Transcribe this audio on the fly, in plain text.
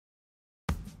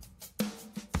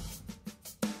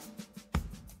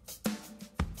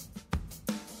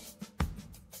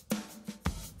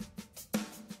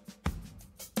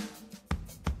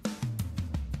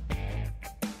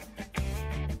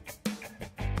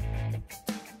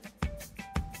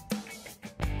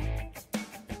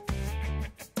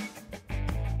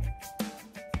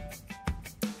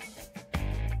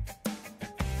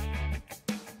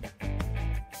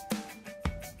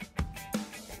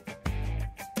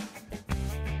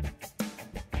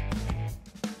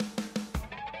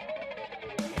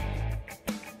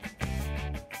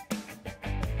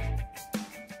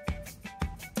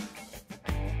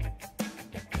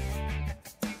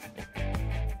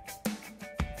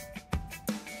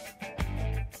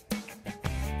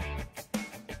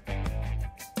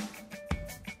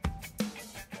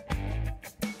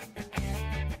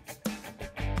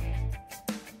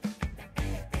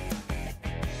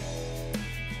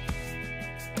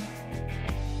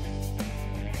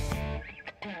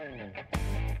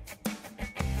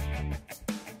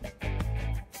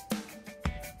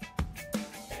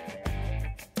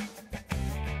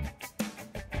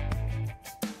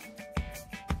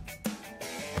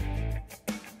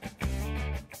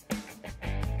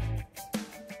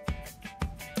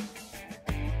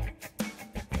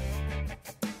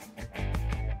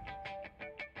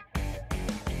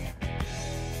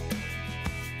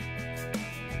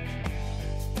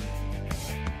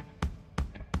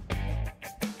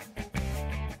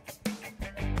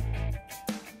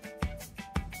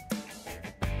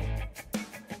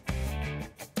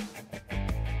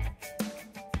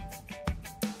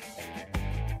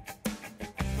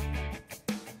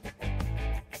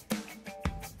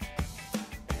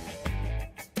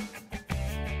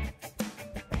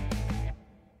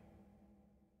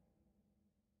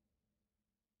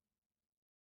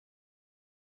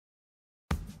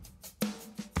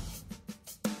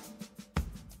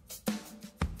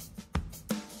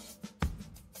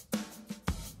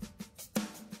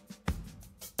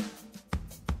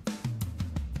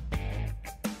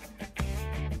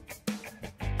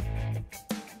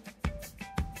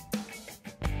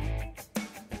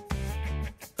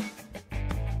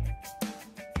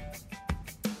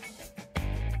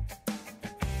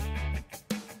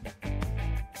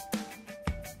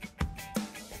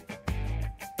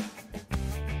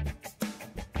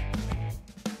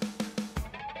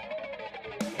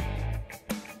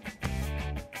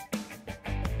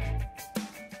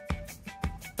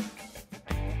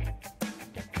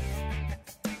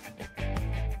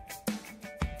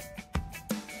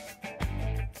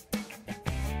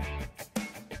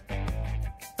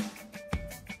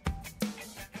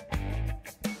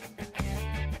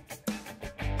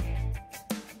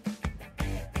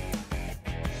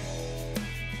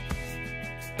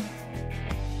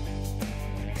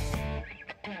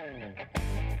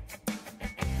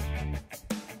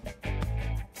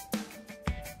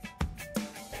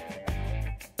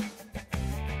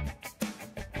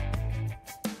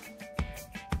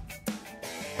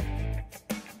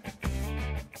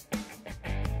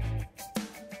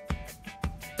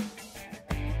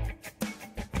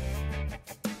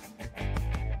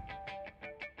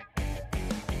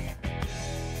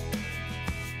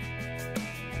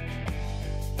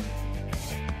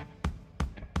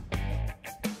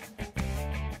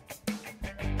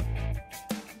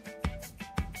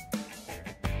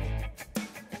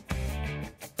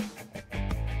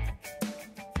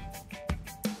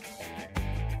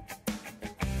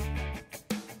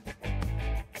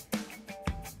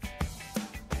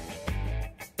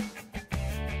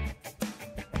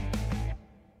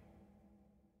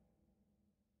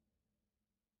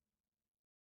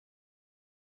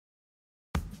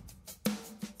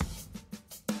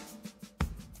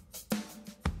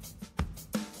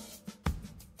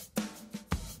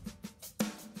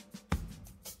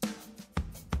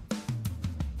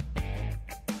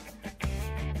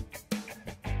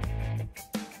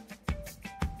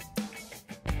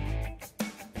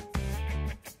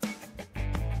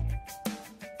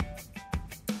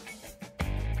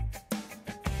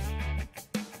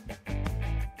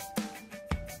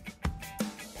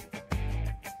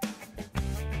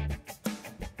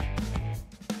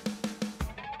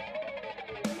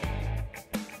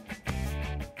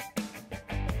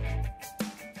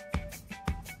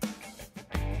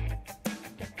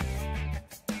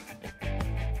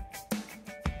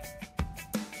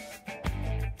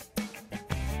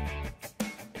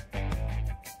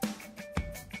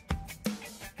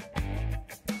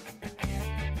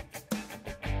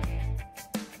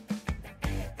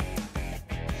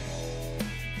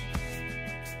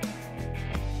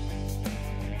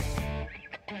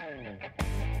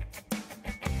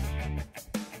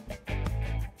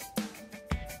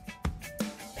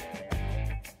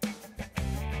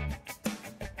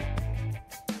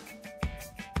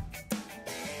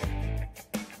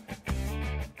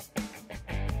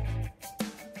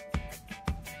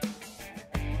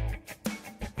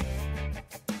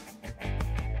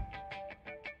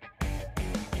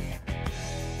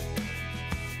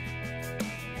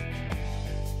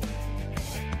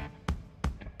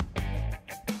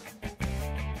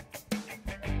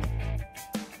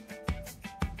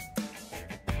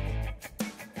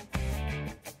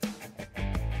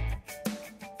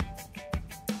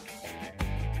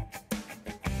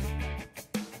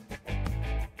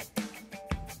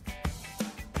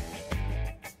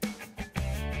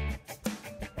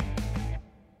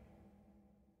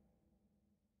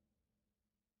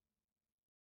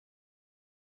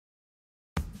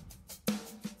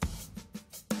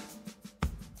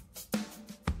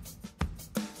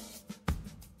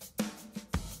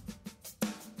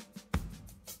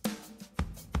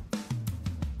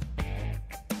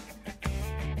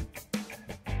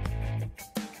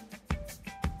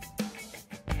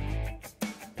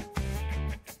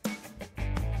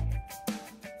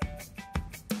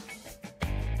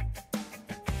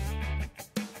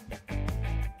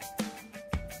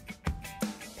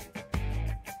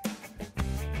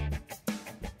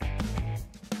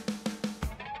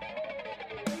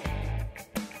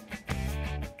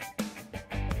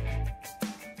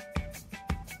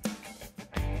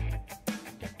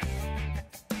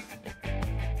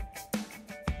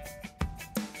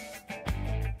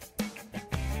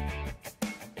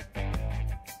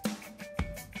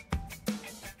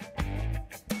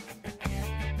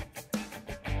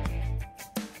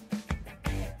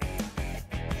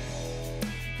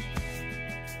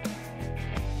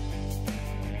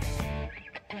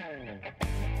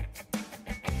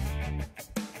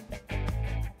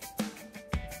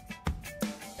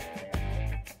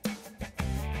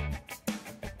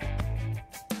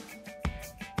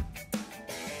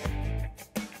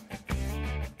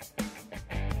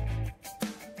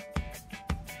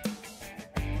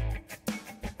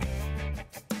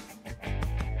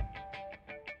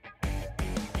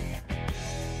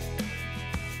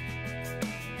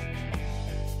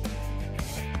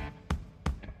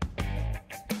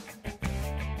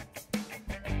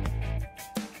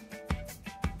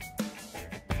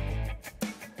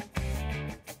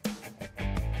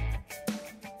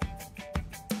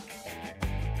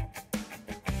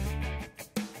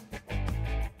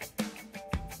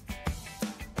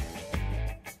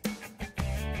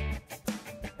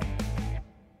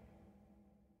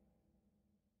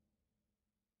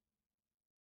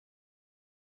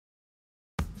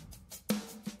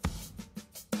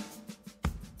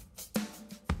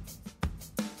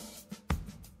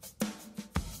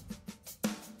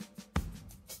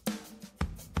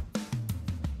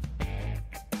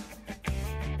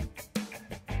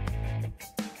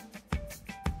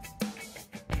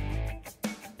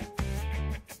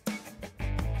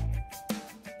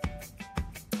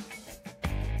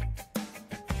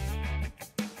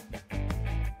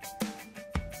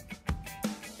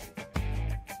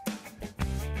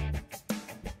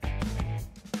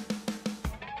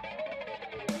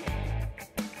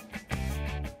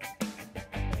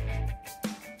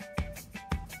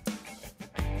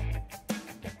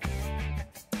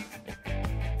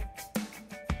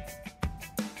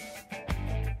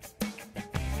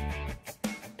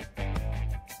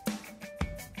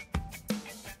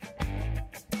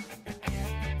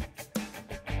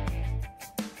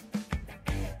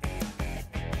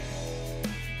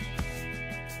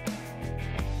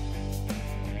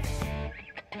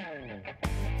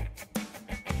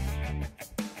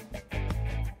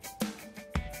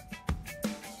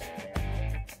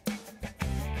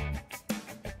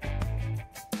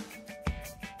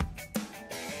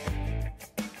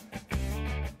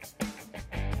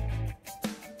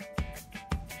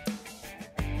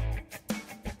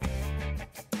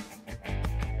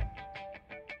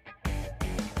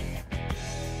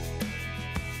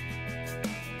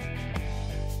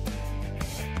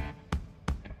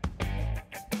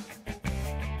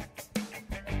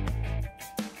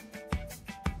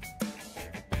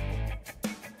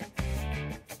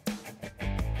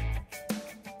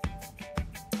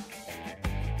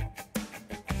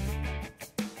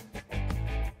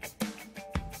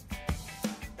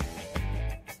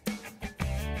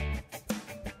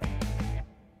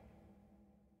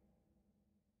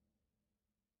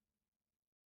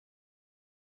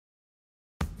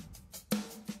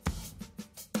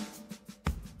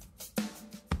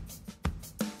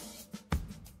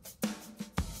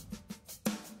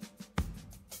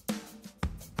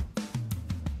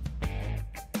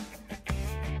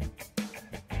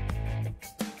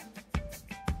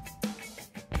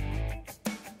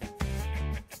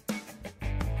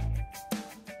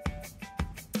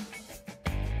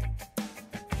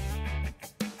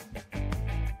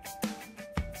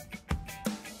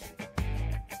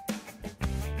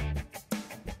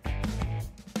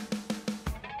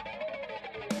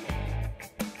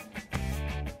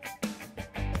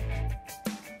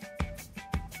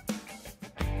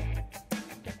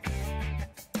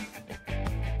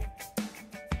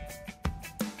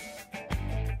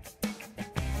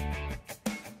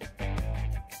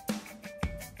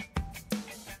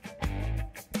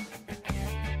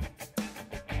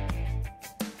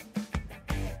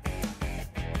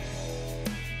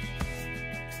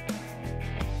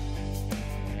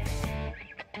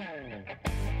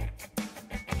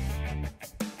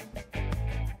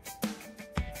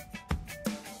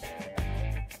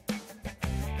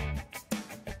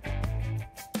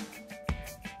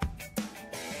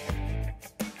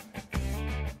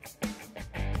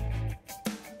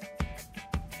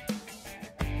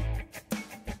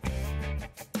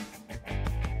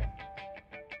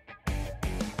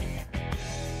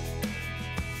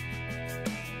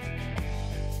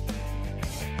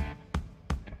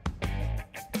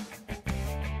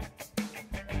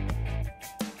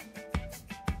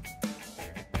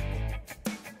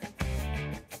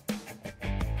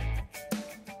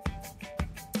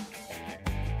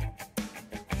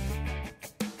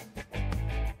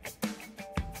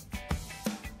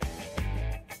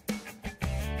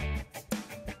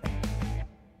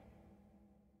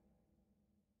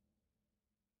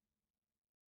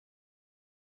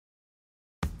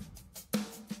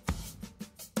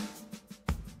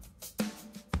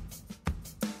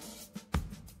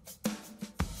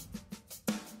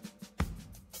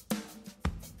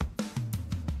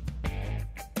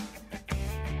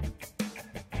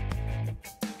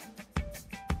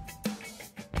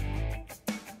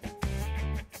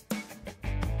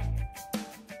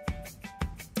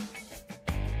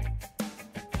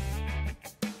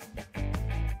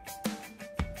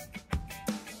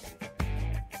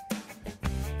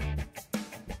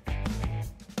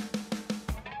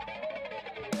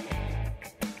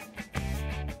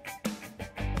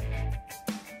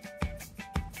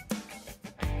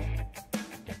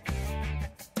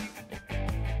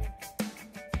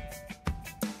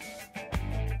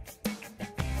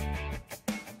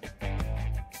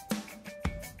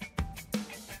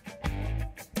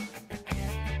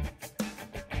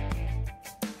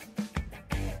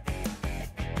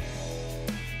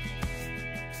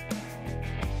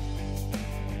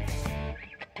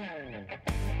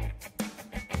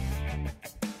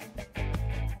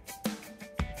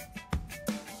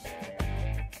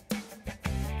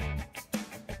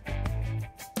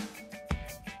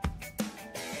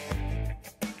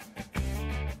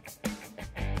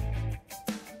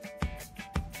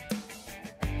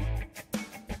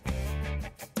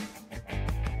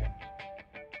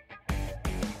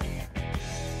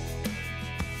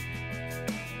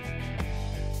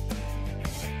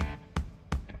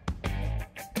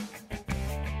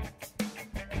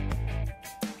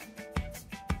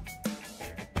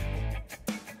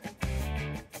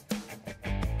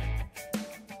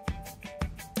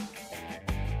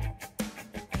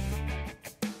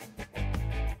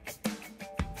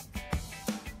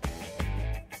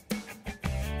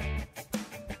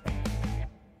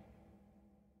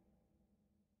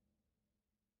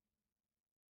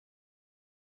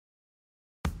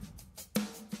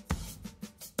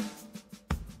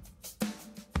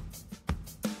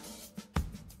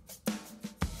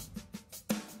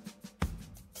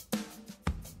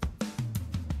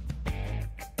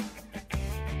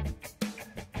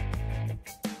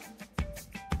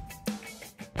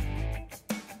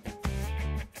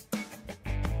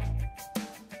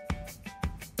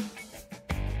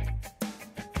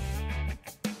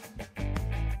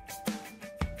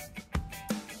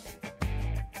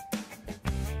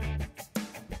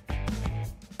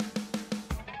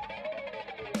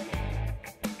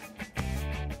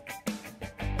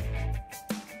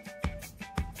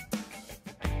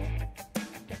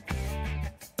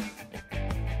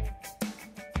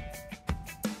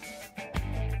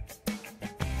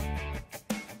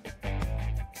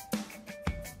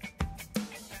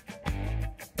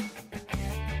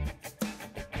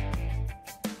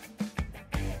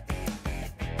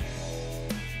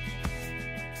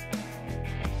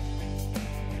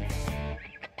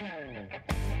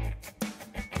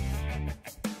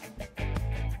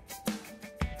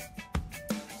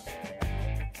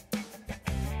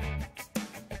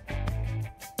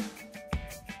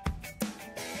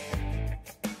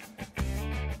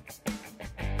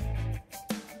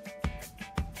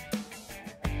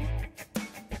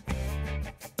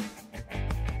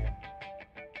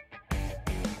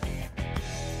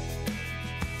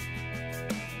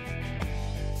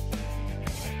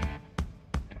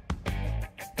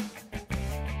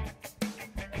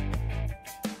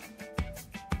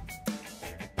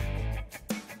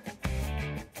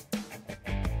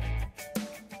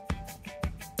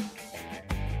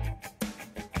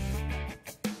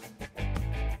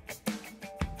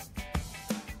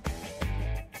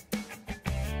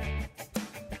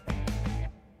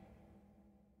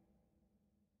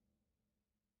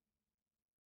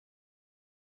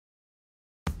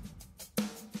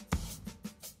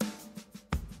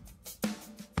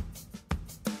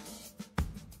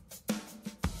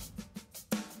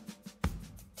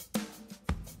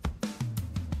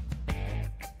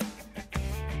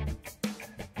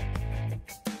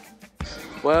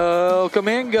Welcome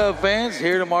in, Gov fans,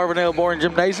 here to Marvin L. Boring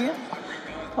Gymnasium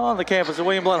on the campus of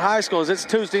William Blount High School. It's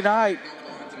Tuesday night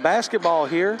basketball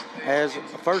here as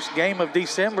the first game of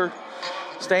December.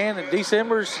 Stan, in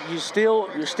December's you're still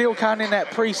kind of in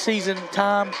that preseason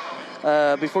time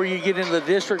before you get into the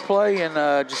district play, and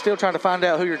just still trying to find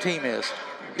out who your team is.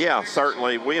 Yeah,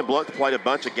 certainly. William Blount played a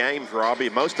bunch of games, Robbie.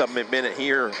 Most of them have been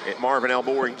here at Marvin L.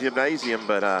 Boring Gymnasium,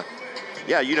 but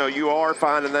yeah, you are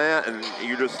finding that, and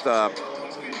you just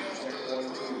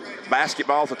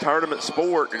basketball's a tournament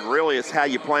sport, and really it's how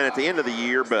you plan at the end of the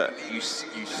year, but you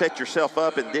set yourself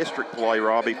up in district play,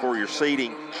 Robbie, for your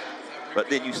seeding, but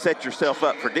then you set yourself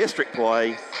up for district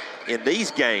play in these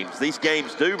games. These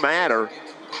games do matter.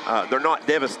 They're not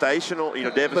devastational,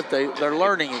 but they're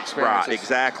learning experiences. Right,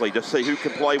 exactly, to see who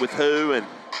can play with who and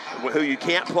who you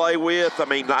can't play with. I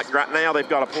mean, like right now they've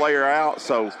got a player out,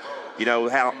 so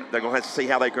how they're going to have to see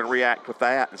how they can react with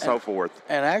that and so forth.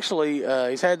 And actually,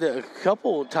 he's had a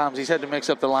couple times he's had to mix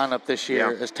up the lineup this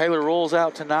year. Yeah. As Taylor Rule's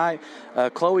out tonight,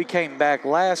 Chloe came back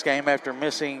last game after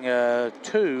missing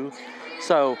 2.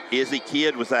 So Izzy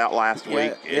Kidd was out last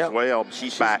week as well.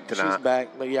 She's back tonight. She's back,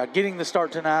 but yeah, getting the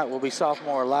start tonight will be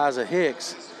sophomore Eliza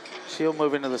Hicks. She'll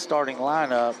move into the starting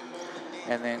lineup,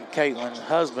 and then Caitlin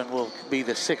Husband will be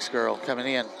the 6th girl coming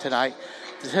in tonight.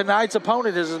 Tonight's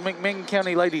opponent is McMinn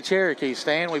County Lady Cherokee.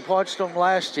 Stan, we watched them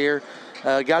last year,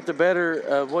 got the better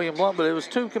of William Blount, but it was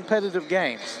 2 competitive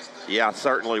games. Yeah, it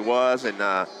certainly was, and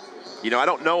I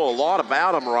don't know a lot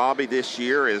about them, Robbie, this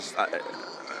year.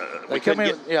 They come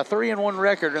in, 3-1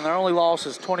 record, and their only loss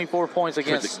is 24 points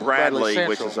against Bradley, Central,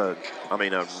 which is a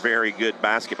very good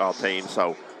basketball team.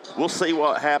 So we'll see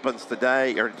what happens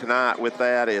today or tonight with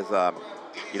that.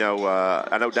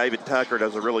 I know David Tucker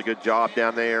does a really good job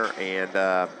down there, and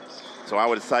so I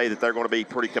would say that they're going to be a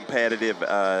pretty competitive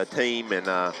team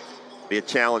and be a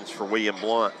challenge for William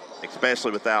Blount,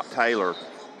 especially without Taylor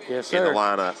in the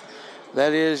lineup.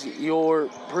 That is your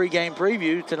pregame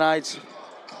preview. Tonight's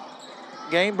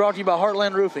game brought to you by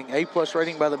Heartland Roofing, A+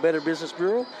 rating by the Better Business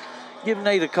Bureau. Give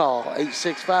Nate a call,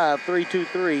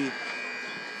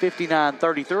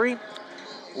 865-323-5933.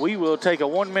 We will take a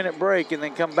 1-minute break and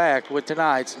then come back with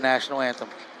tonight's national anthem.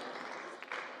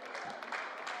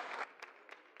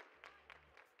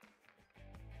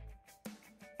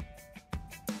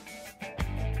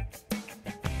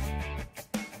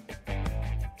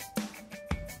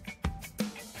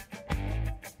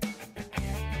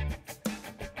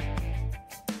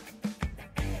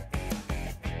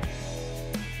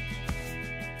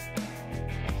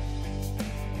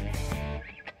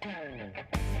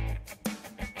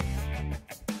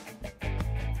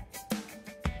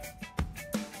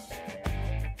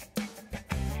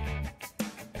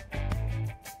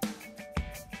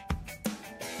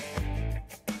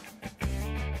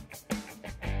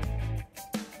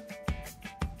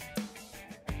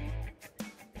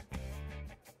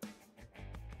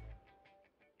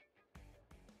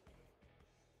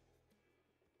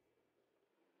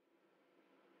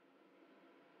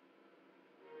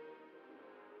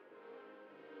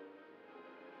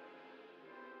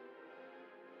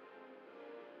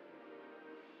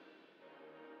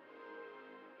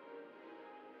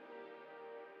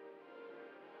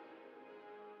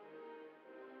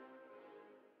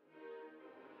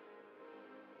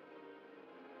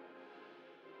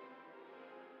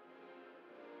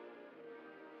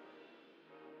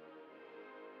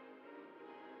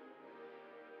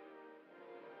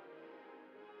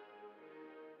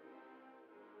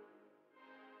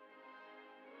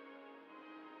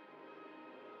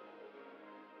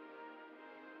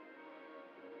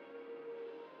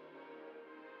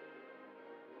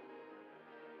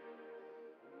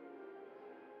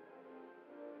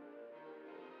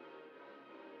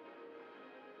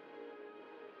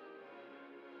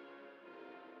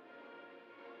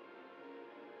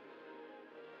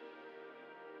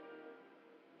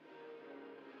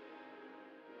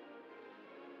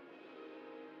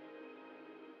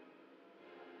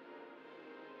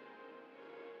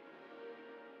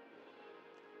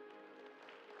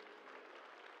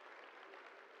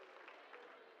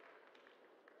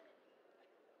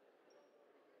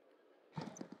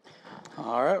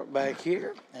 All right, we're back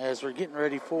here as we're getting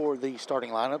ready for the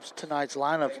starting lineups. Tonight's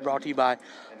lineups brought to you by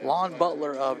Lon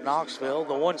Butler of Knoxville,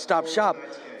 the one-stop shop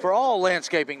for all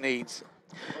landscaping needs.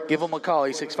 Give them a call,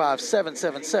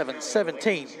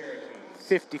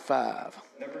 865-777-1755.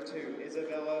 Number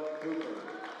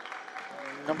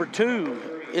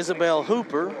 2, Isabel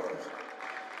Hooper.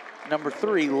 Number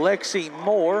 3, Lexi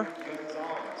Moore.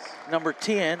 Number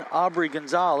 10, Aubrey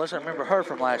Gonzalez. I remember her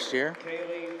from last year.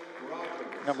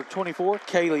 Number 24,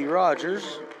 Kaylee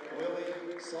Rogers.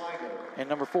 and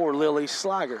number 4, Lily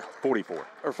Sliger. 44.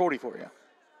 Or 44, yeah.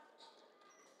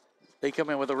 They come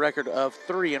in with a record of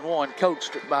 3-1,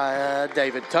 coached by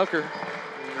David Tucker,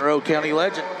 Monroe County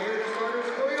legend.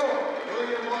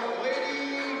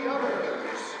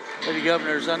 Lady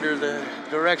Governors, under the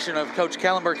direction of Coach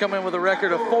Callenberg, come in with a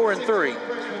record of 4-3.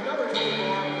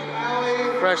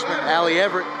 Freshman Allie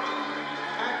Everett,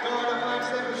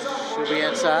 she'll be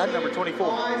inside, number 24.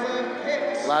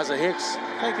 Liza Hicks,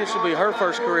 I think this will be her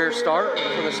first career start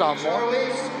for the sophomore.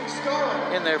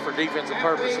 In there for defensive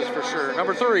purposes for sure.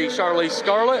 Number 3, Charlize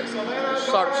Scarlett,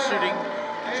 sharpshooting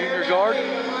junior guard.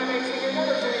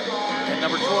 And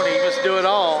number 20, Miss Do It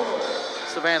All,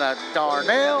 Savannah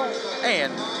Darnell,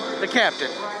 and the captain,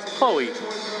 Chloe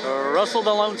Russell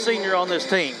Delone Sr. on this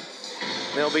team.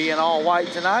 They'll be in all white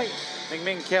tonight.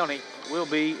 McMinn County will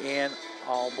be in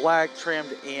all black,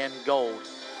 trimmed in gold.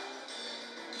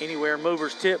 Anywhere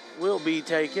movers tip will be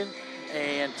taken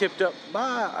and tipped up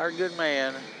by our good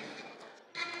man,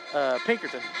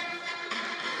 Pinkerton.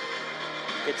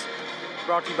 It's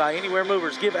brought to you by Anywhere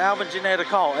Movers. Give Alvin Jeanette a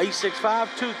call,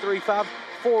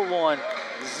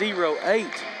 865-235-4108.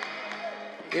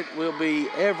 It will be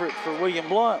Everett for William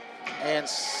Blount and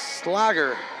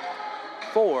Sliger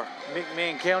for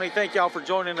McMinn County. Thank y'all for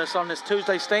joining us on this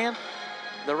Tuesday stand.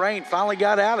 The rain finally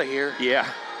got out of here. Yeah.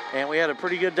 And we had a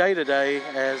pretty good day today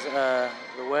as the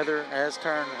weather has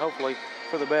turned, hopefully,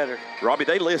 for the better. Robbie,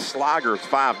 they list Sliger as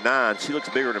 5'9". She looks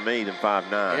bigger to me than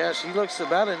 5'9". Yeah, she looks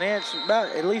about an inch,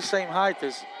 about at least same height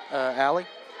as Allie.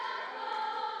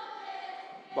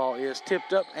 Ball is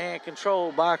tipped up and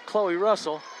controlled by Chloe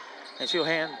Russell, and she'll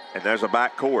hand. And there's a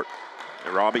back court,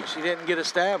 Robbie. She didn't get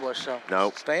established, so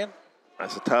nope. Stan?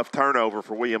 That's a tough turnover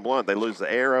for William Blount. They lose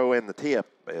the arrow and the tip.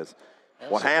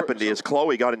 What happened is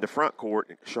Chloe got into front court.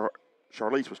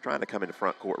 Charlize was trying to come into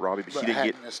front court, Robbie, but she didn't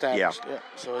get established. Yeah.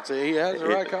 So it's the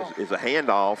right call. It's a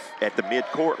handoff at the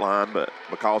mid-court line, but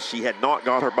because she had not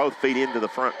got her both feet into the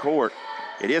front court,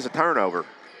 it is a turnover.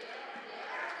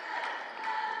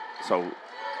 So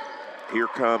here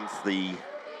comes the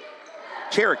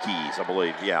Cherokees, I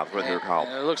believe. Yeah, that's what they're called.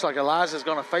 And it looks like Eliza's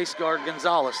going to face guard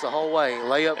Gonzalez the whole way.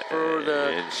 Layup for the.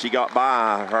 And she got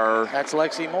by her. That's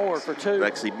Lexi Moore for 2.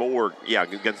 Lexi Moore, yeah,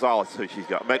 Gonzalez, who she's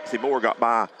got. Lexi Moore got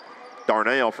by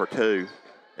Darnell for 2,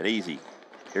 and easy.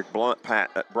 Here Blount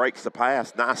breaks the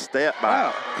pass. Nice step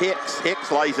by Hicks.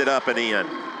 Hicks lays it up and in.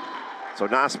 So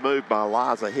nice move by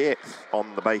Liza Hicks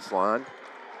on the baseline.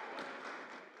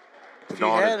 If you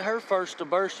had her first to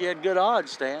burst, you had good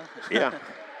odds, Stan. Yeah.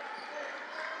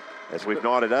 As we've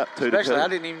knotted up 2-2. Especially, I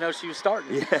didn't even know she was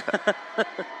starting. Yeah.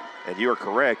 And you are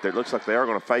correct. It looks like they are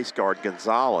going to face guard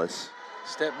Gonzalez.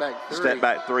 Step back 3. Step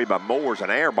back 3 by Moore's an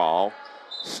air ball.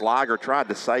 Sliger tried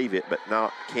to save it, but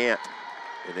can't.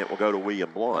 And it will go to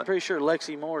William Blount. I'm pretty sure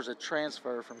Lexi Moore's a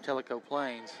transfer from Tellico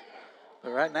Plains.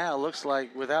 But right now, it looks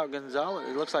like without Gonzalez,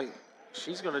 it looks like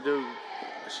she's going to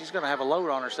have a load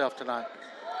on herself tonight.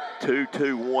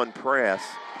 2-2-1 press.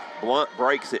 Blount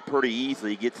breaks it pretty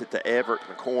easily, gets it to Everett in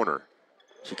the corner.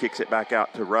 She kicks it back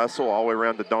out to Russell, all the way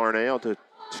around to Darnell to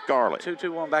Scarlett.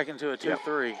 2-2-1 back into a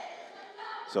 2-3. Yep.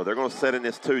 So they're going to set in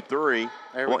this 2-3.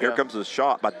 Here comes a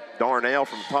shot by Darnell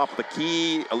from the top of the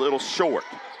key, a little short.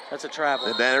 That's a travel.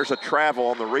 And then there's a travel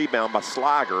on the rebound by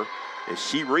Sliger. As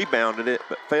she rebounded it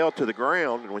but fell to the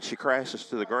ground, and when she crashes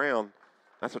to the ground,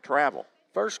 that's a travel.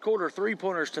 First quarter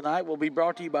three-pointers tonight will be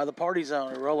brought to you by the Party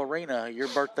Zone at Roll Arena, your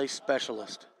birthday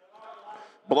specialist.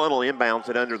 Blount will inbounds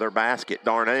it under their basket.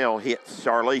 Darnell hits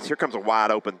Charlize. Here comes a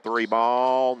wide open 3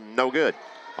 ball. No good.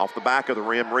 Off the back of the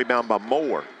rim, rebound by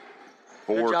Moore.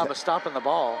 Good job of stopping the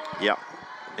ball. Yep.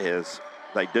 As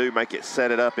they do make it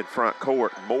set it up in front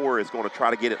court. Moore is going to try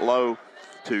to get it low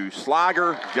to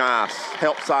Sliger. Nice.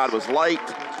 Help side was late,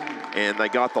 and they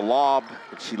got the lob,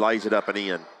 and she lays it up and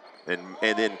in. And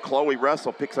then Chloe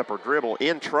Russell picks up her dribble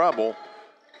in trouble.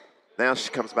 Now she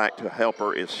comes back to help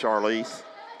her is Charlize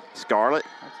Scarlett,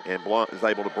 and Blount is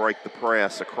able to break the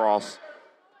press across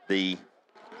the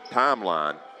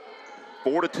timeline.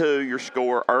 4-2, your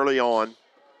score early on.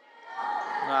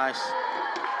 Nice.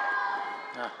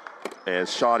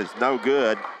 As shot is no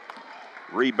good.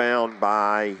 Rebound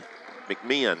by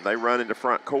McMinn. They run into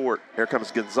front court. Here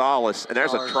comes Gonzalez, and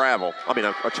there's a travel.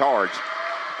 A charge.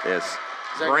 As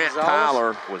Grant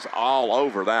Tyler was all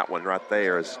over that one right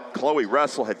there as Chloe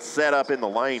Russell had set up in the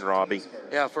lane, Robbie.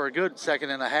 Yeah, for a good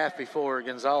second and a half before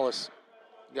Gonzalez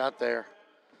got there.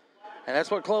 And that's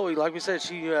what Chloe, like we said,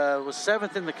 she was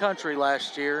 7th in the country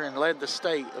last year and led the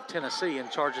state of Tennessee in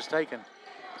charges taken.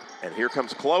 And here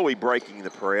comes Chloe breaking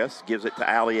the press, gives it to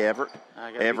Allie Everett.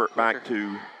 Everett back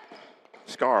to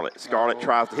Scarlett. Scarlett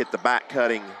tries to hit the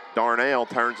back-cutting Darnell,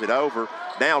 turns it over.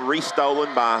 Now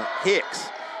restolen by Hicks.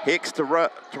 Hicks to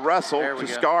Russell, to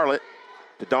Scarlett,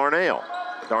 to Darnell.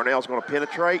 Darnell's going to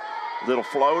penetrate. Little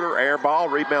floater, air ball,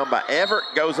 rebound by Everett,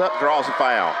 goes up, draws a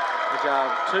foul. Good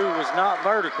job. 2 was not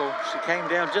vertical. She came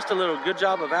down just a little. Good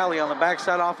job of Allie on the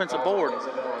backside offensive board.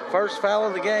 First foul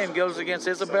of the game goes against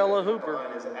Isabella Hooper.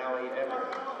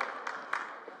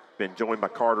 Been joined by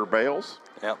Carter Bales.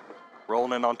 Yep,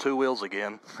 rolling in on 2 wheels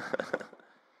again.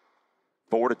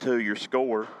 4-2 your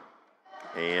score.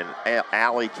 And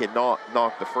Allie cannot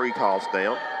knock the free toss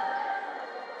down.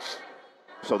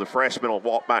 So the freshman will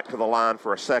walk back to the line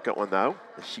for a second one, though.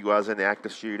 She was in the act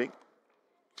of shooting.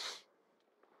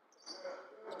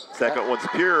 Second one's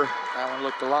pure. That one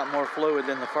looked a lot more fluid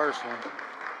than the first one.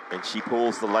 And she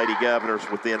pulls the Lady Governors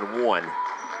within 1.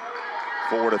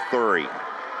 4-3.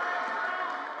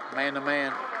 Man to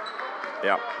man.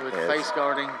 Yep. With face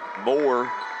guarding.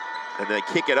 Moore, and they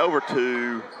kick it over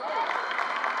to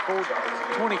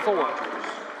 24.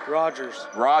 Rogers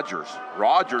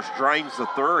drains the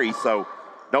 3, so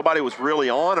nobody was really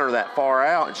on her that far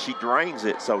out, and she drains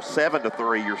it. So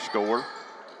 7-3 your score.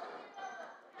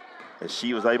 As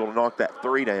she was able to knock that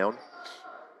 3 down.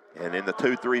 And in the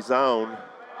 2-3 zone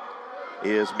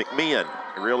is McMinn,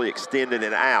 really extending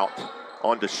it out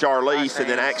onto Charlize, and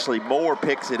then actually Moore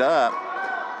picks it up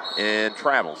and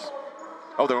travels.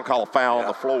 Oh, they're going to call a foul on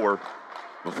the floor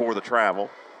before the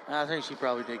travel. I think she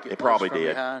probably did get it. Probably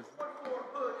did. Behind.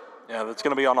 Yeah, that's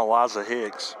going to be on Eliza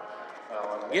Hicks.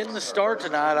 Getting the start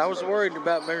tonight, I was worried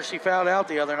about her. She fouled out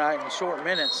the other night in short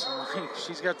minutes.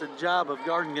 She's got the job of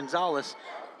guarding Gonzalez.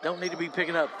 Don't need to be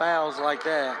picking up fouls like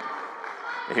that.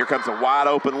 And here comes a wide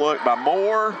open look by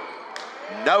Moore.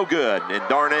 No good. And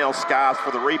Darnell skies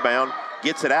for the rebound,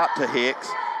 gets it out to Hicks.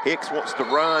 Hicks wants to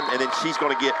run, and then she's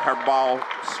going to get her ball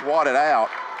swatted out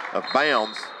of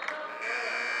bounds.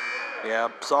 Yeah,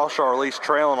 saw Charlize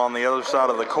trailing on the other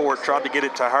side of the court, tried to get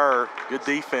it to her. Good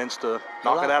defense to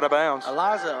knock it out of bounds.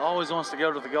 Eliza always wants to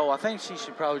go to the goal. I think she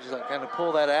should probably just kind of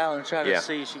pull that out and try to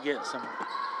see if she gets some.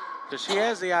 Because she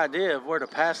has the idea of where to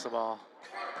pass the ball.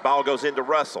 Ball goes into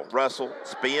Russell. Russell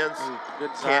spins,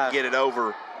 can't get it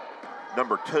over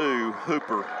number 2,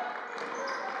 Hooper.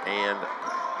 And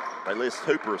they list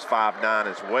Hooper as 5'9"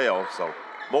 as well. So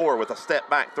Moore with a step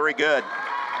back 3, good.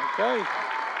 Okay,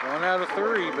 1 out of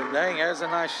 3, but dang, that's a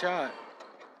nice shot.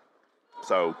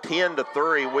 So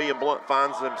 10-3, William Blount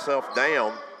finds himself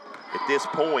down at this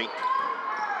point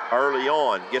early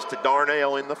on. Gets to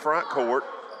Darnell in the front court.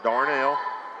 Darnell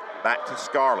back to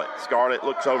Scarlett. Scarlett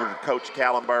looks over to Coach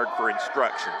Kallenberg for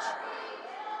instructions.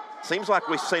 Seems like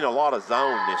we've seen a lot of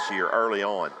zone this year early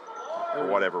on for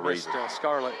whatever reason.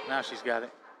 Scarlett, now she's got it.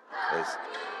 As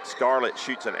Scarlett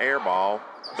shoots an air ball,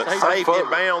 but saved in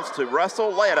bounds to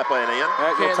Russell, lay it up and in. You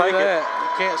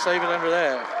can't save it under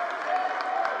that.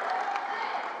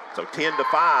 So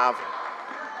 10-5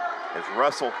 as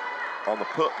Russell on the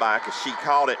putback, as she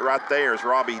called it right there, as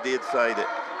Robbie did say that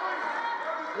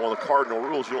one of the cardinal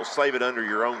rules, you don't save it under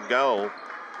your own goal.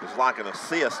 It's like an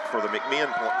assist for the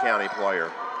McMinn County player.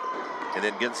 And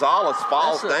then Gonzalez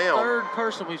falls down. That's the 3rd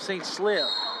person we've seen slip.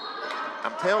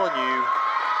 I'm telling you,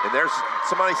 and there's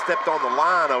somebody stepped on the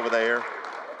line over there.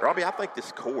 Robbie, I think it's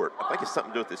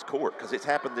something to do with this court, because it's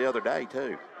happened the other day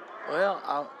too.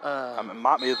 Well, it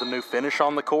might be the new finish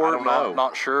on the court. I don't know.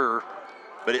 Not sure.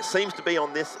 But it seems to be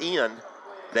on this end,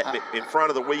 that in front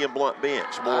of the William Blount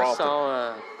bench more often.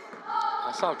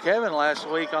 I saw Kevin last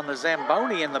week on the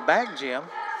Zamboni in the back gym,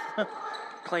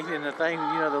 cleaning the thing,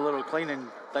 the little cleaning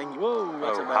thing. Whoa,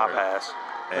 that's high pass.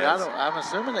 But I'm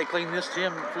assuming they clean this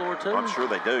gym floor too. I'm sure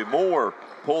they do. Moore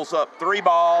pulls up 3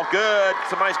 ball, good.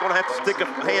 Somebody's going to have to stick a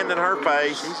hand in her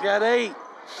face. She's got 8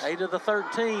 of the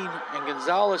 13, and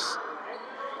Gonzalez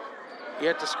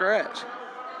yet to scratch.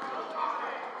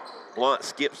 Blount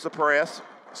skips the press.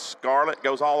 Scarlett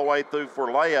goes all the way through for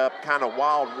layup, kind of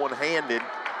wild one-handed.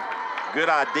 Good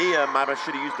idea. Maybe I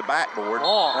should have used the backboard.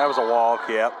 That was a walk,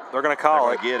 yep. They're going to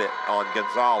call it. Get it on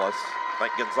Gonzalez. I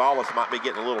think Gonzalez might be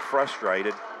getting a little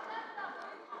frustrated.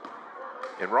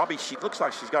 And Robbie, she looks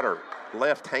like she's got her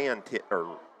left hand, taped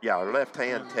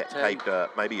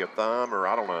up. Maybe her thumb, or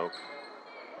I don't know.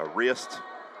 A wrist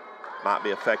might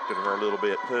be affecting her a little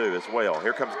bit too as well.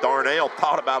 Here comes Darnell.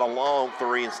 Thought about a long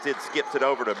 3, instead skips it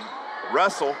over to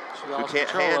Russell, who can't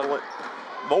handle it.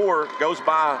 Moore goes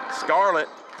by Scarlett.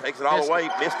 Takes it all the way,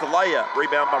 missed the layup.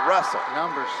 Rebound by Russell.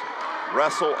 Numbers.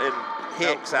 Russell and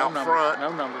Hicks out front.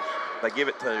 No numbers. They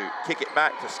kick it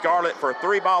back to Scarlett for a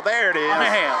 3 ball. There it is.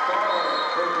 Bam.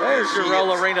 There's your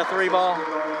Roll Arena 3 ball.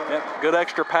 Yep, good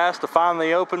extra pass to find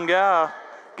the open guy.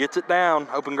 Gets it down,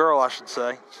 open girl, I should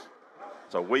say.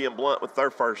 So William Blount with their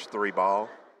first 3 ball.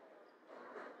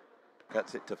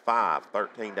 Cuts it to 5,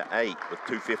 13-8 with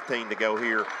 2:15 to go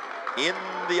here in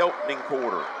the opening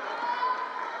quarter.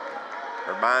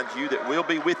 Remind you that we'll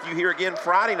be with you here again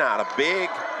Friday night. A big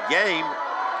game,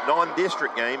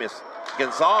 non-district game, as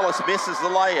Gonzalez misses the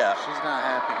layup. She's not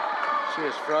happy. She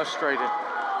is frustrated.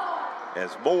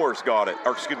 As Moore's got it,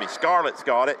 or excuse me, Scarlett's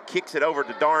got it, kicks it over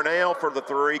to Darnell for the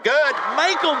 3. Good.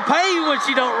 Make them pay when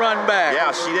she don't run back.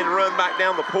 Yeah, she didn't run back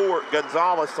down the court,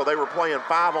 Gonzalez, so they were playing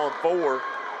 5-on-4.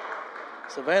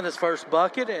 Savannah's first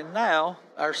bucket, and now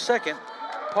our second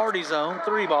party zone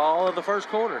 3 ball of the first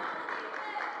quarter.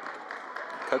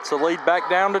 Cuts the lead back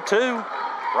down to 2.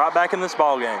 Right back in this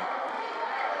ball game.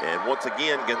 And once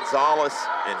again, Gonzalez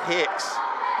and Hicks.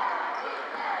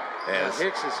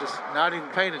 Hicks is just not even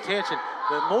paying attention.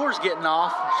 But Moore's getting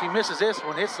off. She misses this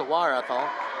one, hits the wire, I thought.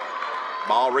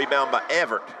 Ball rebound by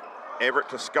Everett. Everett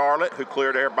to Scarlett, who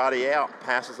cleared everybody out.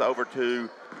 Passes over to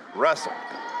Russell.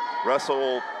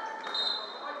 Russell.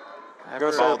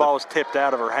 The ball was tipped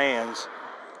out of her hands.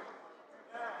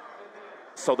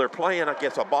 So they're playing, I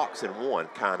guess, a box and one,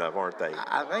 kind of, aren't they?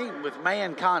 I think with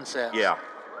man concepts. Yeah,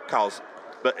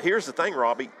 but here's the thing,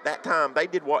 Robbie. That time they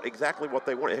did exactly what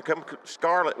they wanted. Here comes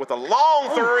Scarlett with a long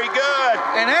 3, good.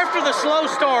 And after the slow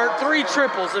start, 3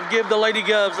 triples have given the Lady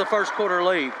Govs the first quarter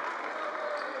lead.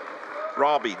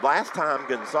 Robbie, last time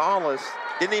Gonzalez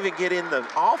didn't even get in the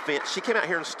offense. She came out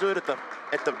here and stood at the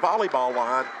volleyball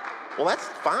line. Well, that's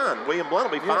fine. William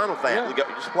Blount will be fine with that. Yeah.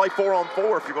 You just play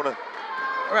 4-on-4 if you're going to.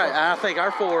 Right, I think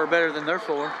our 4 are better than their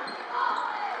 4.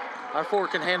 Our 4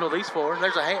 can handle these 4.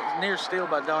 There's a near steal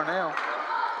by Darnell.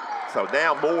 So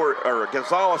now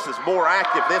Gonzalez is more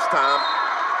active this time,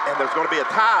 and there's going to be a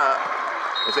tie-up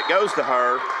as it goes to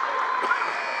her.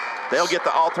 They'll get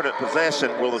the alternate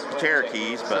possession, will the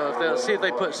Cherokees. But so they'll see if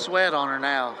they put Sweat on her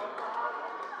now.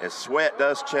 As Sweat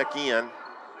does check in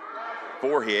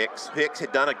for Hicks. Hicks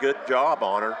had done a good job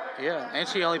on her. Yeah, and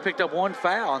she only picked up 1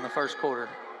 foul in the first quarter.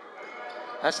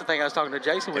 That's the thing I was talking to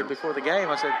Jason with before the game.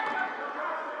 I said,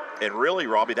 and really,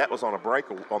 Robbie, that was on a break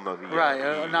on the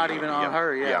right, not even on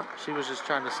her. Yeah, she was just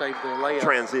trying to save the layup.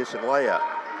 Transition layup.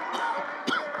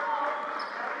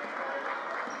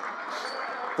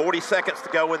 40 seconds to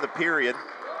go in the period.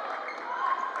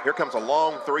 Here comes a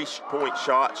long 3-point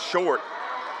shot, short,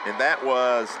 and that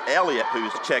was Elliott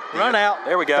who's checked in. Run out.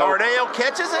 There we go. Darnell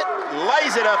catches it,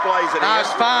 lays it up, lays it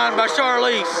nice in. find by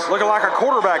Charlize. Looking like a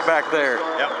quarterback back there.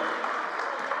 Yep.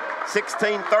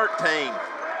 16-13.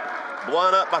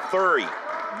 Blount up by 3.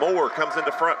 Moore comes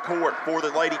into front court for the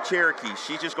Lady Cherokee.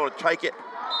 She's just going to take it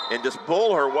and just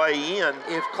bull her way in.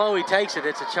 If Chloe takes it,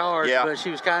 it's a charge, but she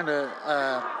was kind of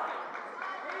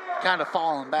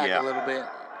falling back a little bit.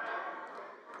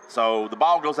 So the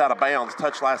ball goes out of bounds.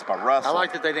 Touch last by Russell. I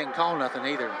like that they didn't call nothing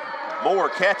either. Moore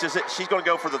catches it. She's going to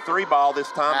go for the 3 ball this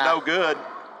time. No good.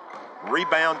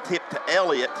 Rebound tip to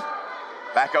Elliott.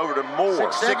 Back over to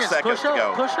Moore. 6 seconds to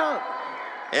go. Push up.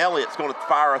 Elliott's going to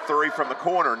fire a 3 from the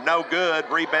corner. No good.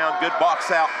 Rebound. Good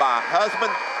box out by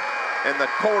Husband. And the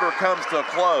quarter comes to a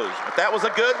close. But that was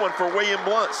a good one for William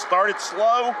Blount. Started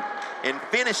slow and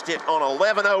finished it on an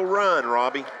 11-0 run,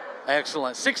 Robbie.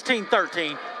 Excellent.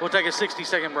 16-13. We'll take a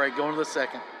 60-second break. Going to the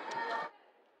second.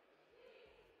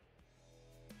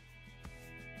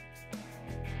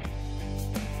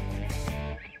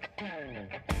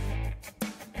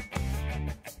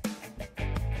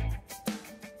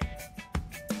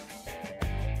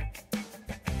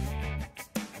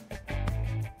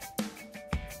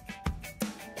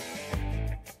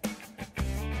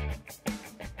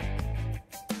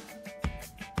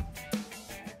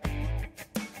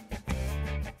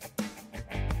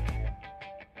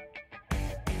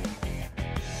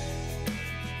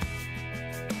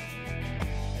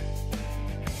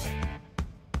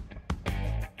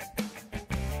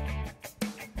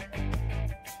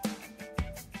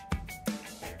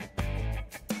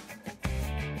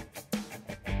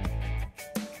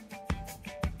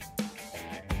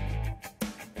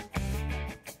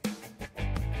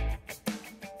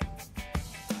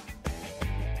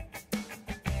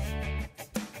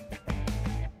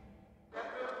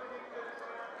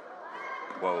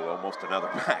 Whoa, almost another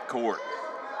back court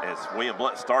as William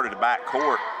Blount started a back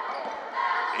court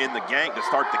in the game to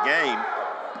start the game.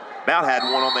 Blount had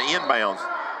one on the inbounds.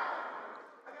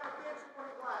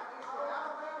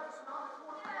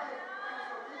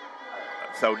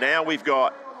 So now we've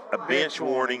got a bench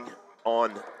warning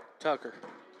on Tucker.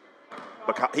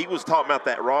 Because he was talking about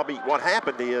that, Robbie. What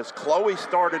happened is Chloe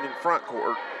started in front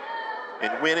court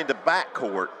and went into back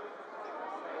court.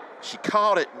 She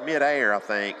caught it midair, I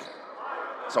think.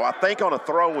 So I think on a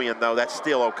throw-in, though, that's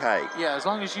still okay. Yeah, as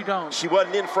long as you don't. She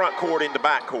wasn't in front court into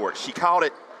back court. She caught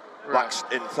it, Right.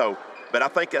 but I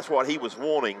think that's what he was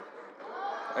wanting.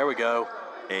 There we go.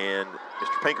 And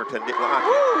Mr. Pinkerton didn't like it.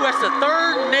 Ooh, that's the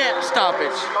third net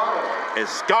stoppage. As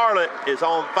Scarlett is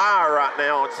on fire right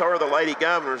now, and so are the Lady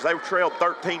Governors. They've trailed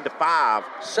 13-5.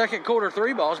 Second quarter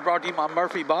 3 balls brought to you by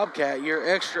Murphy Bobcat, your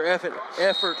extra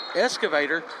effort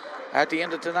excavator. At the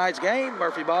end of tonight's game,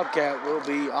 Murphy Bobcat will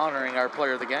be honoring our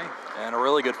player of the game. And a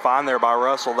really good find there by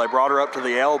Russell. They brought her up to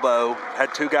the elbow,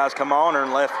 had 2 guys come on her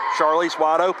and left Charlize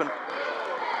wide open.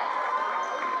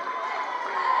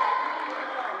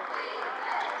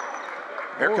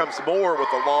 Here comes Moore with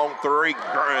a long 3. Good.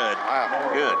 Wow.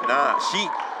 Good. Nice.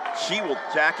 She will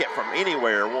jack it from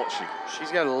anywhere, won't she?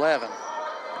 She's got 11.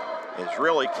 It's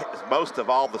really most of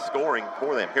all the scoring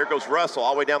for them. Here goes Russell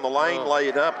all the way down the lane, lay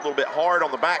it up a little bit hard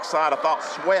on the backside. I thought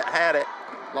Sweat had it,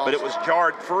 but it was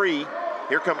jarred free.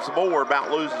 Here comes Moore,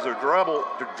 about loses her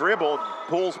dribble,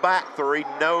 pulls back 3,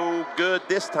 no good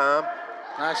this time.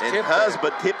 Nice and tip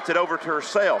Husband tips it over to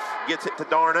herself, gets it to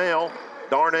Darnell.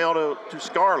 Darnell to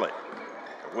Scarlett.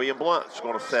 William Blount's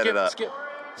going to set it up.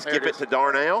 Skip it to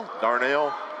Darnell.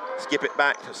 Darnell, skip it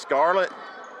back to Scarlett.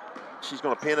 She's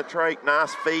going to penetrate.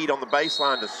 Nice feed on the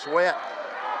baseline to Sweat.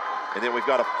 And then we've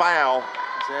got a foul.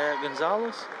 Is that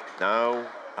Gonzalez? No,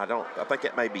 I don't. I think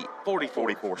it may be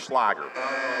 44 Sliger.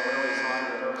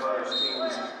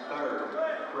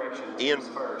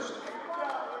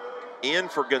 In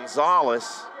for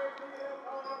Gonzalez,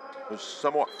 who's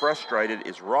somewhat frustrated,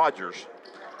 is Rogers.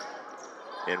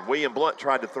 And William Blount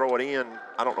tried to throw it in.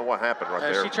 I don't know what happened right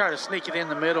there. She tried to sneak it in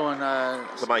the middle, and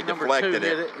somebody number deflected 2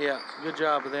 did it. Yeah, good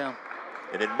job of them.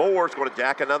 And then Moore's going to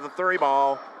jack another 3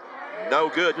 ball. No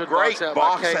good. Good Great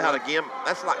box out out again.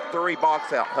 That's like 3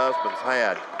 box out Husbands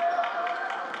had.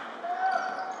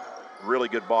 Really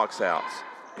good box outs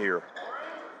here.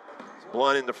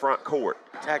 Blunt in the front court.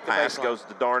 Pass goes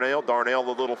to Darnell. Darnell,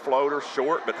 the little floater,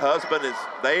 short, but Husband is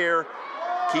there.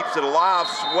 Keeps it alive.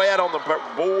 Sweat on the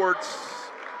boards.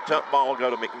 Jump ball go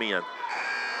to McMinn.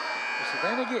 Did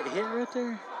Savannah get hit right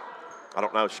there? I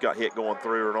don't know if she got hit going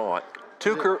through or not.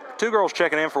 Two girls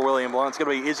checking in for William Blount. It's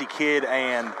going to be Izzy Kidd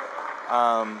and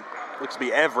looks to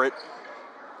be Everett.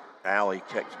 Allie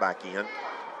checks back in.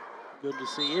 Good to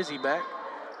see Izzy back.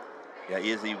 Yeah,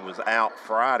 Izzy was out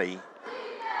Friday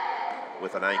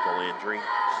with an ankle injury.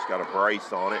 She's got a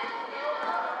brace on it.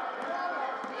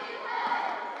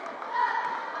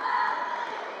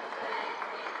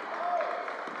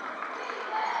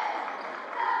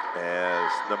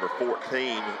 As number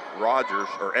 14,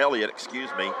 Elliott,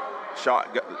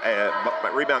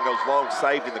 rebound goes long,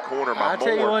 saved in the corner by Moore. I'll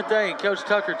tell you one thing, Coach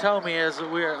Tucker told me as I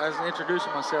was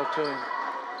introducing myself to him,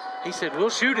 he said, we'll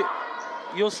shoot it.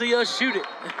 You'll see us shoot it.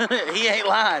 He ain't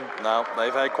lying. No,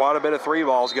 they've had quite a bit of 3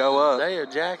 balls go up. They are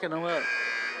jacking them up.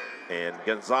 And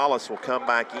Gonzalez will come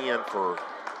back in for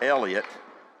Elliott.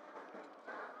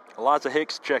 Eliza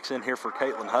Hicks checks in here for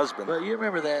Caitlin Husband. But you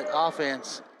remember that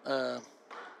offense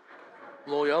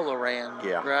Loyola ran,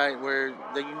 right? Where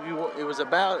it was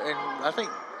about, and I think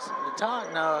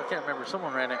I can't remember.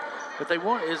 Someone ran it, but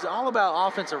it's all about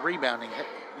offensive rebounding.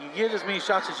 You get as many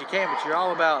shots as you can, but you're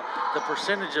all about the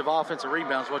percentage of offensive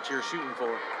rebounds, what you're shooting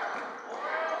for.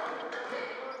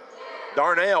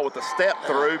 Darnell with a step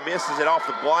through, misses it off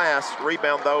the glass.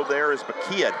 Rebound, though, there is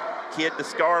Kidd. Kidd to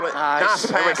Scarlett. Nice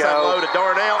pass low to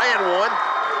Darnell, and one.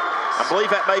 I believe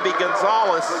that may be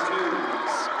Gonzalez.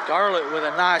 Scarlett with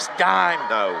a nice dime.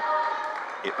 No,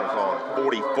 it was on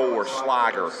 44,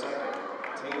 Sliger.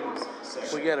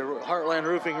 We got a Heartland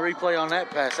Roofing replay on that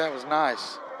pass. That was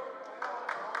nice.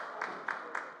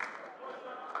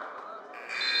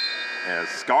 As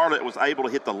Scarlett was able to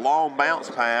hit the long bounce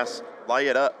pass, lay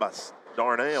it up by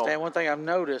Darnell. Stan, one thing I've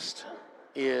noticed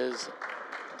is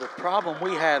the problem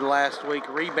we had last week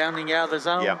rebounding out of the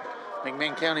zone. Yeah.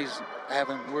 McMinn County's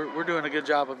we're doing a good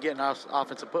job of getting us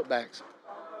offensive putbacks,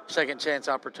 second chance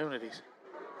opportunities.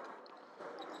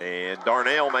 And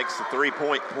Darnell makes the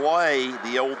 3-point play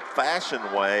the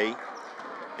old-fashioned way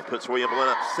and puts William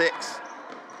Blount up 6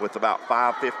 with about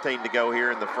 5:15 to go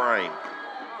here in the frame.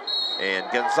 And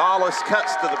Gonzalez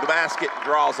cuts to the basket,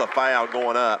 draws a foul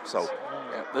going up. So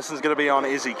this is going to be on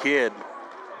Izzy Kidd.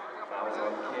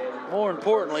 More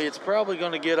importantly, it's probably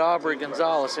going to get Aubrey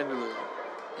Gonzalez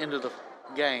into the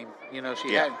game. You know,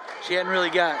 she hadn't really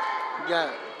got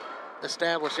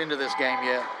established into this game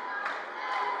yet.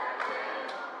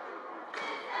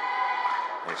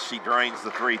 As she drains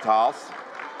the 3 toss.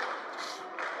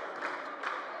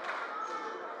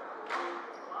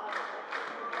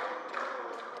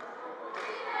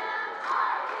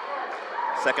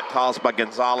 Second toss by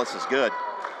Gonzalez is good.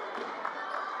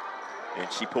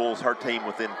 and she pulls her team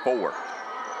within 4.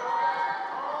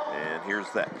 And here's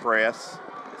that press.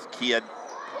 This kid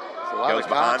goes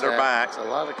behind her back. It's a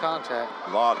lot of contact.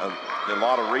 A lot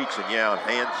of reaching, yeah, and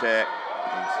hand check.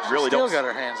 She really still got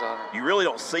her hands on her. You really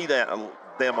don't see that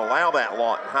them allow that a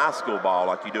lot in high school ball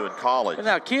like you do in college. And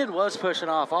now, Kidd was pushing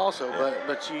off also,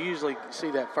 but you usually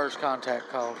see that first contact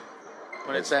called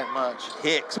when it's that much.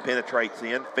 Hicks penetrates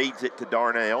in, feeds it to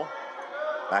Darnell.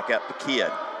 Back up to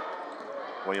Kidd.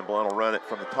 William Blount will run it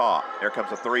from the top. There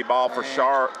comes a 3 ball for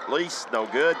Charlize, no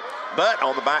good. But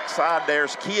on the backside,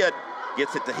 there's Kidd.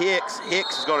 Gets it to Hicks.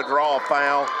 Hicks is going to draw a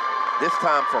foul, this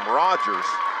time from Rogers.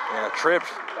 Yeah,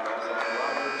 tripped.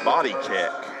 Body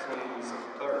check.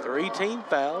 3 team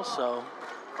fouls, so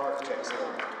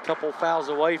a couple fouls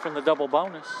away from the double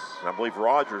bonus. And I believe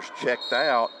Rogers checked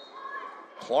out.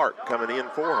 Clark coming in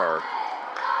for her.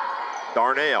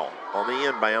 Darnell on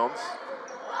the inbounds.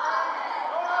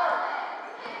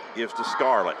 Gives to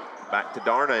Scarlett. Back to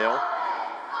Darnell.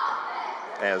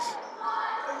 As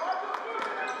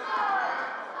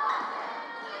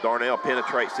Darnell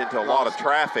penetrates into a lot of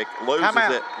traffic, loses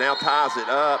it, now ties it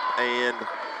up, and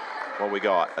what we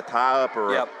got? A tie up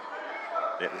or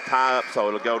it'll tie up, so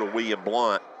it'll go to William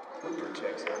Blount.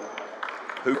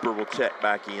 Hooper will check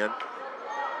back in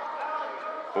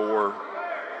for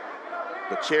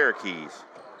the Cherokees.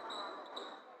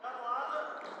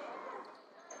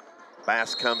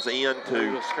 Bass comes in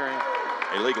to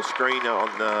illegal screen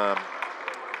on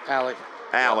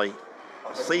Alley.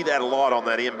 See that a lot on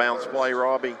that inbounds play,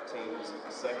 Robbie.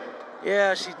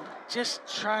 Yeah, she's just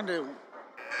trying to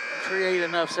create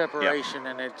enough separation,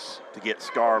 and it's to get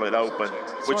Scarlett open,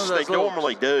 which they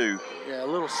normally do. Yeah, a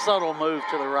little subtle move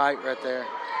to the right there.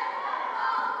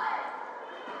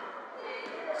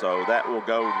 So that will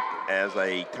go as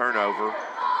a turnover,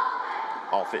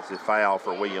 offensive foul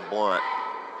for William Blount,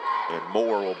 and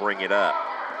Moore will bring it up.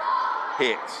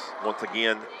 Hicks, once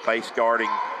again, face guarding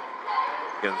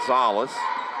Gonzalez.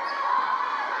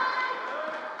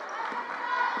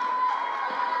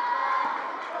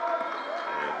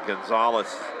 And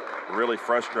Gonzalez really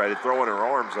frustrated, throwing her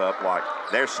arms up like,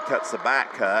 there she cuts the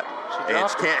back cut, and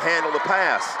she can't handle the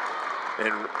pass.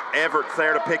 And Everett's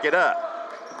there to pick it up.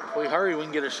 If we hurry, we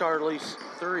can get a Charlize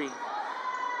 3.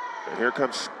 And here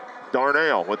comes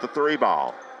Darnell with the 3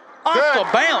 ball. Off the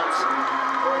bounce.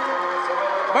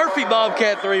 Murphy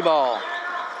Bobcat 3 ball.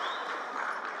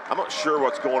 I'm not sure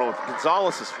what's going on.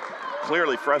 Gonzalez is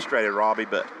clearly frustrated, Robbie,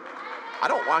 but I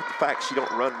don't like the fact she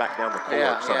don't run back down the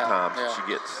court sometimes. She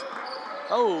gets.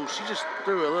 Oh, she just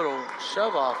threw a little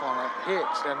shove off on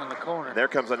Hicks down in the corner. There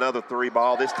comes another 3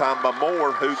 ball, this time by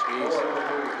Moore, who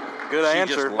good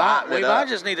answer. We might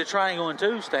just need a triangle and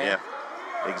 2, Stan. Yeah,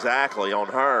 exactly, on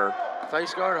her.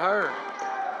 Face guard her.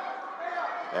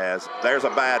 As there's a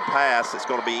bad pass, it's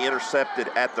going to be intercepted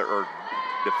or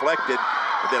deflected,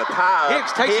 and then a tie.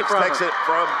 Hicks takes it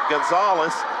from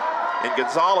Gonzalez, and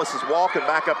Gonzalez is walking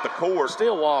back up the court.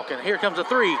 Still walking. Here comes a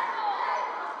 3.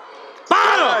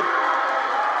 Bottom!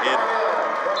 And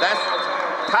that's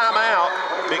timeout,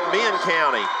 McMinn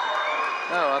County.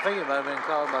 No, I think it might have been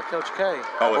called by Coach K.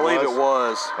 Oh, I believe it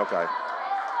was. Okay.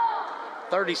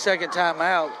 30-second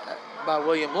timeout by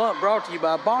William Blount, brought to you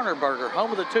by Barner Burger,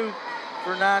 home of the 2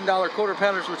 for $9 quarter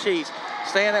pounders with cheese.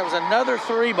 Stan, that was another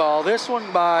 3 ball. This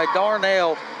one by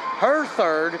Darnell, her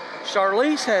 3rd.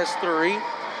 Charlize has 3,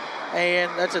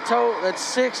 and that's a total. That's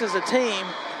 6 as a team.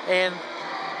 And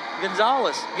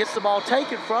Gonzalez gets the ball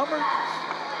taken from her.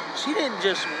 She didn't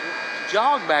just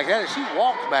jog back at it; she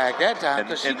walked back that time,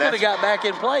 because she could have got back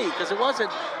in play, because it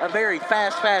wasn't a very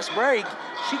fast break.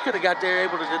 She could have got there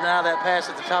able to deny that pass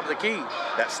at the top of the key.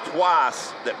 That's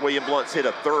twice that William Blount's hit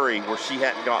a 3 where she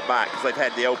hadn't got back because they've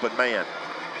had the open man.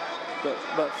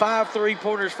 But 5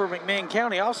 3-pointers for McMinn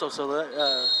County also, so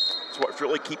that's what's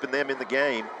really keeping them in the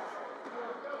game.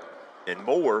 And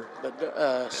more.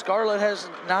 But Scarlett has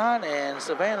 9, and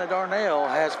Savannah Darnell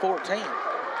has 14.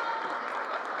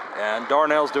 And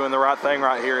Darnell's doing the right thing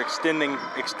right here,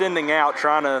 extending out,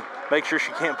 trying to make sure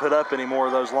she can't put up any more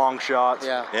of those long shots.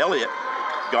 Yeah. Elliott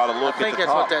got a look at the top. I think that's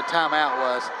what that timeout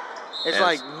was. It's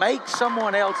like, make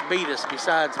someone else beat us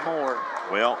besides Moore.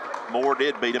 Well, Moore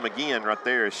did beat him again right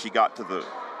there as she got to the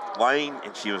lane,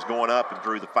 and she was going up and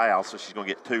drew the foul, so she's going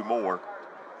to get 2 more.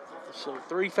 So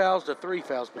 3 fouls to 3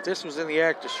 fouls, but this was in the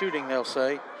act of shooting, they'll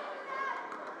say.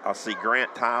 I see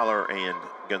Grant Tyler and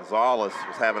Gonzalez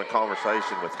was having a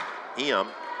conversation with him,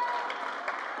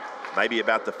 maybe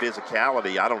about the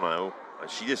physicality. I don't know.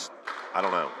 I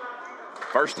don't know.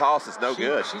 First toss is no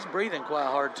good. She's breathing quite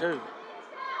hard, too.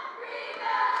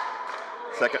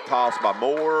 Second toss by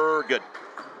Moore, good.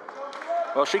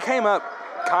 Well, she came up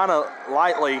kind of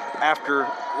lightly after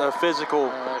the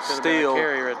physical steal.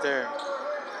 Carry right there.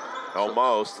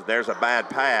 Almost. There's a bad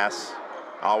pass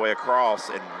all the way across,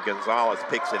 and Gonzalez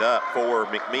picks it up for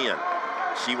McMinn.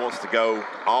 She wants to go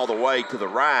all the way to the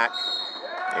rack,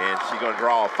 and she's going to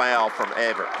draw a foul from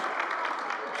Everett.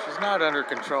 She's not under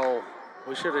control.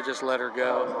 We should have just let her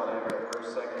go.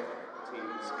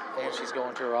 And she's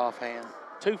going to her offhand.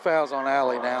 2 fouls on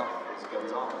Allie now.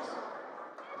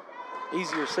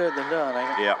 Easier said than done,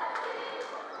 ain't it? Yep.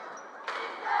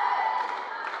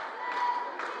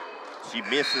 She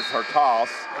misses her toss.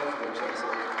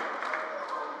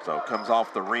 So comes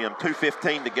off the rim.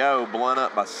 2:15 to go, Blount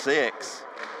up by 6.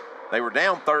 They were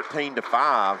down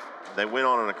 13-5. They went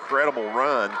on an incredible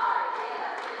run.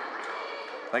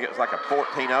 I think it was like a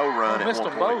 14-0 run. Missed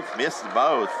them both. Missed them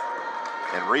both.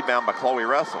 And rebound by Chloe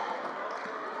Russell.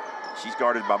 She's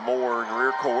guarded by Moore in the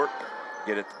rear court.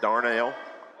 Get it to Darnell.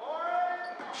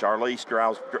 Charlize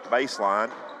drives baseline.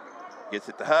 Gets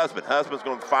it to Husband. Husband's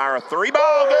going to fire a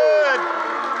 3-ball. Good!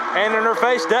 Hand in her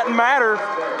face, doesn't matter.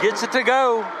 Gets it to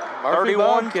go.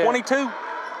 31-22.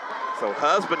 So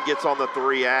Husband gets on the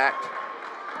 3-act.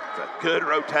 It's a good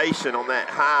rotation on that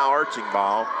high arching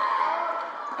ball.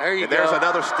 There you and go. There's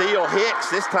another steal. Hicks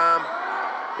this time.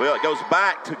 Well, it goes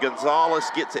back to Gonzalez,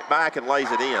 gets it back and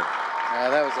lays it in. Yeah,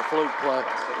 that was a fluke play.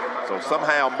 So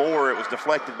somehow Moore, it was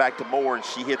deflected back to Moore, and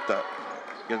she hit the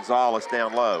Gonzalez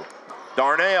down low.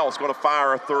 Darnell's going to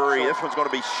fire a 3. This one's going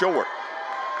to be short.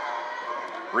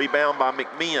 Rebound by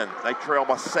McMinn. They trail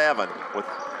by 7 with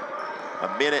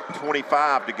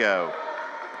 1:25 to go.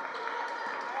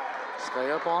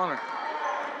 Stay up on her.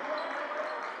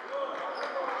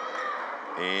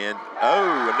 And,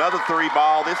 another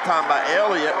 3-ball, this time by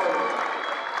Elliott.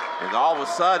 And all of a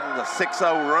sudden, a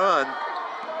 6-0 run,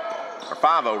 or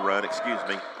 5-0 run, excuse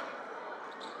me,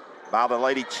 by the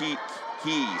Lady Keys.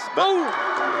 But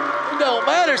it don't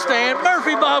matter, Stan.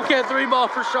 Murphy Bobcat 3-ball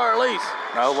for Charlize.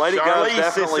 No, Lady Govs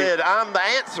definitely said, I'm the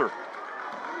answer.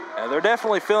 Yeah, they're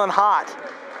definitely feeling hot.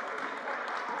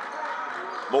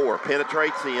 Moore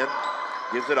penetrates in,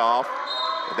 gives it off.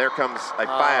 And there comes a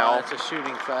foul. That's a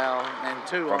shooting foul. And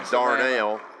 2 from on Savannah.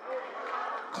 Darnell.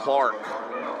 Clark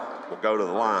will go to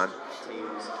the line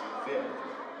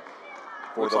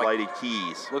for the Lady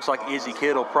Keys. Looks like Izzy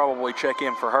Kidd will probably check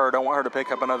in for her. Don't want her to pick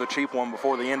up another cheap one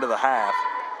before the end of the half.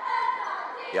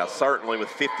 Yeah, certainly with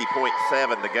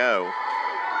 50.7 to go.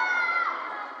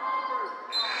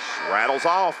 Rattles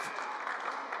off.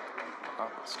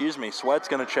 Excuse me, Sweat's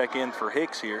going to check in for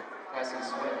Hicks here.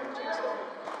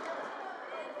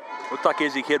 Looked like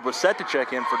Izzy Kidd was set to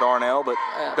check in for Darnell, but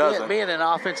doesn't. Being in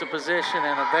offensive position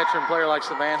and a veteran player like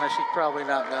Savannah, she's probably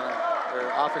not gonna, or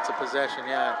offensive possession,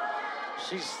 yeah.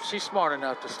 She's smart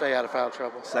enough to stay out of foul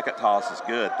trouble. Second toss is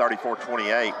good,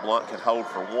 34-28. Blount can hold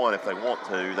for 1 if they want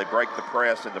to. They break the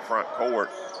press into front court.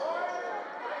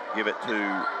 Give it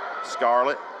to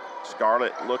Scarlett.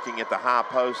 Scarlett looking at the high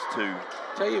post to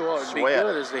Tell you what would be Sweat.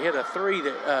 good is to hit a 3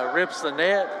 that rips the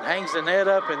net, hangs the net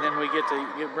up, and then we get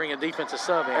to bring a defensive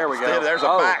sub in. There we go. Instead, there's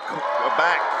a back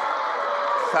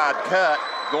side cut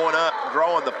going up,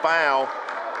 drawing the foul.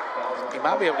 He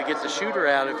might be able to get the shooter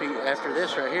out if after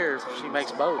this right here, if she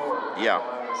makes both. Yeah.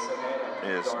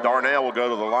 As Darnell will go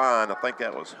to the line. I think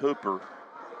that was Hooper.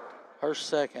 Her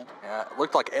second. Yeah, it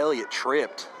looked like Elliott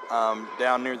tripped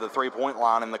down near the 3-point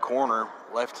line in the corner,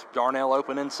 left Darnell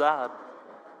open inside.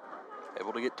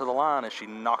 Able to get to the line as she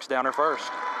knocks down her first.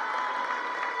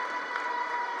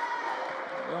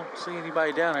 I don't see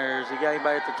anybody down there. Has he got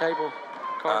anybody at the table?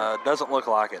 Doesn't look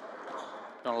like it.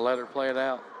 Gonna let her play it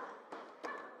out.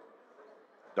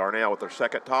 Darnell with her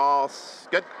second toss.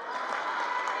 Good.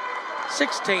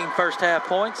 16 first half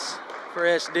points for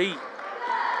SD.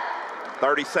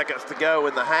 30 seconds to go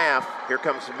in the half. Here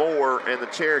comes Moore and the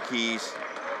Cherokees.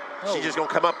 She's just going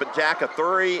to come up and jack a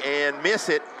 3 and miss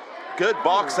it. Good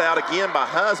box out again by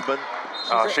Husband.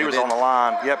 She was on the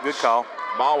line. Yep, good call.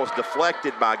 Ball was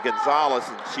deflected by Gonzalez,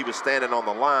 and she was standing on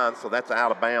the line, so that's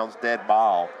out of bounds, dead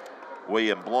ball.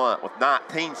 William Blount with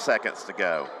 19 seconds to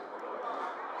go.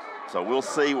 So we'll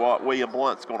see what William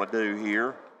Blunt's going to do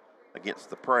here against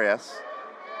the press.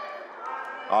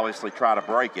 Obviously try to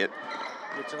break it.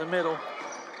 Get to the middle.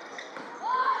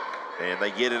 And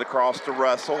they get it across to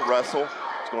Russell. Russell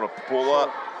is going to pull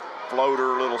up.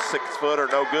 Floater, little 6-footer,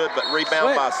 no good, but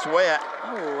rebound by Sweat.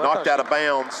 Knocked out of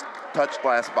bounds. Touch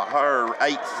glass by her,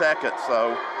 8 seconds.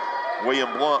 So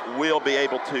William Blount will be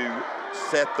able to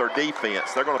set their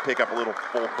defense. They're going to pick up a little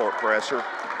full court pressure.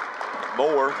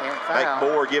 Moore, make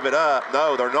Moore give it up.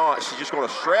 No, they're not. She's just going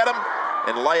to shred them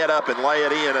and lay it up and lay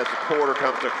it in as the quarter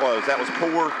comes to a close. That was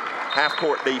poor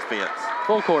half-court defense.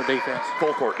 Full court defense.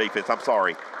 Full court defense, I'm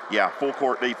sorry. Yeah, full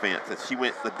court defense. And she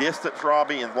went the distance,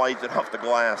 Robbie, and lays it off the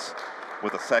glass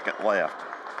with a second left.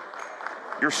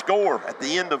 Your score at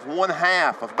the end of one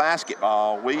half of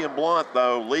basketball, William Blount,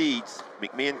 though, leads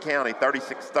McMinn County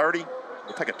 36-30.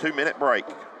 We'll take a 2-minute break.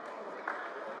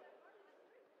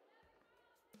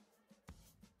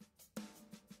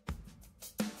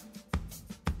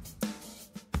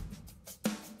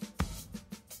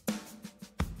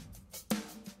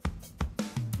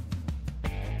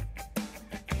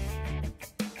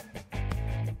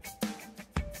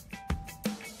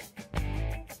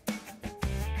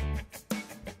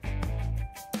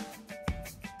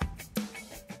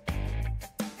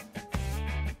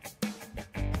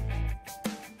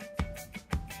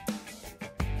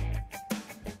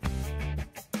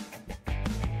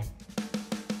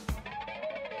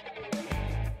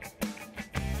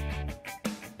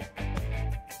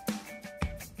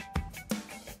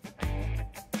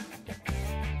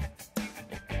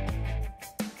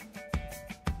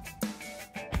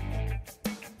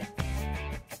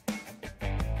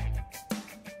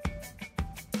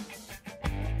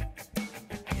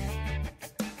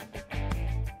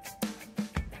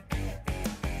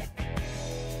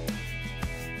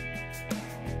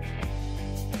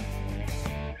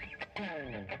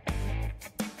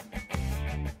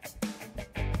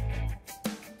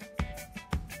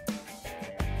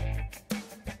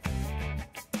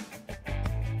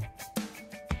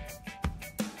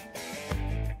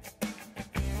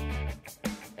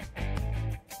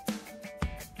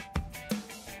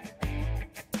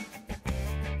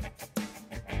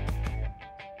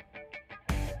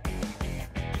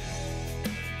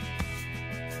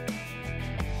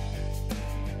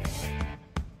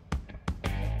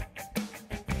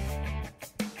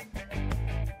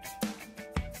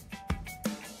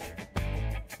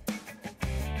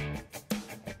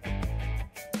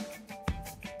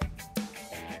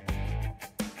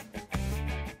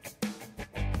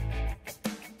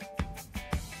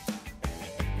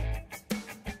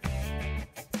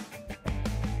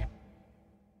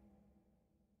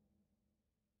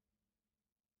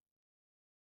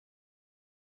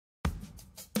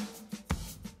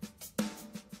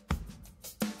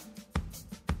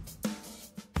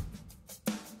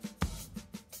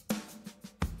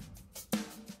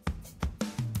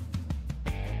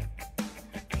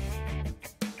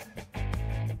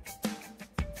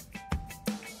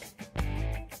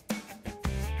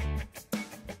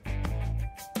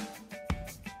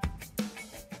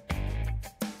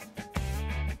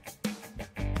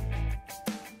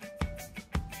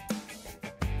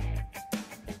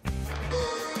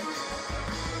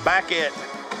 Back at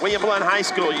William Blount High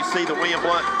School, you see the William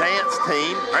Blount dance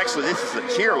team. Actually, this is the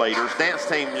cheerleaders. Dance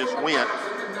team just went.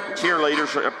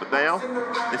 Cheerleaders are up now.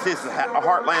 This is a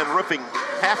Heartland Roofing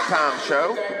halftime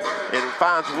show. And it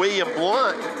finds William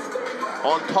Blount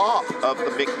on top of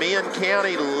the McMinn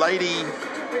County Lady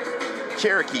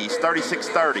Cherokees,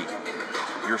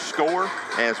 36-30. Your score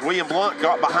as William Blount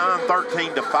got behind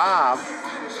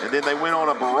 13-5, and then they went on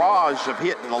a barrage of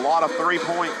hitting a lot of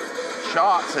three-point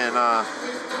shots. And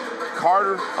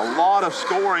Carter, a lot of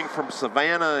scoring from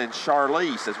Savannah and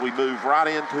Charlize as we move right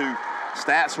into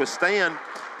Stats with Stan.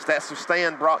 Stats with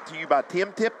Stan brought to you by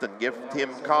Tim Tipton. Give Tim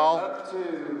a call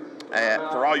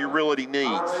for all your realty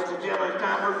needs.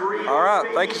 All right,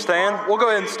 thank you, Stan. We'll go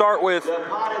ahead and start with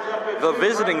the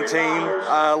visiting team.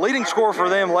 Leading scorer for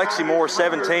them, Lexi Moore,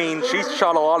 17. She's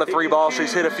shot a lot of three balls.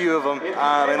 She's hit a few of them.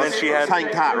 And then she had... Let's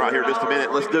hang tight right here just a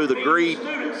minute. Let's do the greed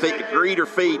or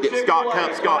feed that Scott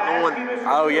going.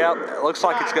 Oh, yeah. It looks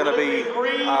like it's going to be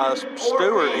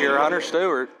Stewart here, Hunter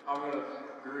Stewart.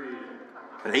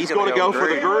 And he's going to go for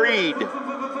the greed.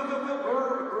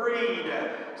 Greed.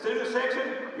 Student section,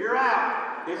 you're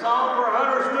out. It's all for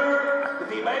Hunter Stewart.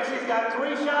 If he makes it, he's got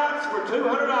 3 shots for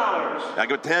 $200. I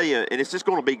can tell you, and it's just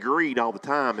going to be greed all the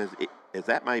time as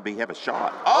that maybe have a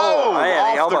shot. Oh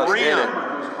man, he almost hit it.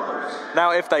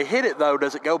 Now, if they hit it, though,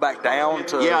 does it go back down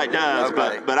to... Yeah, it does,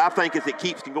 okay. but I think if it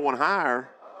keeps going higher...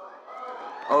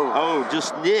 Oh,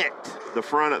 just nicked the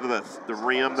front of the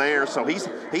rim there. So he's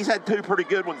had 2 pretty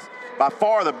good ones. By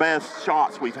far the best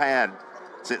shots we've had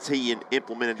since he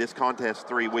implemented this contest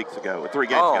 3 weeks ago, 3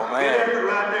 games ago. Oh,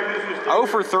 man. 0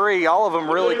 for 3, all of them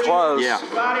really close. Yeah.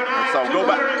 And so go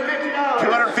back.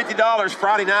 $250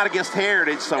 Friday night against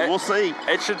Heritage, so we'll see.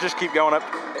 It should just keep going up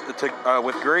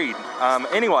with greed.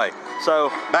 Anyway, so...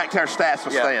 Back to our stats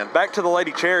with Stan. Back to the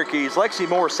Lady Cherokees. Lexi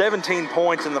Moore, 17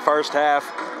 points in the first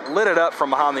half. lit it up from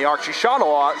behind the arc. She shot a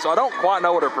lot, so I don't quite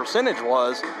know what her percentage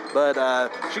was, but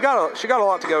she got a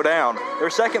lot to go down. Their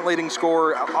second leading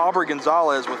scorer, Aubrey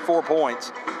Gonzalez, with 4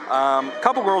 points. A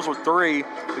couple girls with 3.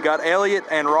 We got Elliott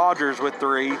and Rogers with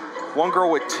 3. One girl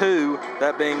with 2,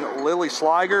 that being Lily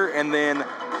Sliger, and then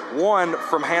 1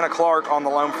 from Hannah Clark on the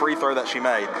lone free throw that she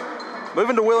made.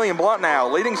 Moving to William Blount now,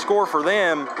 leading scorer for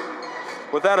them,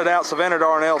 without a doubt, Savannah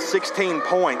Darnell, 16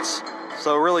 points.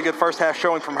 So really good first half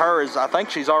showing from her. I think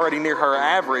she's already near her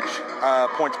average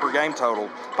points per game total.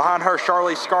 Behind her,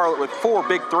 Charlize Scarlett with 4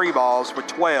 big 3 balls with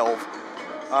 12.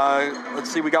 Let's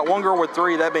see, we got one girl with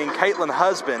 3, that being Caitlin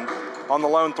Husband on the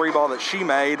lone 3 ball that she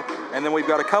made. And then we've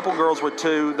got a couple girls with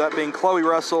 2, that being Chloe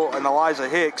Russell and Eliza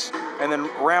Hicks. And then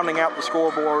rounding out the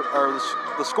scoreboard, or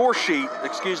the score sheet,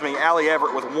 excuse me, Allie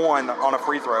Everett with 1 on a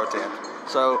free throw attempt.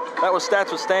 So that was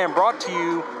Stats with Stan, brought to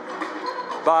you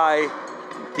by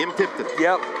Tim Tipton.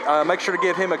 Yep. Make sure to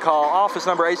give him a call. Office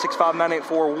number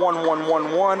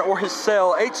 865-984-1111 or his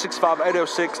cell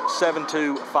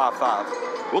 865-806-7255.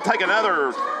 We'll take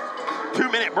another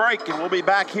 2-minute break and we'll be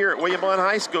back here at William Blount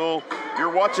High School.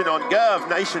 You're watching on Gov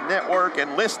Nation Network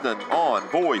and listening on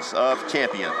Voice of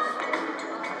Champions.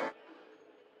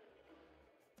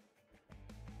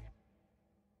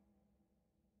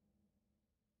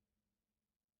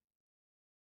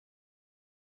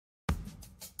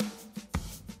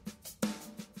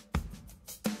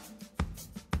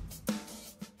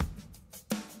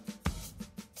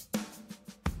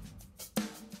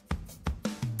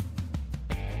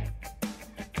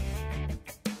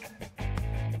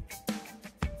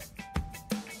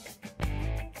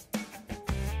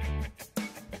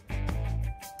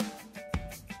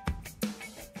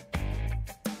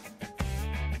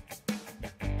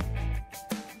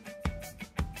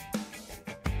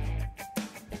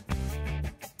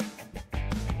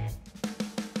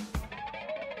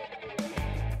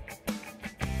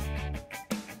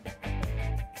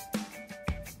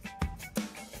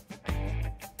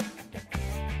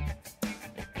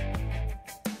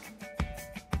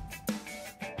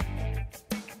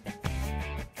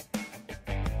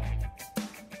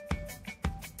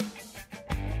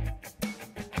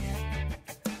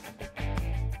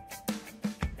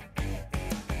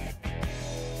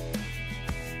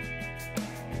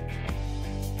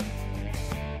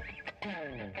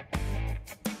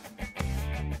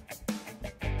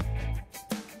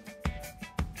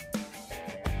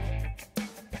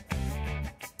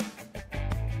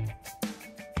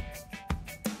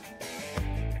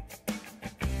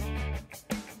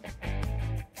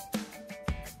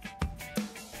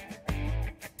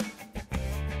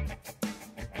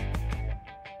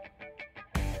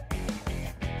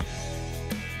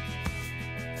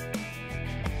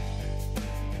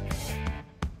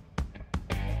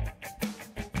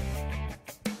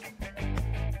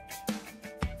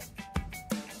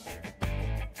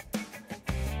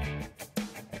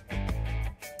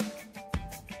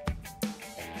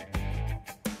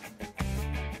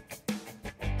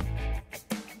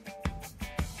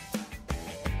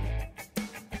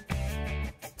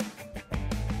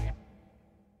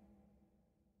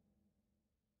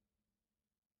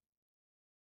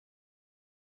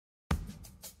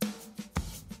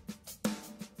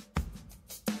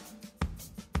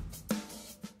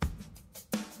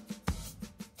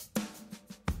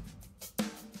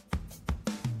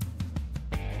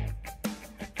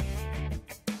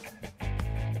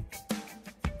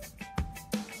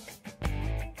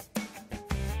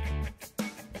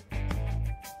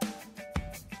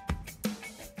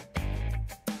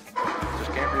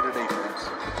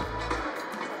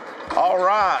 All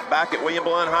right, back at William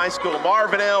Blount High School,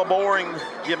 Marvin L. Boring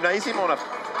Gymnasium on a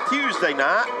Tuesday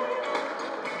night.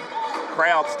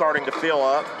 Crowd starting to fill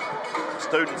up.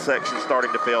 Student section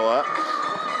starting to fill up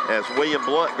as William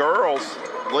Blount girls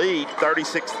lead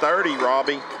 36-30,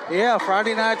 Robbie. Yeah,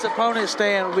 Friday night's opponent,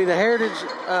 Stan, will be the Heritage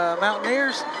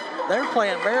Mountaineers. They're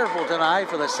playing Maryville tonight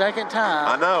for the second time.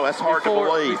 I know, that's hard to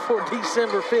believe. Before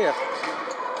December 5th.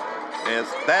 As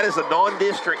that is a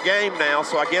non-district game now,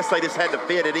 so I guess they just had to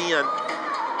fit it in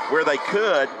where they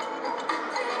could.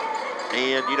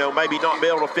 And, you know, maybe not be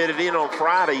able to fit it in on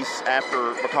Fridays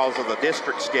because of the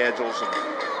district schedules and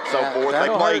so forth.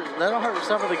 That'll hurt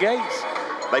some of the gates.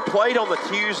 They played on the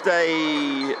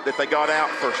Tuesday that they got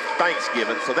out for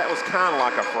Thanksgiving, so that was kind of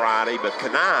like a Friday. But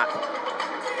tonight,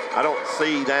 I don't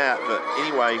see that. But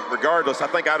anyway, regardless, I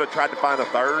think I would have tried to find a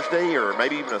Thursday or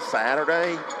maybe even a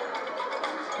Saturday.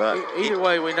 But either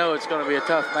way, we know it's going to be a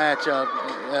tough matchup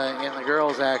in the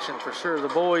girls' action for sure. The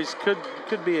boys could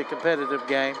be a competitive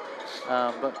game,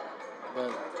 but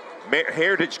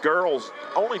Heritage girls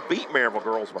only beat Maryville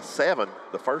girls by 7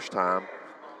 the first time.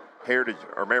 Heritage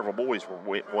or Maryville boys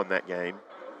won that game.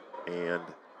 And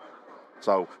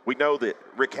so we know that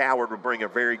Rick Howard would bring a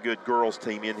very good girls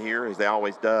team in here, as they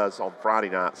always does on Friday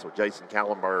night. So Jason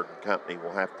Kallenberg and company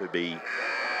will have to be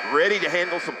ready to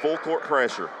handle some full court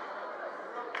pressure.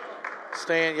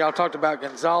 Stan, y'all talked about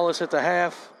Gonzalez at the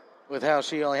half with how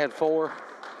she only had 4.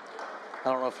 I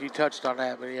don't know if you touched on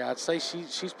that, but yeah, I'd say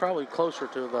she's probably closer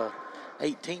to the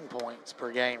 18 points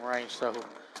per game range. So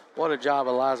what a job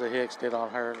Eliza Hicks did on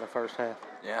her in the first half.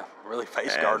 Yeah, really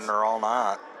face guarding her all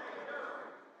night.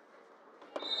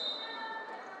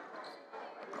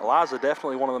 Eliza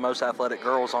definitely one of the most athletic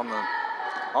girls on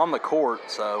the court,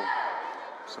 so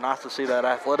it's nice to see that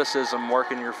athleticism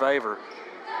work in your favor.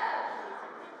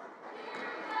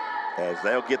 As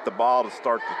they'll get the ball to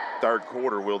start the third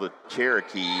quarter, will the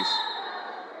Cherokees.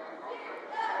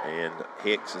 And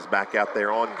Hicks is back out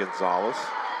there on Gonzalez.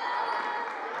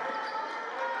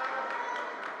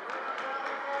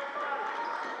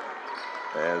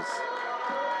 As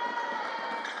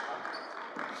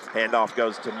handoff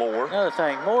goes to Moore. Another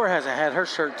thing, Moore hasn't had her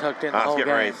shirt tucked in the whole game.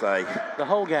 I was getting ready to say. The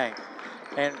whole game.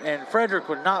 And Frederick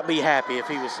would not be happy if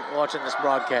he was watching this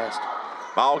broadcast.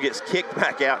 Ball gets kicked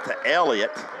back out to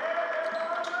Elliott.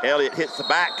 Elliott hits the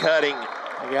back cutting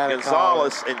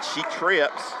Gonzalez, and she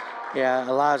trips. Yeah,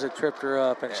 Eliza tripped her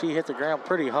up, and she hit the ground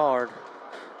pretty hard.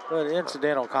 But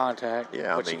incidental contact,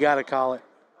 yeah, but you got to call it.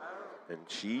 And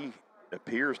she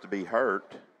appears to be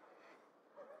hurt.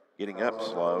 Getting up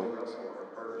slow.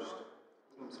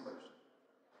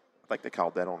 I think they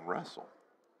called that on Russell.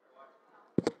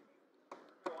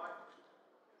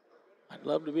 I'd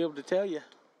love to be able to tell you,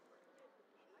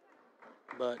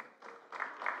 but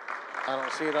I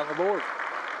don't see it on the board.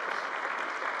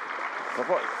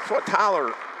 That's what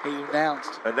Tyler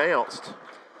announced.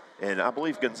 And I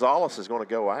believe Gonzalez is going to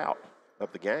go out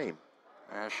of the game.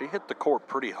 She hit the court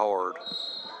pretty hard.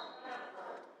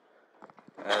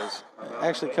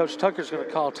 Actually, Coach Tucker's going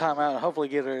to call timeout and hopefully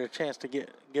get her a chance to get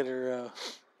her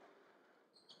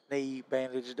knee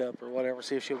bandaged up or whatever,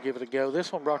 see if she'll give it a go.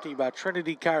 This one brought to you by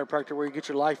Trinity Chiropractor, where you get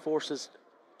your life forces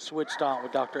switched on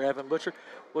with Dr. Evan Butcher.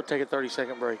 We'll take a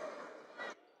 30-second break.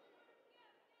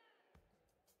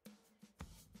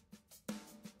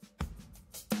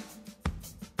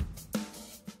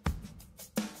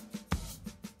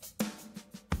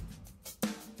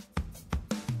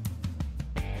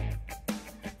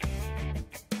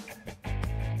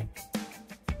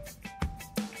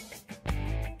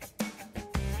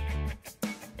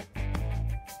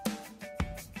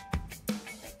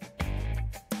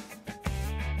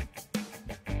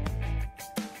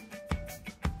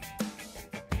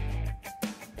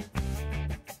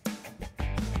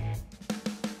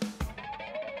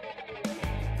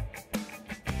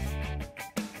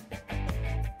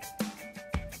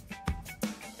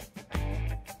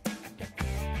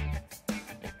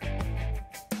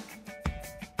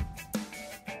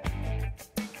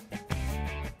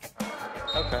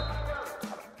 Okay.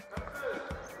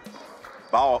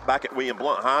 Ball back at William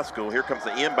Blount High School. Here comes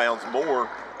the inbounds. Moore.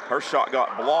 Her shot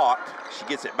got blocked. She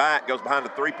gets it back, goes behind the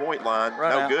three-point line.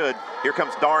 No good. Here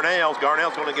comes Darnell's.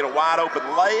 Darnell's going to get a wide-open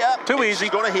layup. Too easy.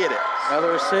 She's going to hit it.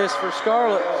 Another assist for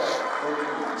Scarlett.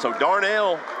 So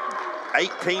Darnell,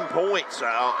 18 points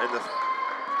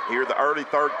here the early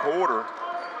third quarter.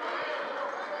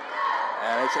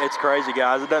 And it's crazy,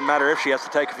 guys. It doesn't matter if she has to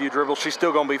take a few dribbles. She's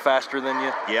still going to be faster than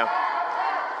you. Yeah.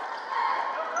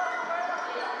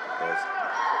 As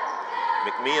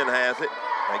McMinn has it.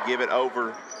 They give it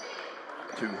over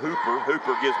to Hooper.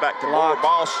 Hooper gives back to Moore.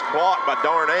 Ball blocked by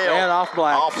Darnell. And off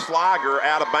Black. Off Sliger,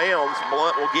 out of bounds.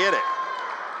 Blount will get it.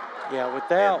 Yeah,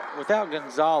 without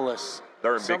Gonzalez,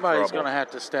 somebody's going to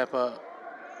have to step up.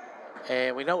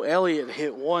 And we know Elliott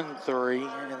hit 1 3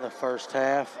 in the first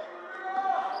half.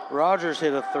 Rogers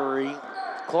hit a 3.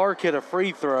 Clark hit a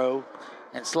free throw.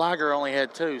 And Sliger only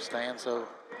had 2, Stan. So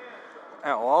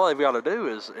all they've got to do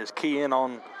is key in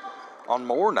on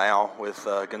Moore now with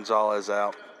Gonzalez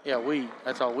out. Yeah,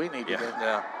 that's all we need to do.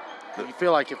 Yeah. You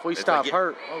feel like if we stop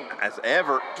her. As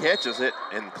Everett catches it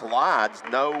and collides,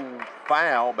 no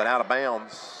foul, but out of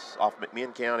bounds off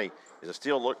McMinn County. Is it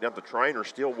still looking up? The trainer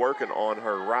still working on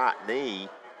her right knee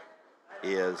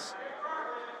is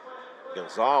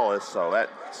Gonzalez, so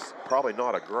that's probably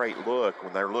not a great look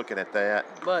when they're looking at that.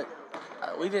 But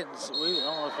we don't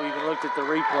know if we even looked at the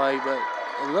replay, but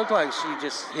it looked like she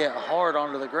just hit hard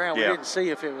onto the ground. Yeah. We didn't see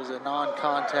if it was a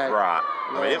non-contact. Right.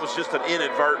 I mean, it was just an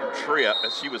inadvertent trip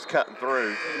as she was cutting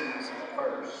through.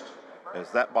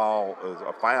 As that ball,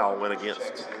 a foul went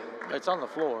against. It's on the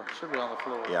floor. Should be on the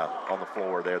floor. Yeah, on the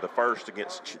floor there. The first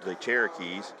against the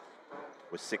Cherokees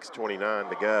with 6:29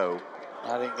 to go.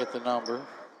 I didn't get the number.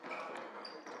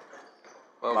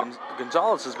 Well,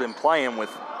 Gonzalez has been playing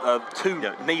with 2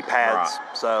 knee pads,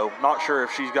 so not sure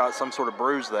if she's got some sort of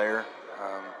bruise there.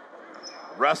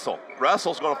 Russell's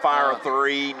going to fire a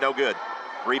 3, no good.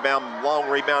 Rebound, long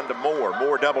rebound to Moore.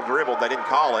 Moore double dribbled, they didn't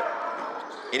call it.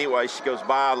 Anyway, she goes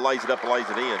by, lays it up, lays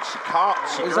it in. She it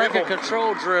was dribbled. like a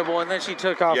controlled dribble, and then she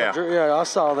took off. Yeah, I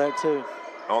saw that too.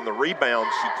 On the rebound,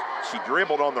 she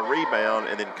dribbled on the rebound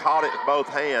and then caught it with both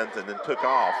hands and then took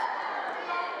off.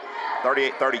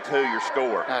 38-32, your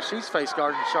score. Now she's face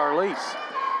guarding Charlize.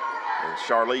 And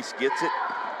Charlize gets it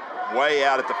way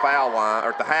out at the foul line, or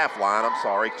at the half line, I'm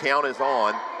sorry. Count is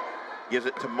on. Gives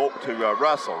it to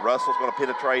Russell. Russell's going to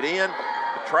penetrate in.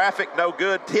 The traffic, no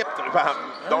good. Tipped by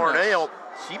Darnell.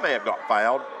 She may have got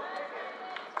fouled.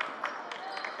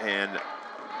 And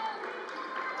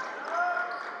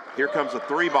here comes a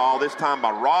 3 ball, this time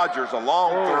by Rogers, a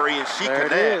long 3, and she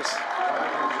connects.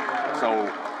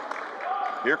 So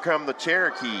here come the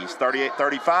Cherokees,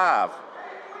 38-35.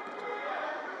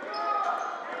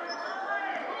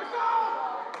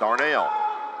 Darnell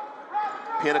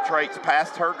penetrates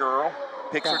past her girl,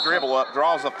 picks her dribble up,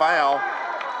 draws a foul.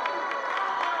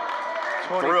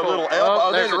 24. Threw a little elbow.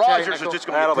 Oh, then Rogers is just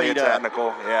going to get teed up.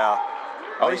 Technical, yeah.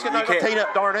 Oh, he's going to teed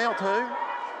up Darnell too? No,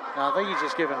 I think he's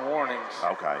just giving warnings.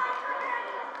 Okay.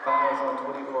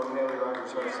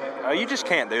 You just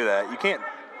can't do that. You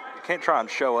can't try and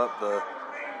show up the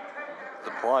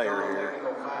player here.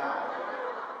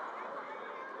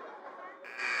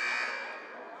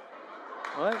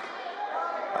 What?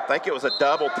 I think it was a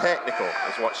double technical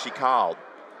is what she called.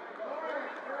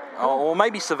 Oh, well,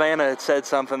 maybe Savannah had said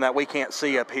something that we can't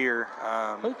see up here.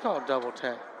 Who called double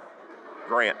tap?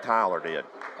 Grant Tyler did.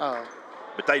 Oh.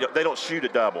 But they don't shoot a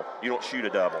double. You don't shoot a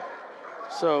double.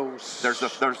 So there's the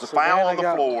foul on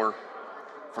the floor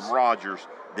from Rogers.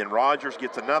 Then Rogers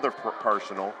gets another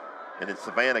personal, and then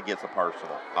Savannah gets a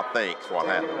personal. I think is what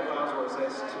happened.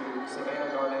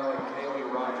 Savannah Darnell and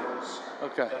Kaylee Rogers.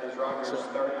 Okay. That is Rogers'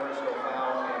 third personal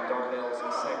foul and Darnell's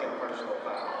second personal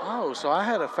foul. Oh, so I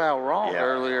had a foul wrong Yeah.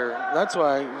 earlier. That's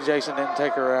why Jason didn't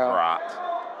take her out. Right.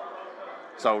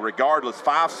 So regardless,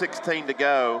 5:16 to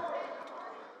go.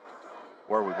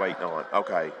 What are we waiting on?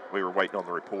 Okay, we were waiting on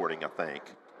the reporting, I think.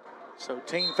 So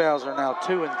team fouls are now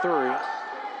 2 and 3.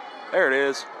 There it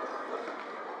is.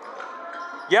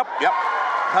 Yep.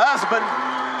 Husband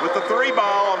with the 3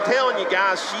 ball. I'm telling you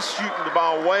guys, she's shooting the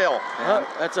ball well.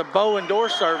 That's a bow and door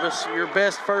service. Your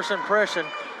best first impression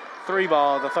 3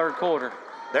 ball of the third quarter.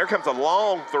 There comes a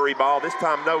long 3 ball. This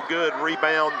time no good.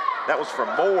 Rebound. That was from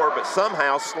Moore, but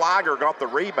somehow Sliger got the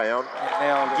rebound.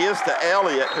 Gives to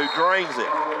Elliott, who drains it.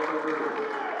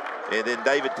 And then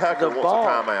David Tucker wants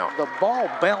a timeout. The ball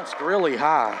bounced really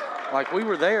high. Like we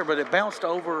were there, but it bounced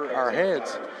over our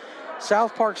heads.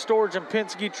 South Park Storage and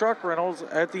Penske Truck Rentals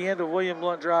at the end of William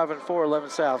Blount Drive and 411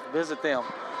 South. Visit them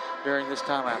during this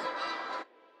timeout.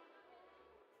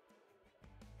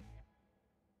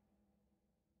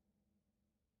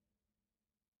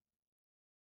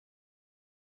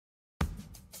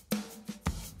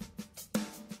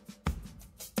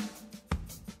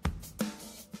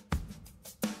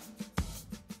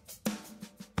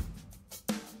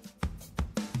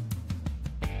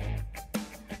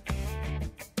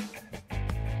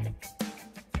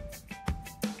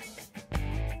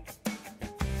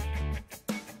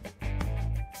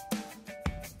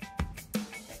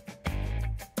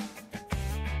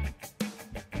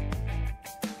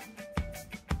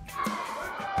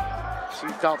 She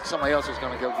thought somebody else was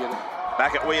going to go get it.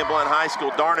 Back at William Blount High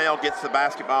School, Darnell gets the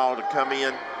basketball to come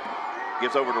in,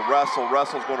 gives over to Russell.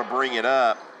 Russell's going to bring it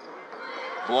up.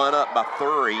 Blount up by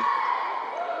 3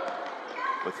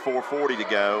 with 4:40 to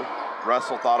go.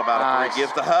 Russell thought about a 3,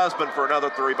 gives the husband for another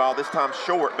 3 ball, this time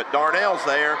short, but Darnell's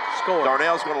there. Score.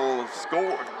 Darnell's going to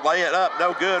score, lay it up,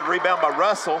 no good. Rebound by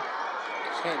Russell.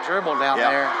 She can't dribble down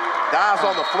there. Dives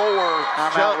on the floor,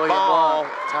 jump ball.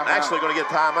 Actually going to get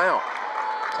a timeout.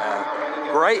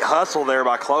 Great hustle there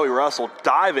by Chloe Russell,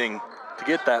 diving to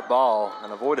get that ball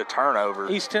and avoid a turnover.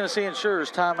 East Tennessee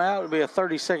Insurers timeout. It'll be a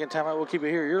 30-second timeout. We'll keep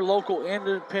it here. Your local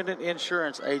independent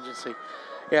insurance agency.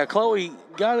 Yeah, Chloe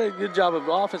got a good job of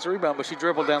offensive rebound, but she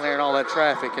dribbled down there in all that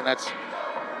traffic, and that's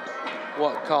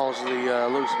what caused the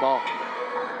loose ball.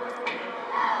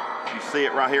 You see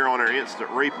it right here on her instant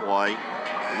replay.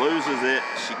 Loses it.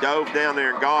 She dove down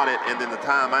there and got it, and then the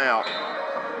timeout.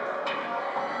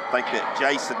 I think that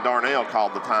Jason Darnell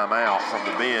called the timeout from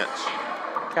the bench.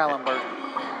 Kallenberg.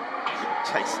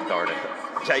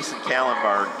 Jason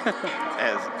Kallenberg.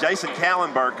 As Jason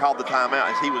Kallenberg called the timeout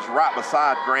as he was right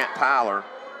beside Grant Tyler,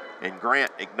 and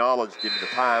Grant acknowledged him the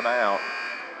timeout.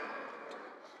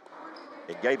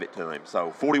 and gave it to him.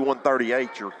 So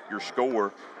 41-38, your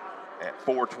score at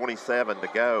 4:27 to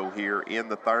go here in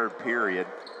the third period.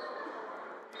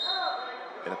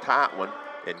 And a tight one.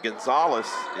 And Gonzalez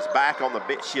is back on the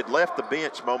bench. She had left the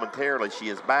bench momentarily. She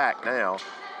is back now.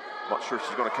 Not sure if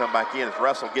she's going to come back in as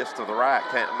Russell gets to the rack,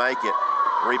 can't make it.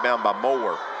 Rebound by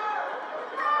Moore.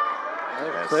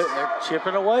 They're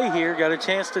chipping away here. Got a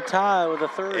chance to tie with a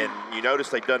three. And you notice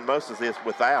they've done most of this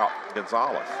without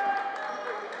Gonzalez.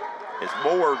 As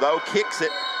Moore, though, kicks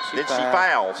it, then she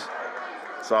fouls.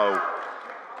 So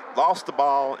lost the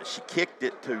ball, and she kicked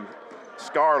it to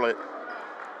Scarlett,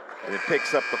 and it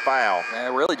picks up the foul.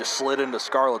 Man, it really just slid into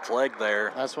Scarlett's leg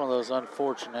there. That's one of those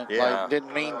unfortunate, Yeah. like,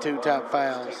 didn't mean to type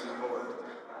fouls.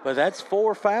 But that's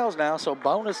 4 fouls now, so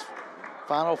bonus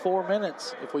final 4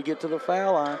 minutes. If we get to the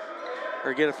foul line,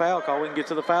 or get a foul call, we can get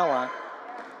to the foul line.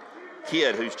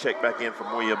 Kidd, who's checked back in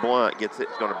from William Blount, gets it,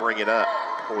 is going to bring it up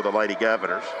for the Lady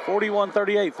Governors.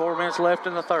 41-38, 4 minutes left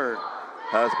in the third.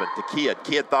 Husband to Kidd.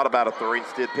 Kidd thought about a three,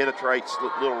 instead penetrates,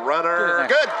 little runner.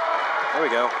 Good. There we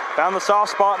go. Found the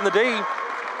soft spot in the D.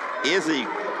 Izzy,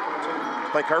 I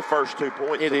think her first 2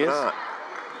 points It of the is. night.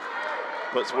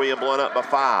 Puts William Blount up by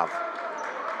 5.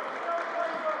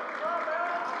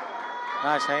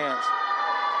 Nice hands.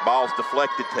 Ball's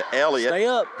deflected to Elliott. Stay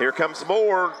up. Here comes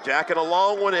Moore, jacking a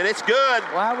long one, and it's good.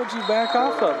 Why would you back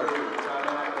off of it?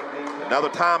 Another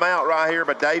timeout right here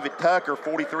by David Tucker,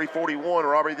 43-41.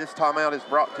 Robbie, this timeout is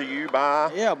brought to you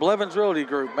by... Yeah, Blevins Realty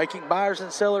Group, making buyers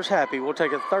and sellers happy. We'll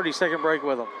take a 30-second break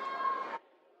with them.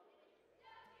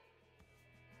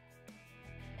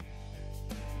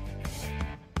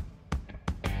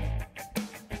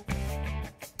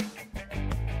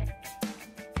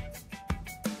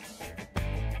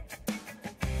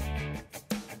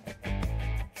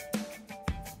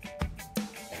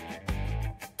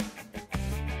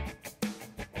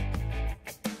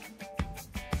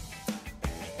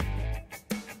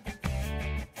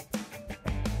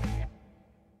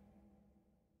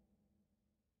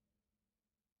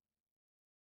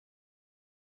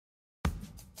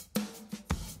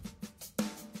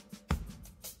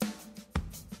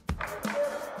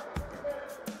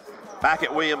 Back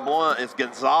at William Blount as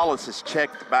Gonzalez is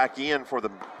checked back in for the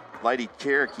Lady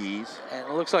Cherokees. And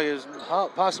it looks like it was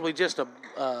possibly just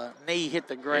a knee hit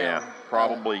the ground. Yeah,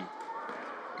 probably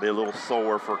be a little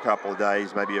sore for a couple of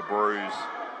days, maybe a bruise.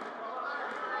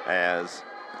 As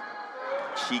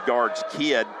she guards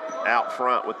Kidd out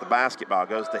front with the basketball,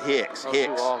 goes to Hicks.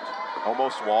 Hicks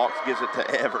almost walks, gives it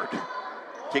to Everett.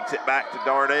 Kicks it back to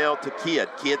Darnell to Kidd.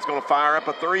 Kidd's going to fire up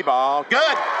a 3-ball.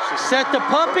 Good! She set the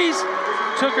puppies,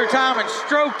 took her time and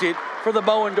stroked it for the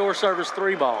Bowen door service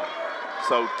 3-ball.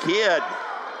 So Kidd,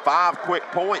 5 quick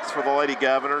points for the Lady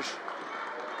Governors,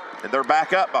 and they're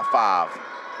back up by 5.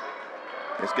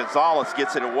 As Gonzalez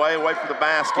gets it away from the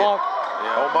basket.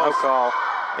 Yeah, Almost. no call.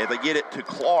 And they get it to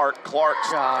Clark. Clark's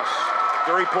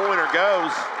 3-pointer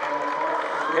goes.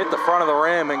 Hit the front of the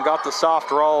rim and got the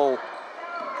soft roll.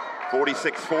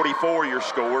 46-44 your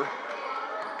score.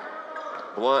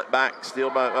 Blount back still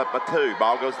up by 2.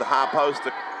 Ball goes to high post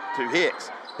to Hicks.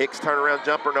 Hicks turnaround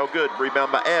jumper, no good.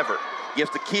 Rebound by Everett.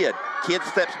 Gives to Kidd. Kidd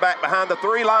steps back behind the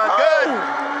 3-line.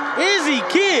 Good! Izzy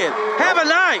Kidd, have a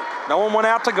night. No one went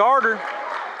out to guard her.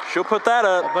 She'll put that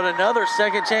up. But another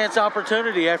second chance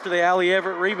opportunity after the Allie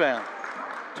Everett rebound.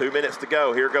 2 minutes to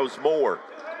go. Here goes Moore.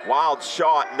 Wild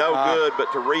shot, no good,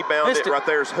 but to rebound it right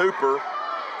there is Hooper.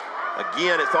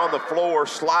 Again, it's on the floor.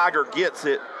 Sliger gets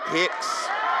it. Hicks,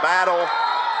 battle,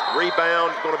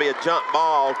 rebound. Going to be a jump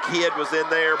ball. Kidd was in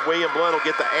there. William Blount will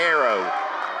get the arrow.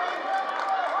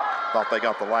 Thought they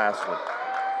got the last one.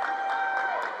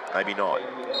 Maybe not.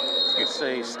 Let's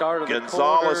see, start of the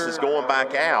Gonzalez quarter. is going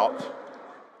back out.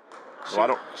 She, So I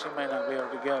don't. she may not be able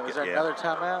to go. Is there Yeah. another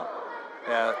timeout?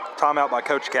 Yeah, timeout by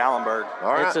Coach Kallenberg.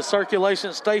 All right. It's a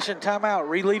circulation station timeout,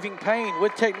 relieving pain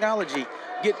with technology.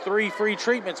 Get 3 free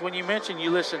treatments when you mention you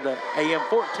listen to AM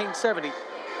 1470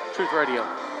 Truth Radio.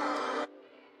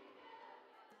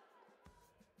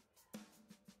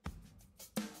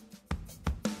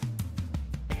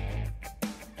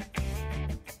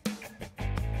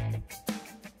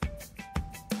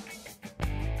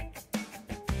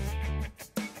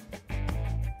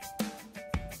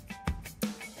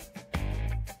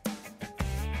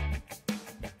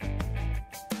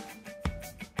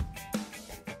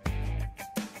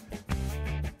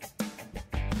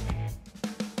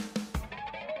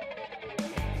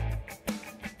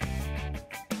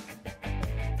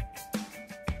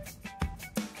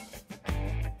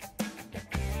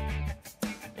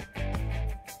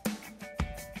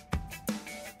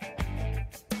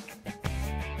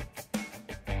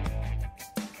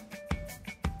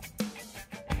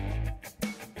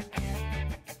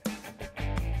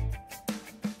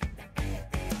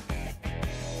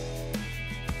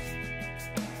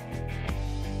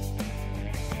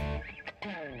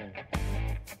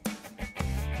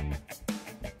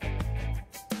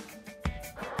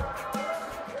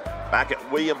 Back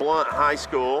at William Blount High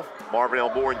School, Marvin L.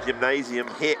 Bourne Gymnasium,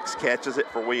 Hicks catches it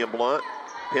for William Blount,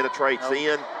 penetrates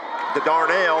in to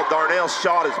Darnell. Darnell's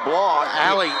shot is blocked.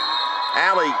 Allie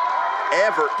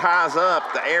Everett ties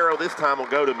up. The arrow this time will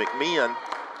go to McMinn.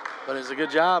 But it's a good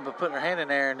job of putting her hand in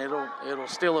there, and it'll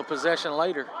steal a possession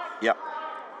later. Yep.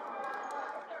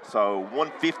 So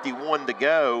 1:51 to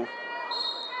go.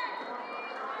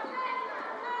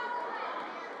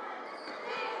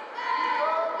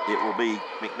 It will be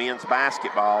McMinn's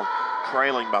basketball,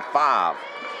 trailing by 5.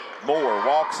 Moore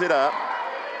walks it up,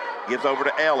 gives over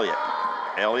to Elliott.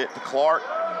 Elliott to Clark.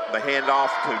 The handoff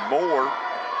to Moore.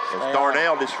 As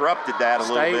Darnell disrupted that a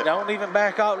little bit. Don't even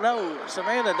back off. No,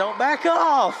 Savannah, don't back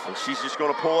off. And she's just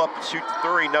going to pull up and shoot the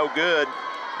 3. No good.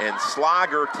 And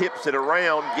Sliger tips it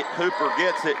around. Hooper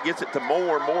gets it to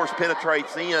Moore. Moore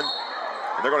penetrates in. And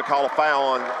they're going to call a foul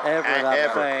on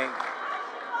Everett.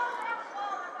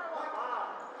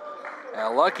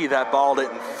 Now, lucky that ball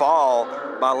didn't fall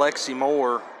by Lexi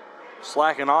Moore.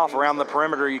 Slacking off around the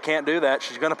perimeter. You can't do that.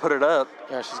 She's going to put it up.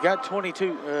 Yeah, she's got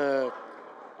 25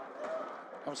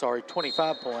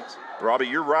 points. Robbie,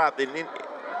 you're right. And then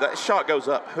that shot goes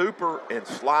up. Hooper and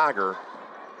Sliger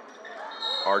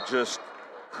are just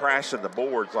crashing the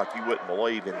boards like you wouldn't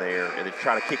believe in there, and they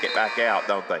try to kick it back out,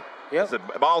 don't they? Yep. The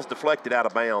ball's deflected out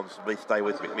of bounds. They stay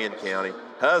with McMinn County.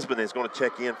 Husband is going to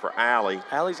check in for Allie.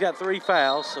 Allie's got 3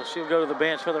 fouls, so she'll go to the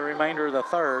bench for the remainder of the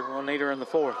 3rd. We'll need her in the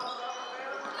 4th.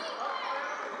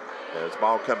 As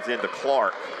ball comes into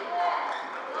Clark.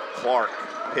 Clark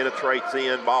penetrates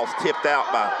in. Ball's tipped out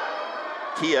by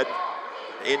Kidd.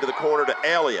 Into the corner to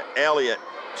Elliott. Elliott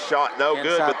shot no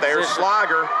good, but there's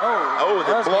Sliger.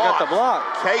 The block. Got the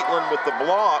block. Caitlin with the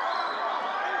block.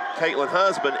 Caitlin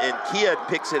Husband, and Kidd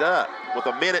picks it up with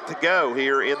a minute to go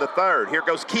here in the 3rd. Here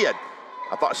goes Kidd.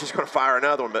 I thought she's going to fire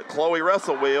another one, but Chloe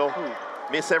Russell will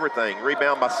miss everything.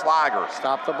 Rebound by Sliger.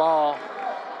 Stop the ball.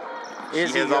 She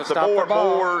heads off the board.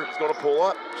 Moore is going to pull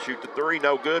up, shoot the 3,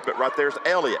 no good, but right there's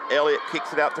Elliott. Elliott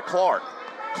kicks it out to Clark.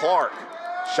 Clark,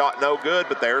 shot no good,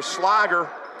 but there's Sliger.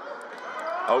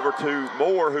 Over to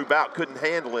Moore, who about couldn't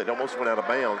handle it, almost went out of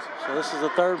bounds. So this is the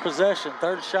 3rd possession,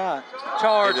 3rd shot.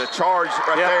 Charge. And the charge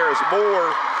right there as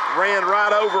Moore ran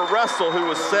right over Russell, who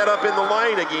was set up in the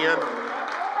lane again.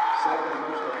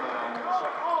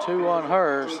 2 on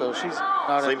her, so she's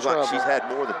not in trouble. Seems like she's had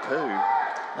more than 2.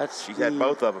 She's had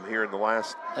both of them here in the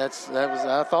last. I checked.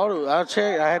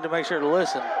 I had to make sure to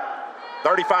listen.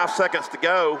 35 seconds to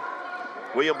go.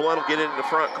 William Blount will get into the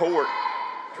front court.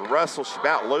 To Russell, she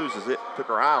about loses it. Took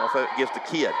her eye off it. Gives to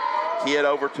Kidd. Kidd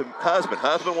over to Husband.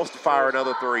 Husband wants to fire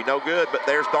another 3. No good, but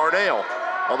there's Darnell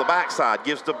on the backside.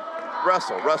 Gives to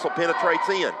Russell. Russell penetrates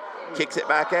in. Kicks it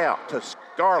back out to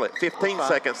Scarlett. 15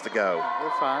 seconds to go.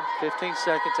 We're fine. 15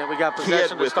 seconds, and we got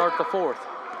possession to start the 4th.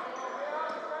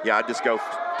 Yeah, I'd just go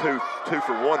two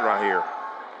for 1 right here.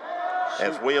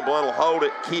 As William Blount will hold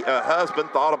it. Husband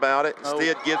thought about it.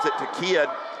 Instead gives it to Kidd.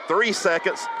 3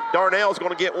 seconds. Darnell's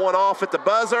going to get one off at the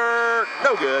buzzer.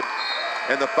 No good.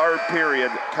 And the 3rd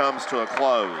period comes to a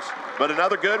close. But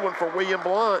another good one for William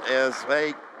Blount as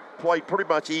they played pretty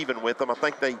much even with them. I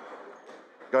think they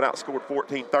got outscored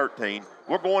 14-13.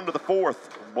 We're going to the 4th.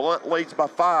 Blount leads by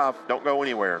 5. Don't go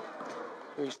anywhere.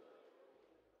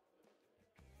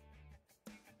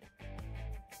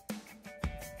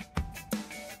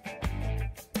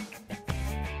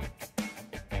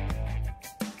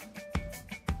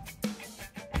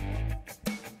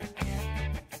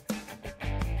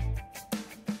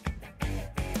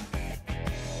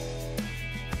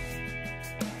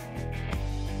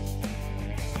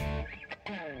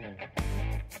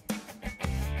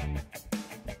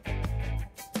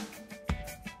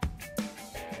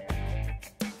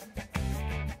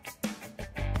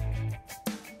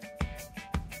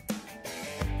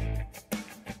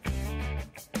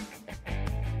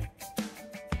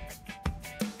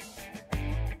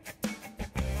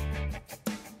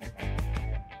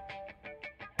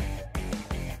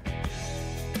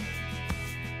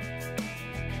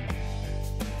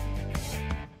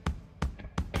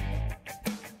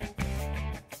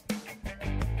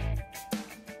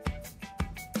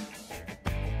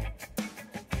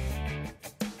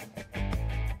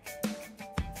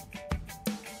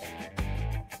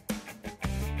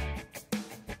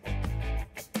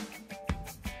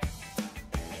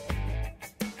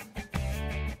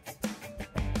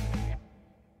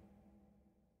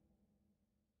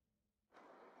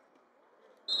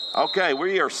 Okay,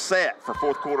 we are set for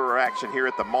 4th quarter action here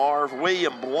at the Marv.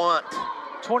 William Blount.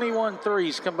 21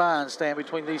 threes combined stand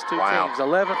between these two teams.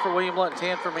 11 for William Blount,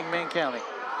 10 for McMinn County.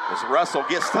 As Russell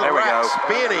gets to the There we rack, go.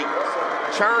 spinning,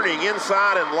 churning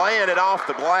inside and laying it off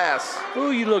the glass.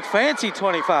 Ooh, you look fancy,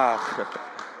 25.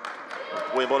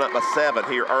 Wimbledon up by 7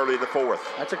 here early in the 4th.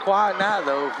 That's a quiet night,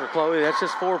 though, for Chloe. That's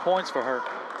just 4 points for her.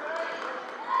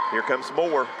 Here comes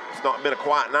Moore. It's not been a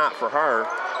quiet night for her.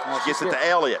 She gets it to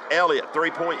Elliott. Elliott,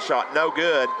 3-point shot, no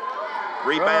good.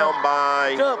 Rebound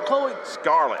by Good up, Chloe.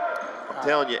 Scarlett. I'm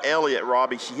telling you, Elliott,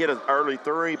 Robbie, she hit an early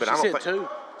 3, but I don't think. She's hit 2.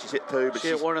 She's hit 2, but She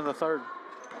hit 1 in the 3rd.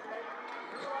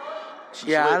 she's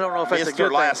Yeah, I don't know if that's a missed good her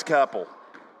thing. last couple.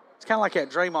 It's kind of like that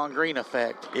Draymond Green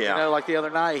effect. Yeah. You know, like the other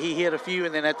night, he hit a few,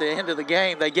 and then at the end of the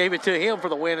game, they gave it to him for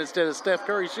the win instead of Steph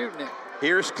Curry shooting it.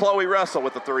 Here's Chloe Russell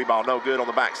with the 3 ball. No good on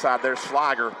the backside. There's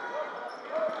Schlager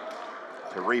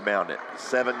to rebound it.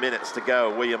 7 minutes to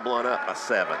go. William Blount up by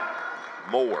 7.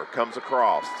 Moore comes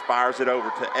across, fires it over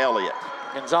to Elliott.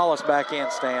 Gonzalez back in,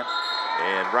 Stan.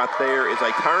 And right there is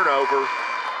a turnover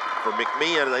for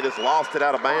McMinn, and they just lost it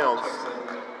out of bounds.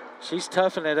 She's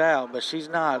toughing it out, but she's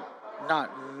not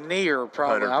near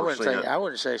probably. 100%. I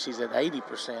wouldn't say she's at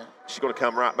 80%. She's going to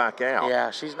come right back out.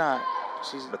 Yeah, she's not.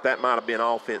 But that might have been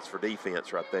offense for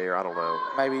defense right there. I don't know.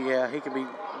 Maybe, yeah, he could be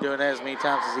doing that as many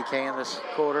times as he can this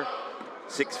quarter.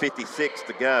 6:56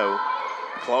 to go.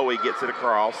 Chloe gets it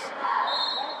across.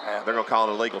 They're going to call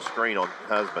it a legal screen on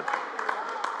Husband.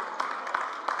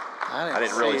 I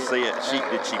didn't really see it.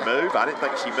 Did she move? I didn't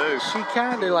think she moved. She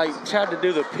kind of like tried to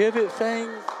do the pivot thing.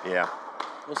 Yeah.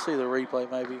 We'll see the replay,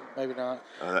 maybe not.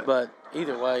 Uh, But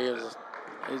either way,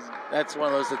 that's one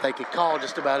of those that they could call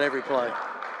just about every play.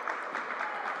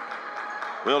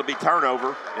 Well, it'll be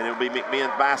turnover, and it'll be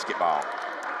McMinn's basketball.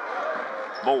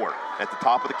 Moore at the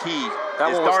top of the key.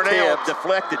 That one was Darnell tipped.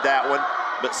 deflected that one,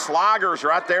 but Slager's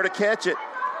right there to catch it.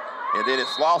 And then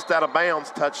it's lost out of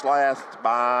bounds, touched last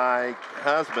by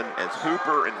Husband as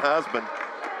Hooper and Husband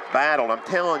battled. I'm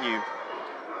telling you,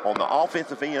 on the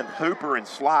offensive end, Hooper and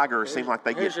Slager seem like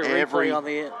they get Here's your every. replay on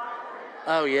the end.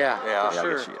 Oh, yeah, for I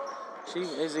sure. guess She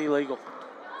is illegal.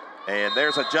 And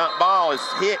there's a jump ball as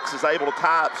Hicks is able to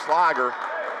tie up Slager.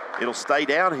 It'll stay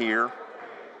down here.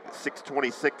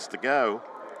 6:26 to go.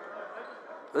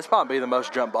 This might be the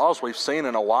most jump balls we've seen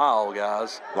in a while,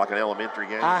 guys. Like an elementary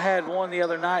game. I had one the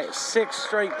other night, 6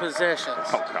 straight possessions.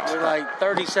 Oh, God. With like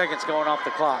 30 seconds going off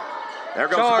the clock. There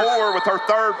goes Charge. Moore with her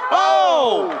 3rd.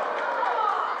 Oh!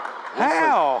 We'll see.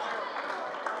 How?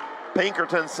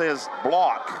 Pinkerton says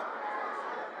block.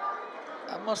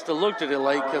 I must have looked at it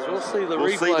late because we'll see the We'll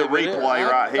replay. see the but replay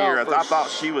right here. for I thought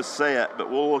she was set, but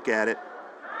we'll look at it.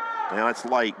 Now it's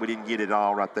late. We didn't get it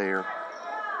all right there.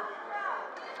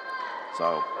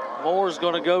 So Moore's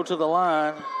going to go to the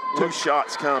line. 2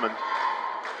 shots coming.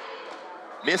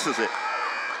 Misses it.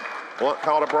 Blount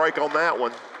called a break on that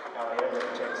one.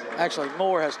 Actually,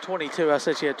 Moore has 22. I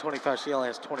said she had 25. She only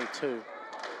has 22.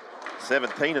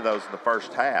 17 of those in the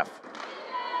first half.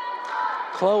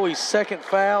 Chloe's 2nd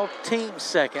foul, team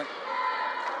 2nd.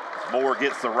 Moore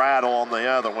gets the rattle on the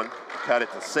other one, cut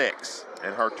it to 6,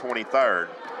 and her 23rd.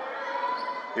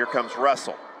 Here comes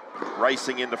Russell,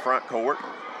 racing into front court.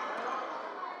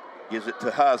 Gives it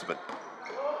to Husband.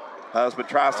 Husband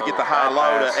tries to get the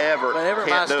high-low to Everett. But Everett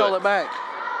might Can't have do stole it back.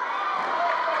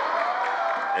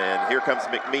 And here comes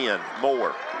McMinn.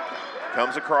 Moore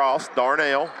comes across.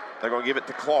 Darnell. They're going to give it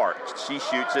to Clark. She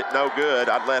shoots it. No good.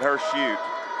 I'd let her shoot.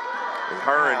 And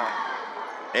her and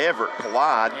Everett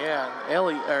collide. Yeah,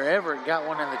 Everett got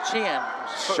one in the chin.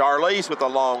 Charlize with a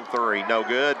long 3. No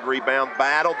good. Rebound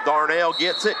battle. Darnell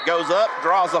gets it. Goes up.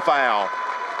 Draws a foul.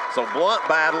 So Blount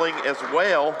battling as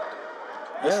well.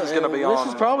 This is going to be on.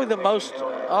 This is probably the most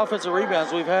offensive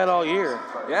rebounds we've had all year.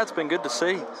 Yeah, it's been good to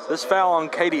see. This foul on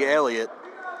Katie Elliott.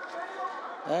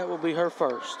 That will be her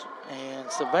first.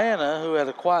 And Savannah, who had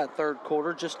a quiet 3rd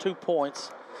quarter, just 2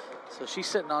 points. So she's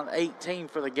sitting on 18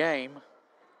 for the game.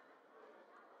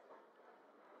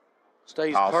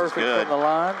 Stays Toss is perfect good. from the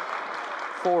line.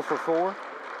 4 for 4.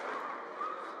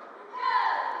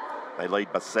 They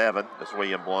lead by 7. That's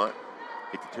William Blount.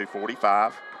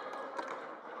 52-45.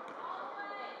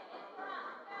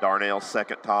 Darnell's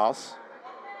 2nd toss.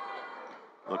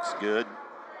 Looks good.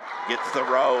 Gets the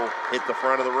roll, hit the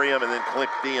front of the rim, and then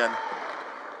clicked in.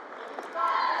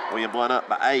 William Blount up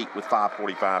by 8 with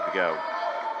 5:45 to go.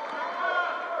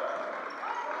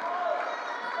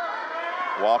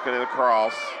 Walking it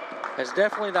across. It's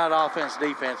definitely not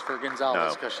offense-defense for Gonzalez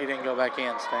No. because she didn't go back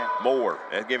in, Stan. Moore,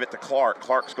 and give it to Clark.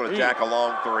 Clark's going to jack a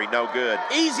long 3, no good.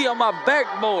 Easy on my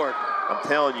backboard. I'm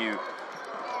telling you,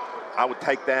 I would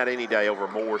take that any day over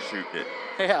Moore shooting it.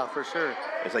 Yeah, for sure.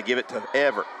 As they give it to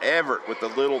Everett. Everett with the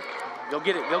little Go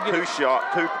get it. Go get it.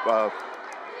 two-shot,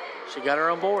 She got her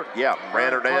on board.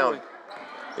 ran her down.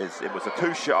 it was a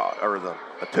two-shot, or a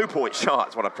two-point shot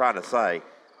is what I'm trying to say.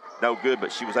 No good,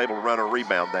 but she was able to run her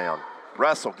rebound down.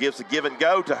 Russell gives a give and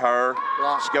go to her.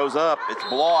 Blocked. She goes up. It's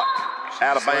blocked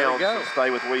out of bounds. go. Stay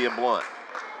with William Blount.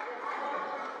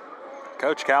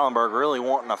 Coach Kallenberg really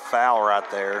wanting a foul right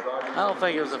there. I don't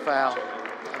think it was a foul.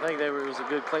 I think it was a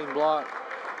good clean block.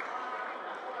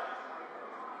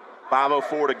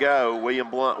 5:04 to go. William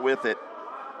Blount with it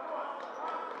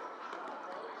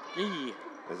Yeah.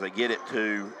 as they get it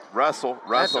to Russell.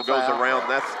 Russell a goes foul.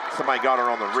 around. Somebody got her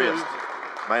on the wrist.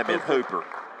 Might have been Hooper.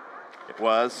 It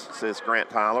was, says Grant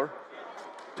Tyler.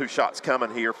 2 shots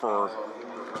coming here for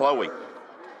Chloe.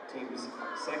 Team's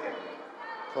second.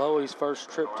 Chloe's first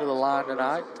trip to the line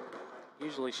tonight.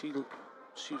 Usually she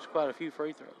shoots quite a few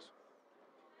free throws.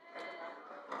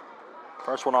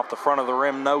 First one off the front of the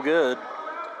rim, no good.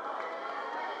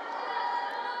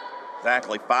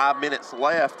 Exactly 5 minutes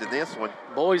left in this one.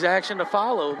 Boys action to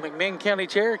follow. McMinn County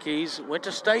Cherokees went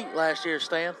to state last year,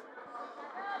 Stan.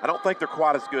 I don't think they're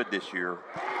quite as good this year.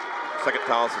 Second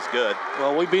tallest is good.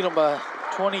 Well, we beat them by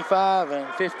 25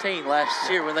 and 15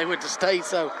 last year when they went to state,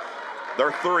 so.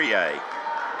 They're 3A.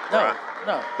 No, right?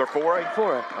 no. They're 4A?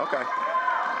 4A. Okay.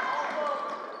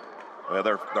 Well,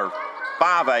 they're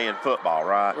 5A in football,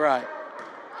 right? Right.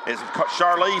 As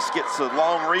Charlize gets a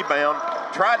long rebound,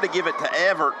 tried to give it to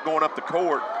Everett going up the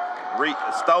court,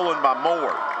 stolen by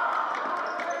Moore.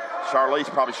 Charlize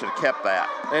probably should have kept that.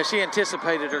 Yeah, she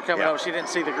anticipated her coming up. She didn't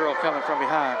see the girl coming from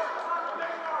behind.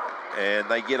 And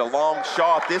they get a long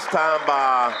shot, this time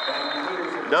by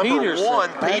number Peterson. 1,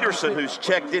 Peterson, who's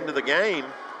checked into the game.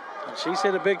 And she's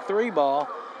hit a big 3-ball.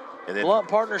 And then Blunt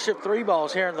partnership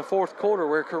 3-balls here in the 4th quarter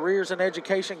where careers and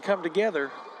education come together.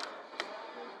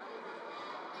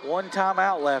 1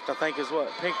 timeout left, I think, is what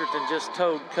Pinkerton just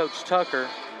told Coach Tucker.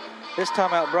 This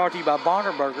timeout brought to you by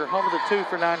Bonnerberger, home of the 2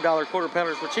 for $9 quarter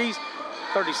pounders with cheese.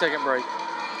 30-second break.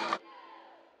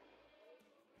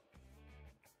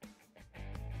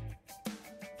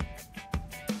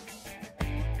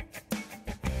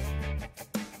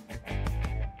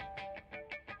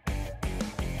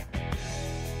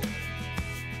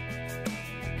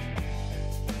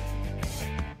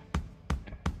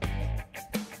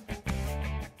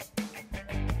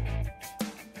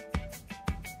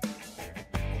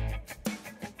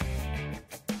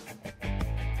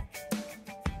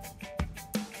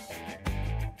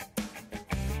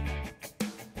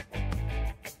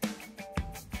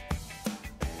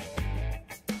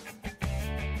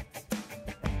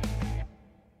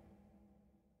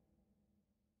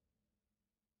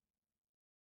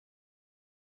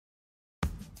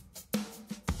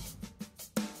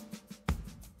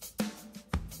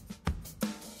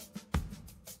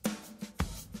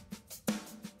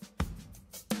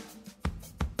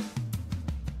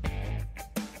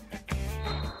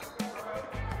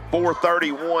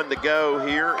 .431 to go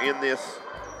here in this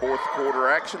 4th quarter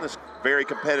action. This very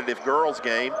competitive girls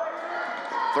game.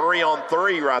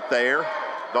 3-on-3 right there.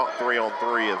 Not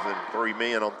 3-on-3 as in 3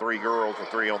 men on 3 girls or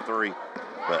 3-on-3,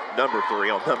 but number 3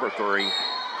 on number 3.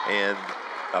 And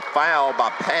a foul by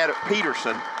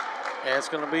Peterson. Yeah, it's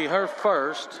going to be her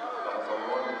first.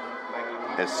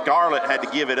 As Scarlett had to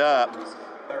give it up.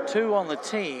 2 on the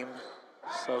team.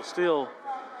 So still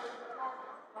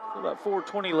about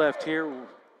 4:20 left here.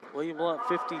 William Blount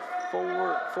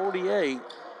 54-48.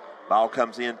 Ball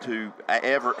comes into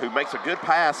Everett, who makes a good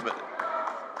pass, but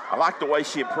I like the way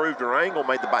she improved her angle,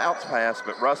 made the bounce pass,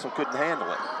 but Russell couldn't handle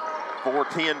it.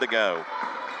 4:10 to go.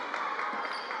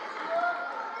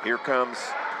 Here comes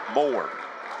Moore.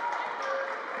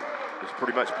 Who's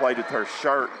pretty much played with her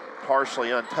shirt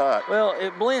partially untucked. Well,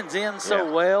 it blends in so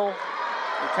well.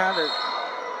 It kind of.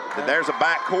 And there's a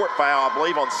backcourt foul, I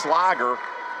believe, on Sliger,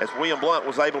 as William Blount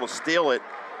was able to steal it.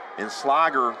 And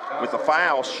Sliger, with the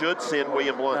foul, should send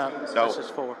William Blount. No, it's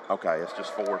just 4. Okay, it's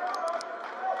just 4.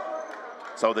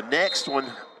 So the next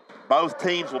one, both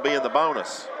teams will be in the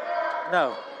bonus.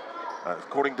 No.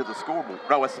 According to the scoreboard.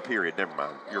 No, it's the period. Never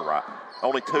mind. You're right.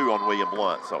 Only 2 on William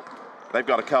Blount, so they've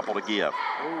got a couple to give.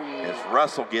 As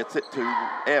Russell gets it to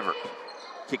Everett.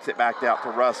 Kicks it back out to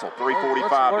Russell.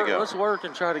 3:45 to go. Let's work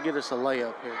and try to get us a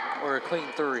layup here, or a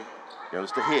clean 3.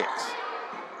 Goes to Hicks.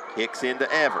 Hicks into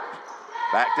Everett.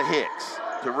 Back to Hicks,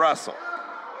 to Russell.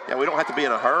 Yeah, we don't have to be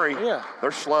in a hurry. Yeah.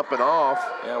 They're slumping off.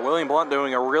 Yeah, William Blount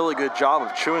doing a really good job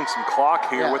of chewing some clock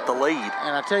here with the lead.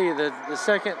 And I tell you, the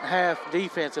second half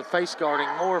defense of face guarding,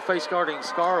 more face guarding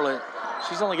Scarlett,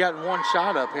 she's only gotten 1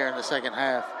 shot up here in the second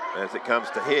half. As it comes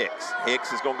to Hicks.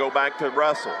 Hicks is going to go back to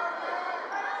Russell.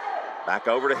 Back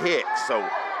over to Hicks. So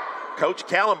Coach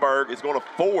Kallenberg is going to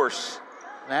force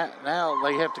Now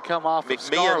they have to come off of McMinn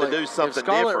Scarlett. to do something if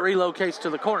Scarlett different. relocates to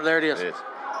the corner, there it is.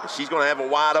 She's going to have a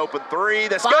wide open three.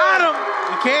 That's Got good. him.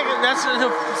 You can't. That's the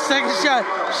second shot.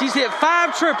 She's hit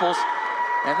 5 triples,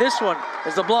 and this one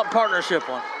is the Blount partnership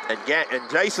one. And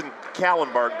Jason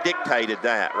Kallenberg dictated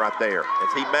that right there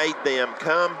as he made them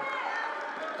come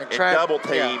and double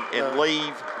team and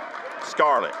leave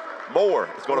Scarlett. Moore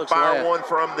is going to fire one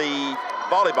from the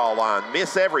volleyball line.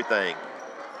 Miss everything.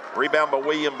 Rebound by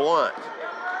William Blount.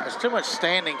 There's too much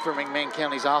standing for McMinn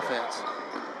County's offense.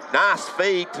 Nice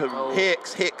feed to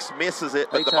Hicks. Hicks misses it,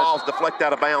 but the ball's deflected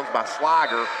out of bounds by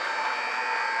Sliger.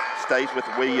 Stays with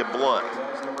William Blount.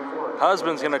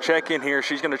 Husband's going to check in here.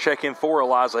 She's going to check in for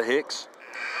Eliza Hicks.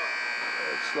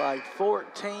 It's like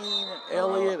 14,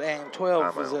 Elliott, and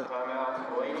 12. Is it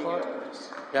Clark?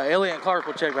 Yeah, Elliott and Clark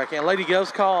will check back in. Lady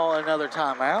Govs call another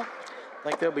timeout. I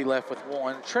think they'll be left with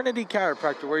one. Trinity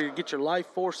Chiropractor, where you get your life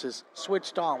forces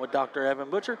switched on with Dr. Evan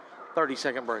Butcher.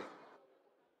 30-second break.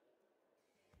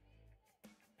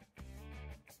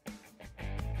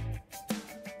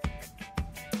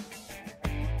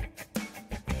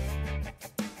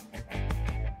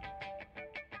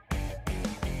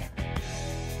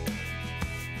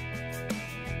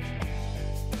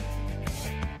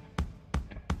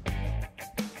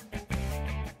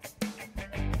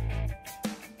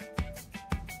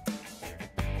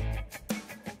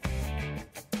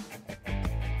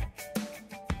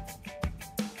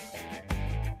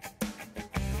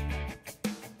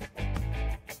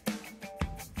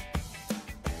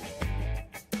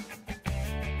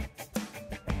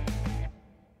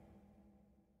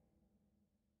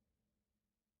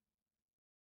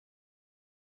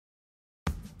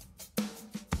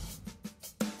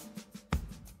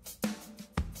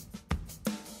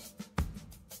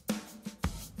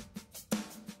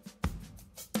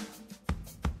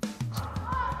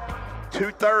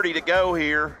 .230 to go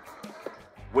here.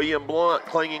 William Blount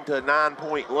clinging to a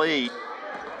 9-point lead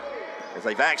as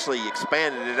they've actually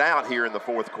expanded it out here in the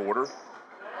fourth quarter.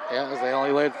 Yeah, as they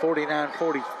only led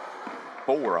 49-44,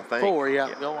 I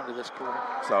think. Going to this quarter.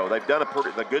 So they've done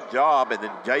a good job, and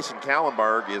then Jason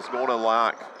Kallenberg is going to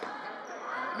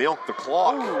milk the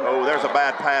clock. Ooh. Oh, there's a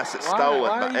bad pass that's stolen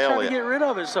by Elliott. Why are you trying to get rid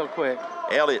of it so quick?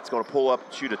 Elliott's going to pull up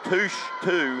and shoot a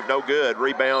 2, no good.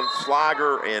 Rebound,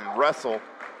 Sliger and Russell.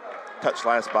 Touch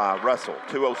last by Russell.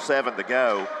 2:07 to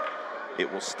go.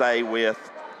 It will stay with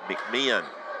McMinn.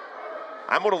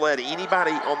 I'm going to let anybody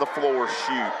on the floor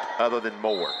shoot other than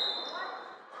Moore.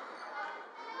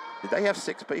 Did they have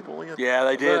 6 people in? Yeah,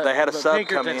 they did. They had a sub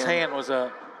come in. Pinkerton's hand was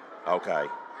up. Okay.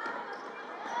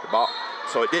 The ball.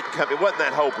 So it didn't come. It wasn't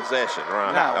that whole possession,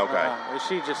 right? No. Okay. No.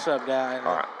 She just subbed out, and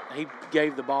all right. He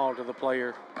gave the ball to the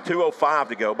player. 2:05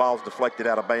 to go. Ball's deflected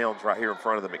out of bounds right here in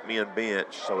front of the McMinn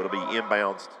bench, so it'll be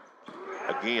inbounds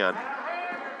again.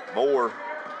 Moore.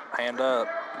 Hand up.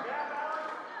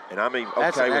 And I mean, okay.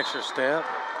 That's an extra step.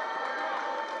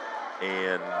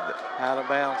 And out of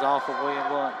bounds off of William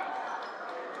Blount.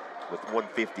 With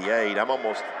 1:58, I'm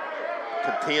almost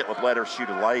content with letting her shoot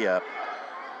a layup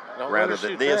rather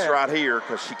than this right here,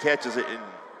 because she catches it and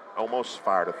almost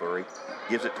fired a 3.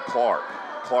 Gives it to Clark.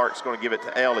 Clark's going to give it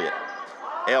to Elliott.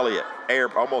 Elliott,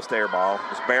 almost air ball,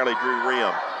 just barely drew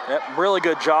rim. Yep, really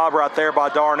good job right there by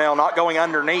Darnell, not going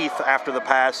underneath after the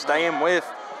pass, staying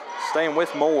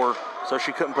with Moore, so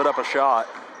she couldn't put up a shot.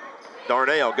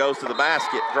 Darnell goes to the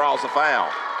basket, draws a foul.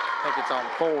 I think it's on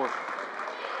 4.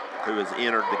 Who has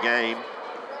entered the game?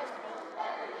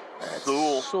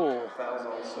 Sewell,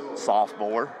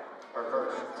 sophomore.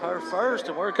 Her first,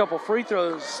 and we're a couple free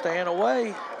throws staying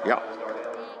away. Yep.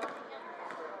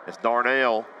 It's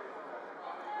Darnell.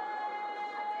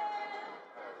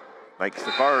 Makes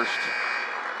the first.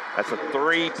 That's a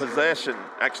 3-possession,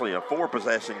 actually a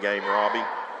 4-possession game, Robbie.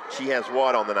 She has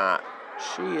what on the night?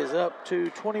 She is up to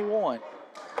 21.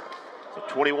 So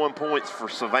 21 points for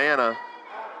Savannah.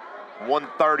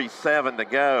 1:37 to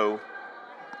go.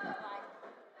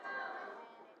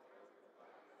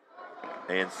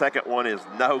 And second one is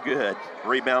no good.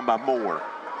 Rebound by Moore.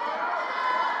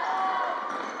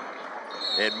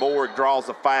 And Moore draws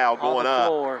a foul going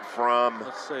up from...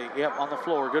 Let's see. Yep, on the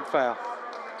floor. Good foul.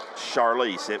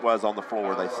 Charlize. It was on the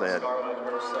floor, they said.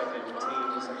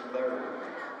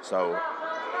 So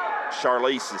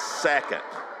Charlize is second.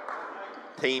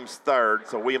 Team's third.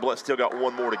 So William Blount still got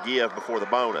one more to give before the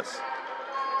bonus.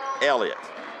 Elliott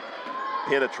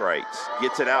penetrates.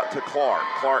 Gets it out to Clark.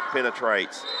 Clark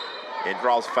penetrates and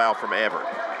draws a foul from Everett.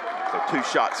 So 2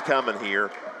 shots coming here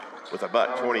with a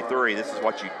 .23. This is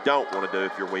what you don't want to do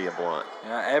if you're William Blount.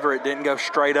 Yeah, Everett didn't go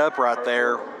straight up right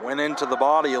there. Went into the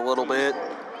body a little bit.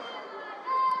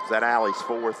 Is that Allie's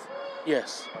 4th?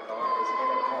 Yes.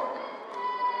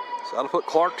 So that'll put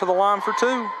Clark to the line for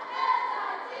 2.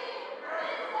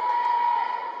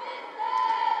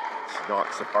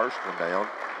 knocks the first one down.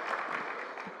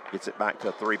 Gets it back to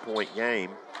a 3-point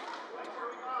game.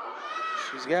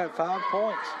 She's got 5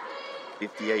 points.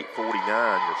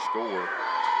 58-49 your score.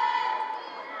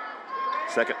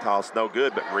 Second toss, no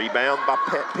good, but rebound by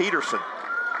Peterson.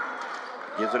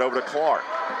 Gives it over to Clark.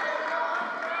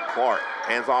 Clark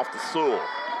hands off to Sewell.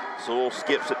 Sewell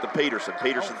skips it to Peterson.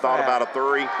 Peterson thought about a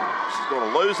three. She's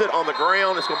going to lose it on the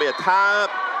ground. It's going to be a tie-up.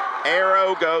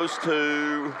 Arrow goes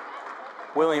to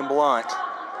William Blount.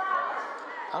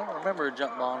 I don't remember a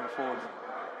jump ball in the fourth.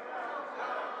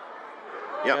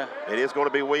 Yep, It is going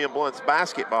to be William Blount's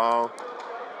basketball.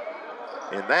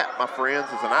 And that, my friends,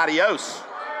 is an adios.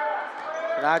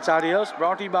 Tonight's adios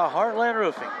brought to you by Heartland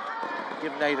Roofing.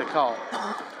 Give Nate a call.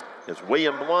 As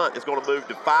William Blount is going to move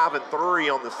to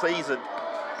 5-3 on the season,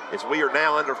 as we are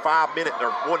now under 5 minutes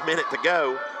or 1 minute to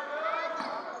go.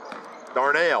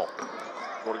 Darnell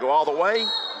going to go all the way,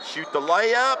 shoot the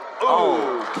layup.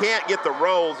 Ooh, can't get the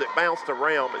rolls. It bounced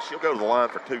around, but she'll go to the line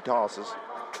for 2 tosses.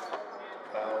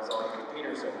 Foul's on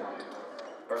Peterson.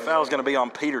 Foul's going to be on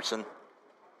Peterson.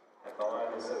 At the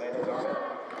line is Savannah Darnell.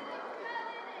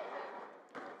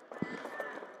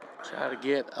 Try to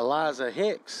get Eliza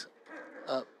Hicks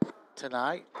up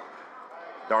tonight.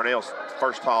 Darnell's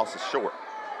first toss is short.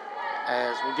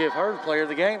 As we give her the player of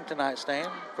the game tonight, Stan,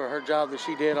 for her job that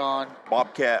she did on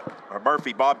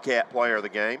Murphy Bobcat player of the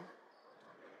game.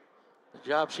 the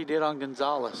job she did on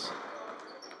Gonzalez.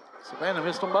 Savannah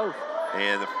missed them both.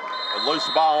 And the loose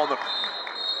ball on the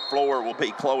floor will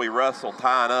be Chloe Russell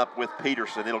tying up with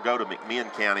Peterson. It'll go to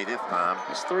McMinn County this time.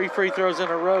 It's 3 free throws in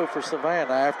a row for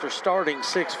Savannah after starting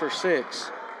 6 for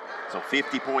 6. So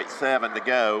 50.7 to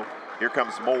go. Here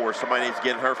comes Moore. Somebody needs to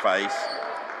get in her face.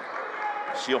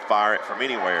 She'll fire it from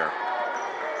anywhere.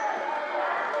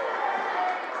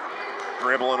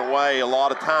 Dribbling away a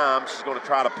lot of time. She's going to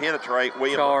try to penetrate.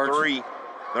 Williams Charge. 3. They're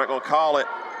not going to call it.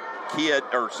 Kidd,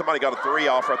 or somebody got a 3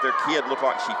 off right there. Kidd looked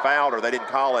like she fouled her. They didn't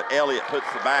call it. Elliott puts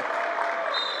it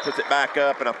back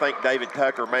up, and I think David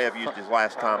Tucker may have used his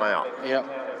last time out. Yep.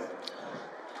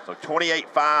 So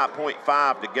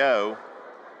 28.5 to go.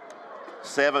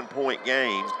 7-point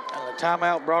game. And the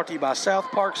timeout brought to you by South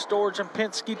Park Storage and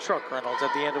Penske Truck Rentals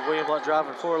at the end of William Blount Drive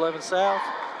and 411 South.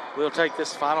 We'll take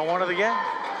this final one of the game.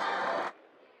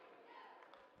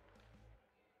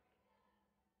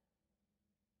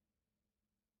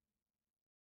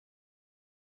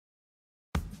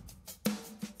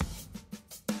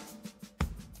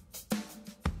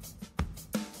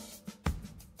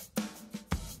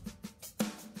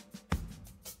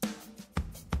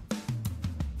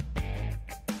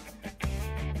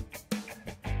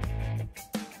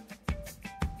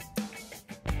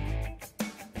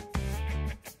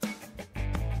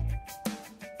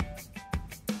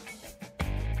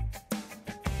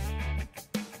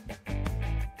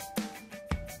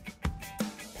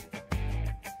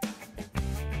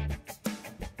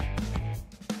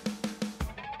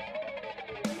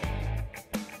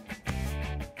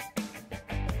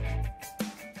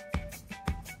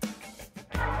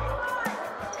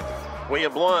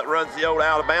 William Blount runs the old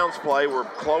out-of-bounds play where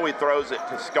Chloe throws it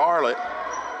to Scarlett,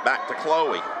 back to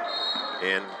Chloe.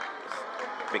 And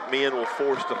McMinn will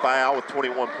force the foul with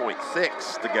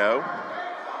 21.6 to go.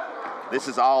 This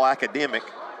is all academic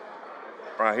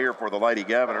right here for the Lady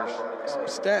Governors. Some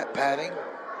stat padding.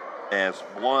 As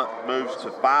Blount moves to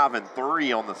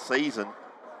 5-3 on the season,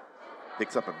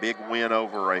 picks up a big win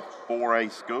over a 4A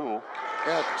school.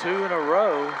 Got 2 in a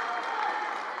row.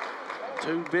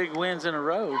 2 big wins in a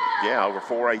row. Yeah, over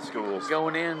 4A schools.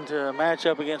 Going into a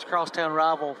matchup against crosstown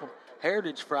rival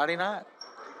Heritage Friday night.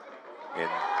 And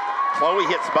Chloe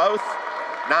hits both.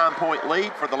 9-point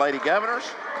lead for the Lady Governors.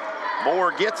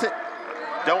 Moore gets it.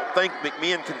 Don't think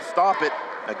McMinn can stop it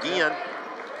again.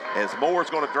 As Moore's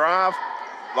going to drive,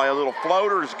 lay a little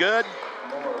floater is good.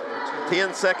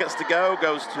 10 seconds to go.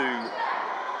 Goes to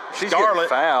She's Scarlett. getting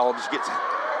fouled. She gets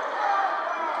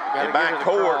Gotta in get it back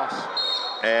court. across.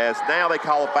 As now they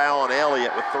call a foul on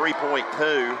Elliott with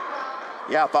 3.2.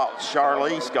 Yeah, I thought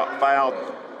Charlize got fouled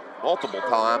multiple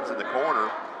times in the corner.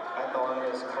 At the line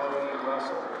is Chloe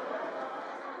Russell.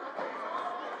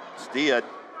 Instead,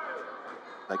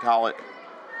 they call it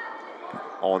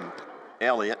on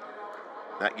Elliott.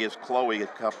 That gives Chloe a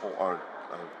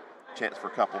chance for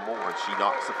a couple more, and she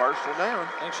knocks the first one down.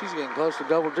 I think she's getting close to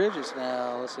double digits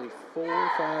now. Let's see,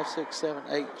 4, 5, 6, 7,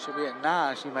 8. She'll be at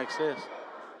 9. She makes this.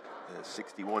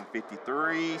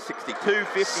 61-53,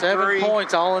 62-53. 7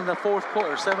 points all in the fourth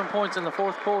quarter. 7 points in the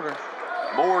fourth quarter.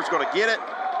 Moore's going to get it,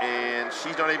 and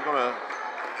she's not even going to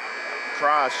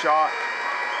try a shot.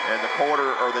 And the quarter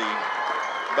or the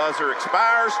buzzer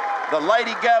expires. The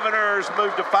Lady Governors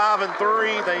moved to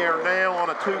 5-3. They are now on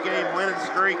a 2-game winning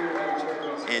streak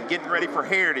and getting ready for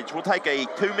Heritage. We'll take a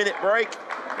 2-minute break,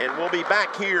 and we'll be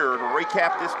back here to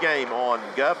recap this game on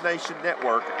Gov Nation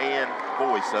Network and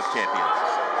Voice of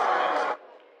Champions.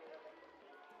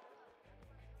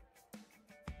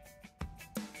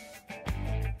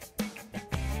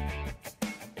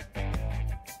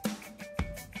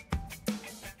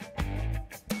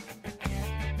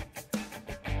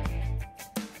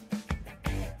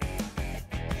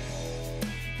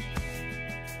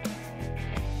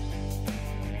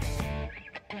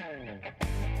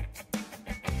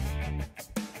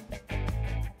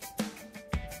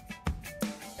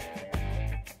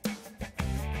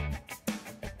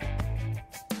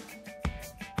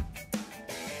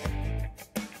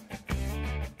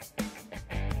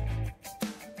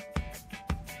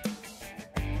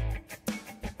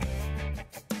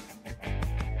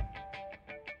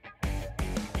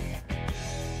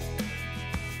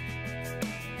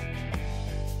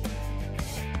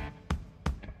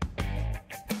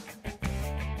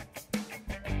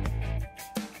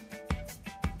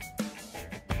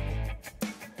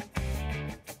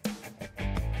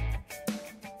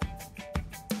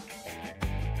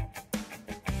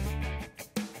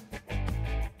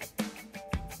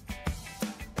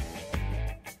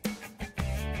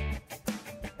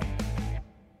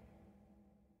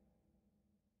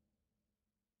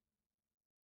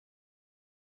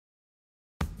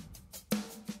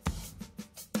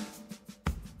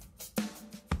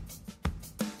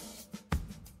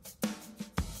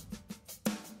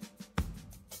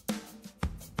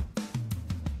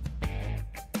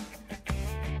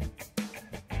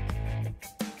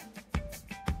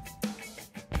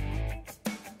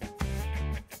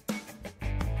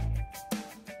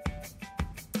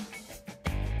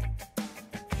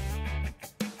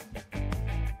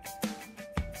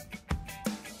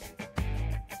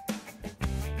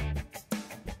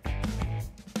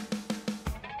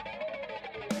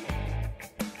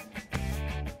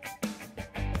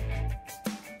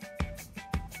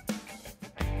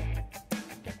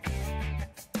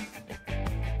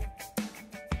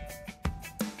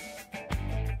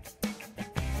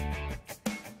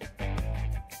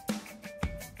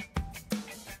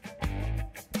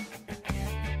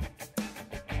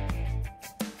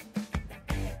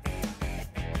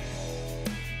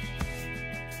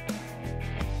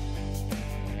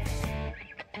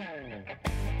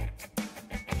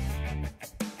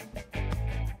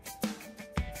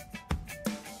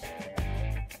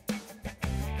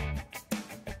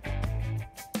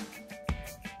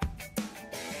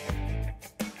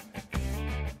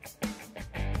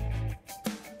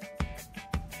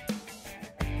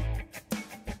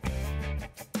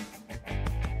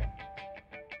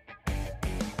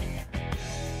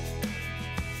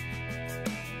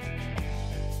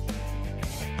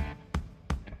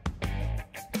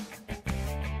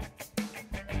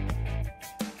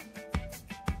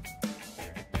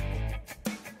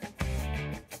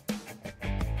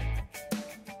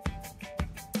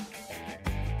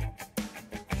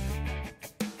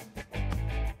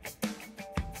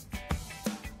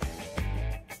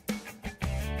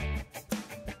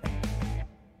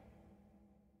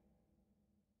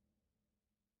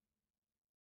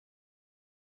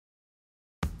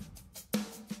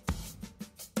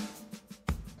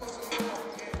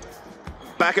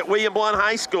 Back at William Blount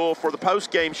High School for the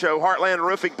post-game show, Heartland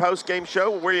Roofing post-game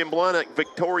show. William Blount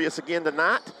victorious again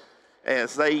tonight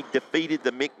as they defeated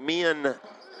the McMinn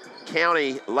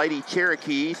County Lady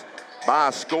Cherokees by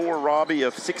a score, Robbie,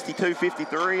 of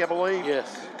 62-53, I believe.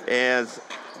 Yes. As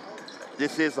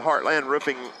this is the Heartland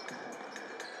Roofing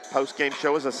post-game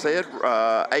show, as I said,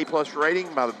 A+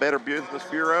 rating by the Better Business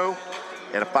Bureau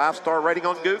and a 5-star rating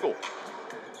on Google.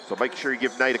 So make sure you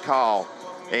give Nate a call.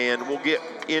 And we'll get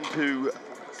into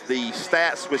the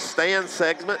Stats with Stan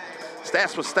segment.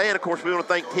 Stats with Stan, of course, we want to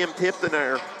thank Tim Tipton,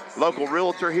 our local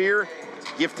realtor here.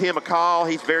 Give Tim a call.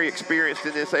 He's very experienced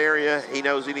in this area. He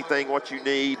knows anything, what you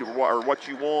need or what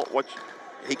you want,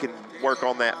 he can work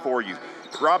on that for you.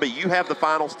 Robbie, you have the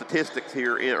final statistics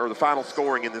here, or the final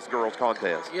scoring in this girls'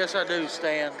 contest. Yes, I do,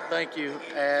 Stan. Thank you.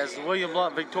 As William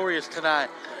Blount victorious tonight,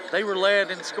 they were led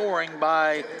in scoring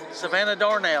by Savannah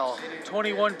Darnell,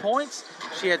 21 points.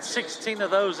 She had 16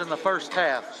 of those in the first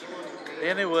half.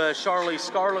 Then it was Charlize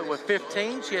Scarlett with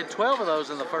 15. She had 12 of those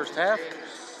in the first half.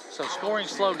 So scoring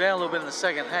slowed down a little bit in the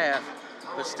second half,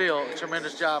 but still a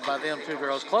tremendous job by them two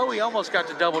girls. Chloe almost got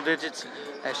to double digits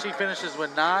as she finishes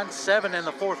with 9-7 in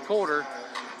the fourth quarter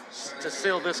to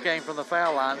seal this game from the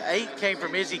foul line. 8 came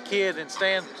from Izzy Kidd, and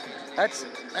Stan,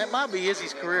 that might be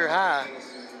Izzy's career high.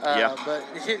 But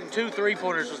hitting 2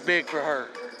 3-pointers was big for her.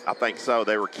 I think so.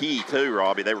 They were key too,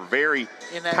 Robbie. They were very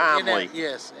timely.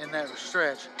 In that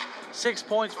stretch. 6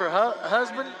 points for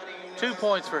Husband, 2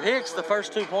 points for Hicks, the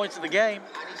first 2 points of the game.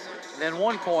 And then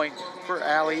 1 point for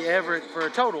Allie Everett for a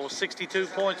total of 62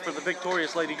 points for the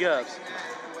victorious Lady Govs.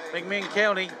 McMinn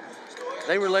County,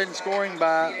 they were led in scoring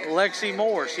by Lexi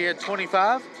Moore. She had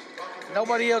 25.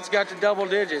 Nobody else got to double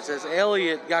digits as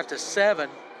Elliott got to 7.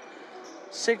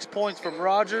 6 points from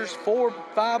Rogers,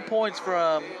 5 points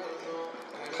from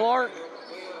Clark,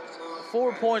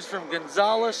 4 points from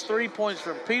Gonzalez, 3 points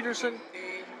from Peterson,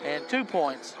 and 2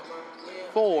 points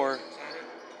for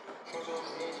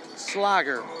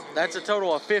Slager. That's a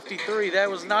total of 53. That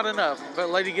was not enough, but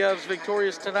Lady Govs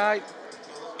victorious tonight,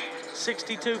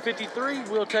 62-53.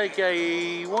 We'll take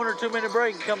a 1 or 2 minute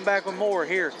break and come back with more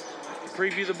here to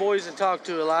preview the boys and talk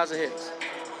to Eliza Hicks.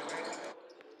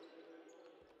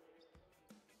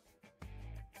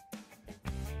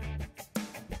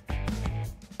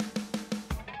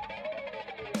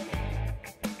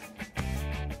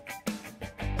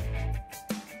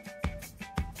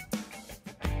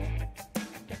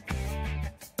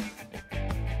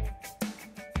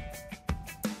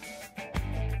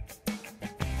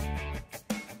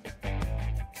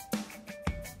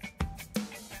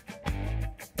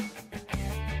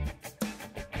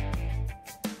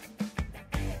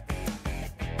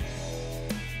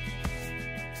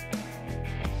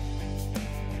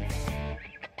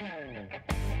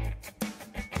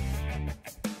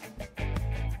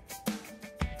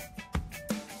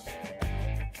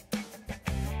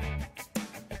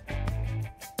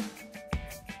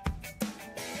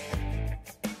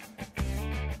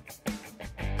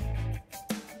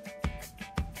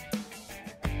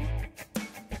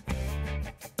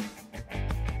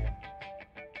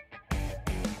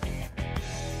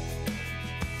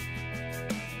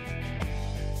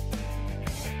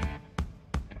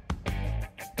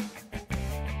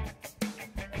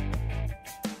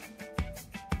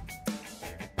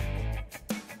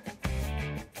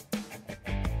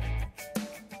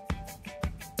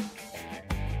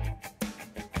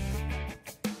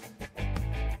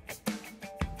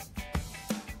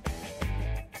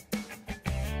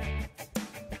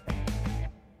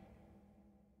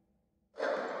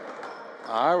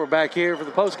 All right, we're back here for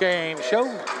the post-game show.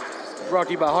 Brought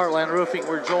to you by Heartland Roofing.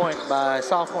 We're joined by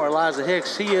sophomore Eliza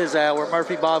Hicks. She is our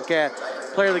Murphy Bobcat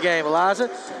player of the game. Eliza,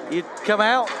 you come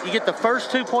out, you get the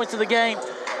first 2 points of the game.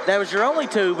 That was your only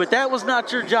 2, but that was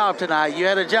not your job tonight. You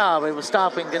had a job. It was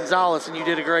stopping Gonzalez, and you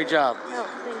did a great job. Oh,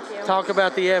 thank you. Talk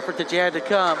about the effort that you had to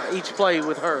come each play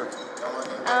with her.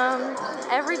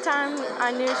 Every time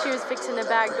I knew she was fixing a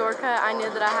backdoor cut, I knew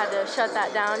that I had to shut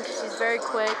that down because she's very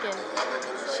quick and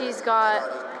she's got,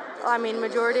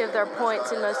 majority of their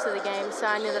points in most of the game. So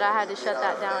I knew that I had to shut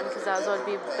that down because that was what would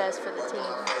be best for the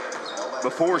team.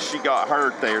 Before she got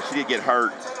hurt there, she did get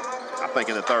hurt, I think,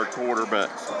 in the third quarter, but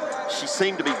she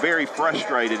seemed to be very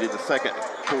frustrated in the second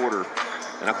quarter.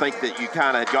 And I think that you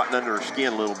kind of had gotten under her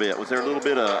skin a little bit. Was there a little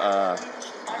bit of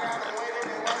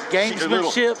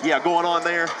gamesmanship? Going on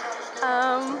there?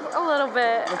 A little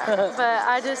bit, but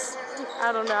I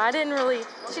don't know.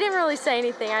 She didn't really say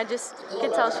anything. I just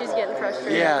could tell she's getting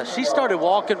frustrated. Yeah, she started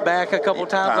walking back a couple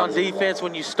times on defense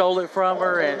when you stole it from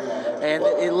her, and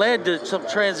it led to some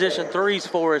transition threes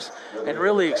for us and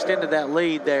really extended that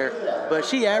lead there. But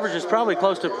she averages probably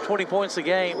close to 20 points a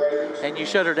game, and you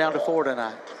shut her down to 4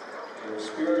 tonight.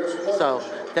 So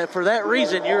for that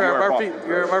reason, you're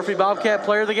a Murphy Bobcat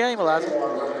player of the game, Eliza.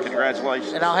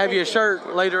 Congratulations. And I'll have you a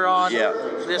shirt later on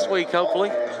this week,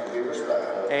 hopefully.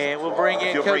 And we'll bring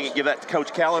in Coach. Give that to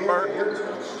Coach Kallenberg.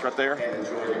 It's right there.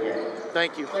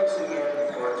 Thank you.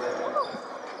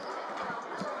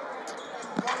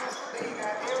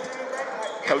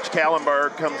 Coach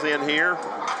Kallenberg comes in here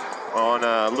on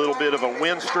a little bit of a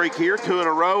win streak here, 2 in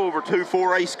a row over 2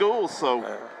 4A schools. So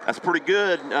that's pretty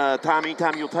good.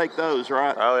 Anytime you'll take those,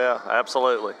 right? Oh, yeah,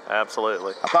 absolutely,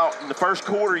 absolutely. I thought in the first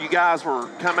quarter you guys were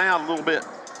coming out a little bit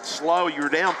slow. You were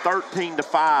down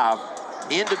 13-5.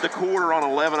 Ended the quarter on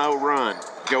an 11-0 run.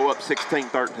 Go up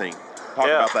 16-13. Talk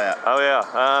about that. Oh,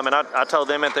 yeah. And I told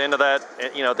them at the end of that,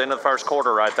 at the end of the first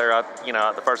quarter right there,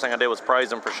 the first thing I did was praise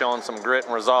them for showing some grit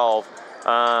and resolve.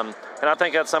 And I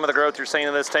think that's some of the growth you're seeing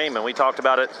in this team. And we talked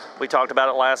about it. We talked about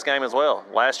it last game as well.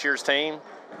 Last year's team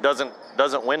doesn't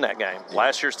win that game.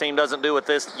 Last year's team doesn't do what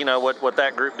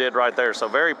that group did right there. So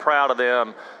very proud of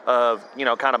them of,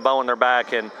 kind of bowing their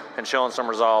back and showing some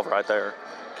resolve right there.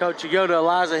 Coach, you go to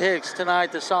Eliza Hicks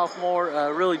tonight, the sophomore,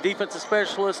 really defensive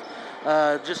specialist.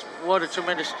 Just what a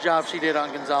tremendous job she did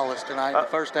on Gonzalez tonight in the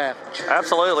first half.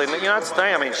 Absolutely. And, that's the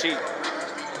thing.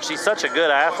 she's such a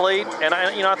good athlete. And,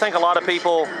 I think a lot of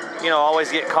people,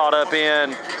 always get caught up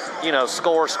in,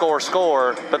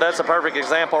 score. But that's a perfect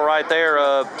example right there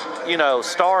of,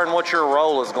 starring what your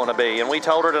role is going to be. And we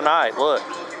told her tonight, look,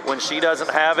 when she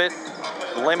doesn't have it,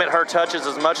 limit her touches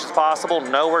as much as possible,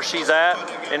 know where she's at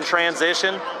in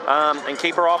transition, and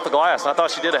keep her off the glass. And I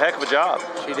thought she did a heck of a job.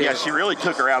 She did. Yeah, she really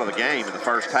took her out of the game in the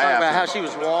first half. Talk about how she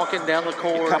was walking down the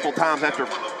court. A couple times after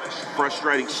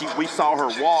frustrating, we saw her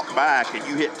walk back, and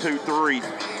you hit 2 threes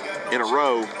in a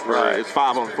row where Right. it's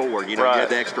 5 on 4. You Right. had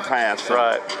the extra pass. So,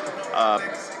 Right.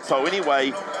 So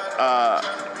anyway,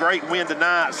 great win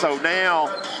tonight. So now,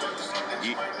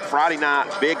 Friday night,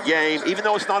 big game. Even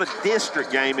though it's not a district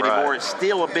game anymore, Right. it's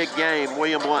still a big game,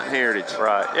 William Blount Heritage.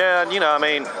 Right. Yeah,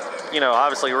 and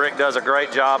obviously Rick does a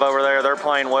great job over there. They're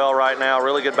playing well right now.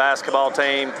 Really good basketball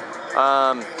team.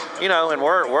 And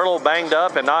we're a little banged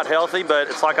up and not healthy, but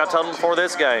it's like I told them before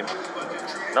this game.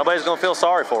 Nobody's going to feel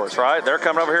sorry for us, right? They're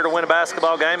coming over here to win a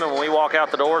basketball game, and when we walk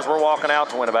out the doors, we're walking out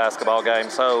to win a basketball game.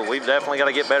 So we've definitely got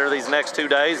to get better these next 2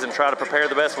 days and try to prepare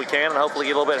the best we can and hopefully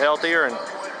get a little bit healthier and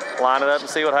line it up and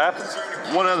see what happens.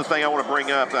 One other thing I want to bring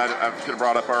up that I should have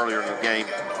brought up earlier in the game,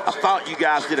 I thought you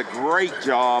guys did a great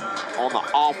job on the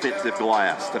offensive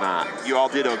glass tonight. You all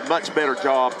did a much better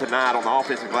job tonight on the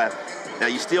offensive glass. Now,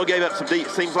 you still gave up some deep.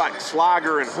 Seems like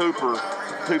Sliger and Hooper,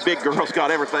 2 big girls, got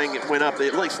everything that went up,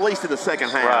 at least in the second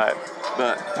half. Right.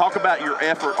 But talk about your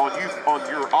effort on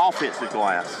your offensive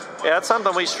glass. Yeah, that's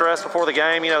something we stressed before the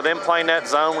game. Them playing that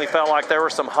zone, we felt like there were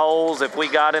some holes if we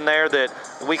got in there that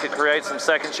we could create some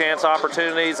second chance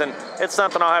opportunities. And it's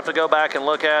something I'll have to go back and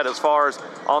look at as far as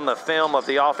on the film of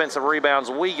the offensive rebounds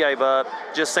we gave up,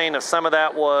 just seeing if some of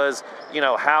that was,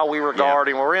 how we were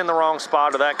guarding, we're in the wrong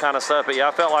spot or that kind of stuff. But yeah,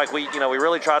 I felt like we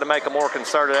really tried to make a more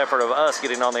concerted effort of us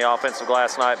getting on the offensive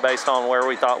glass tonight based on where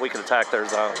we thought we could attack their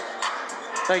zone.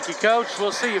 Thank you, Coach.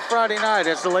 We'll see you Friday night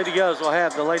as the Lady Govs will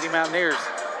have the Lady Mountaineers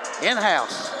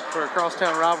in-house for a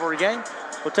crosstown rivalry game.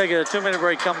 We'll take a 2-minute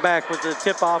break, come back with the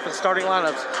tip-off and starting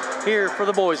lineups here for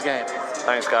the boys game.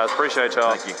 Thanks, guys. Appreciate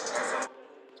y'all. Thank you.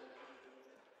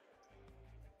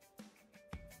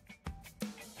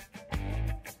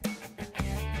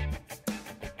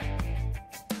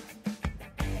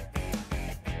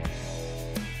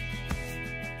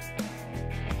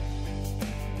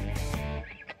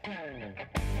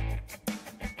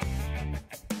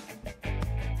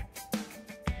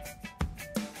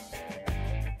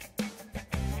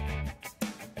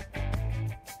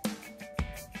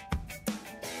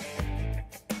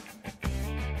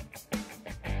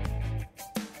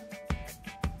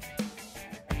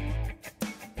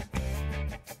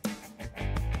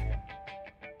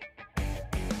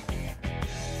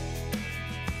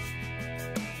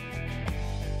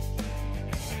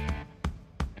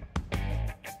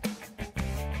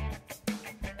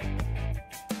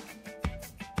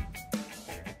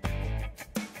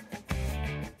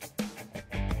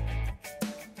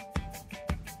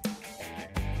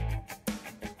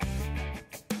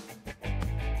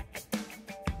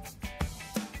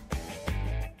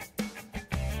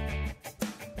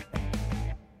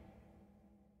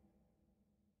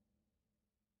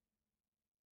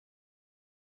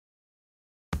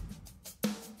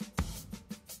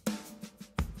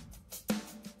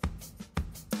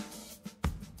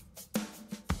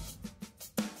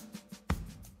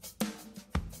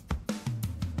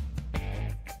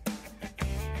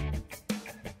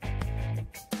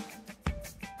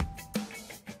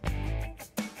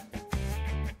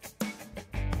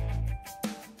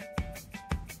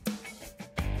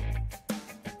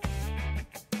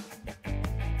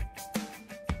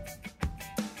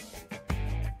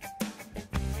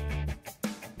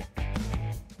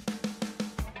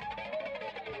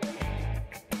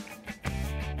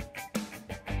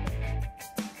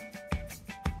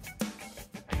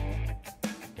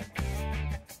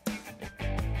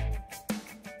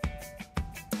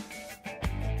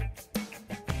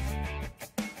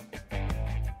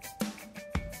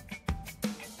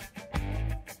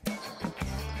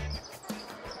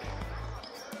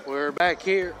 We're back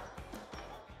here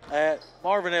at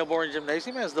Marvin L. Boring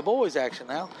Gymnasium as the boys action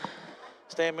now.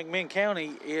 McMinn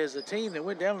County is a team that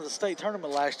went down to the state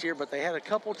tournament last year, but they had a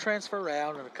couple transfer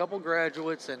out and a couple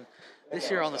graduates, and this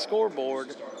year on the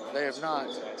scoreboard, they have not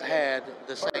had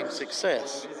the same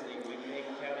success.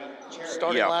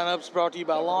 Starting lineups brought to you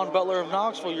by Lawn Butler of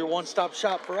Knoxville, your one-stop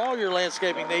shop for all your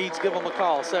landscaping needs. Give them a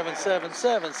call,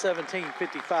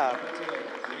 777-1755.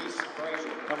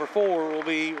 Number 4 will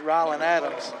be Rylan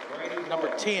Adams. Number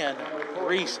 10,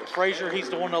 Reese Frazier. He's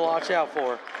the one to watch out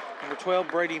for. Number 12,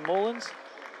 Brady Mullins.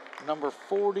 Number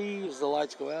 40, as the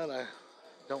lights go out, I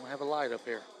don't have a light up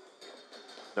here.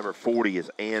 Number 40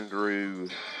 is Andrew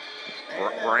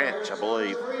Branch, I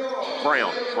believe.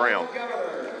 Brown.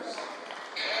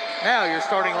 Now your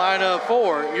starting lineup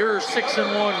for your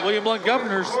 6-1 William Blount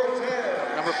Governors.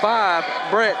 Number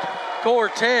 5, Brett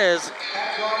Cortez.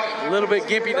 A little bit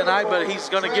gimpy tonight, but he's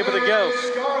going to give it a go.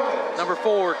 Number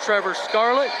 4, Trevor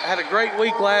Scarlett. Had a great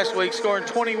week last week, scoring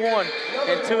 21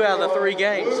 in 2 out of the 3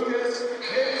 games.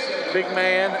 Big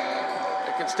man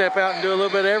that can step out and do a little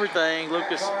bit of everything.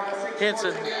 Lucas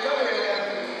Henson,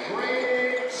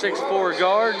 6'4"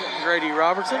 guard. Grady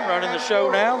Robertson running the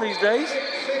show now these days.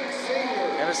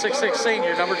 And a 6'6"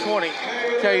 senior, number 20,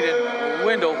 Caden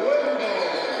Wendell,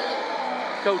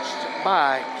 coached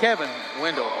by Kevin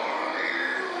Wendell.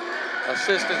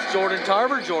 Assistants Jordan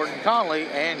Tarver, Jordan Conley,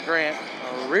 and Grant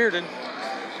Reardon.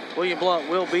 William Blount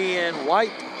will be in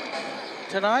white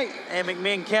tonight, and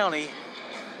McMinn County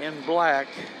in black.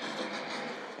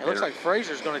 It looks like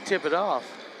Frazier's going to tip it off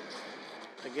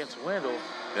against Wendell.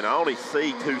 And I only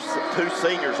see two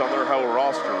seniors on their whole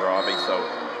roster, Robbie, so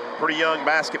pretty young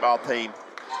basketball team.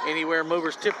 Anywhere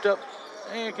movers tipped up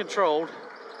and controlled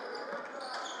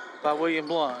by William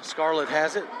Blount. Scarlett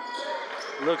has it.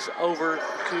 Looks over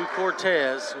to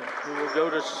Cortez, who will go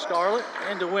to Scarlett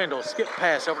and to Wendell. Skip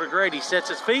pass over to Grady. Sets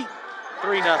his feet.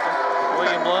 3-0.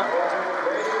 William Blount.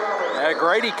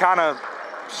 Grady kind of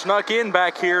snuck in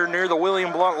back here near the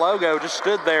William Blount logo. Just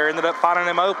stood there. Ended up finding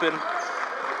him open.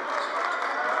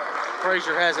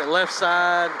 Frazier has it left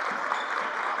side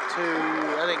to,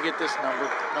 I didn't get this number,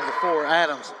 number 4,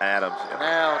 Adams. Yeah.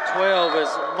 Now 12 is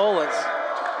Mullins.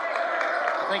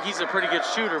 I think he's a pretty good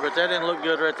shooter, but that didn't look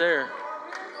good right there.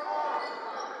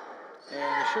 And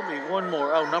there should be one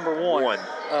more. Oh, number 1.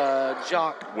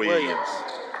 Jock Williams.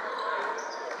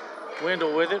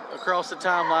 Wendell with it across the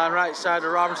timeline, right side to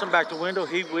Robinson, back to Wendell.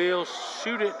 He will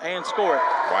shoot it and score it.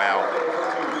 Wow.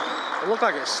 It looked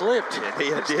like it slipped.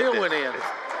 It still went in.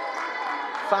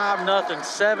 5-0,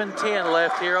 7-10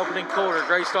 left here, opening quarter.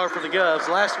 Great start for the Govs.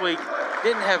 Last week,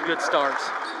 didn't have good starts,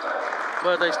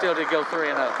 but they still did go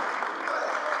 3-0.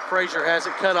 Frazier has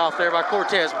it cut off there by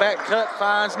Cortez. Back cut,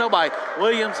 finds nobody.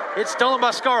 Williams, it's stolen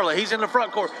by Scarlett. He's in the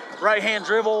front court. Right hand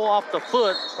dribble off the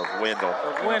foot of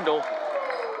Wendell.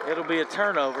 It'll be a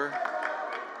turnover.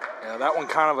 Yeah, that one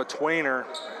kind of a tweener.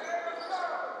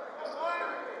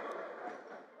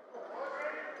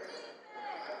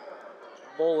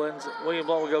 Mullins, William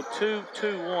Blount will go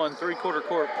 2-2-1, 3-quarter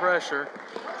court pressure.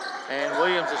 And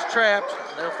Williams is trapped.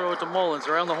 They'll throw it to Mullins.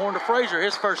 Around the horn to Frazier.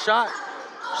 His first shot.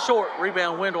 Short.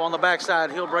 Rebound Wendell on the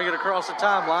backside. He'll bring it across the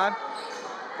timeline.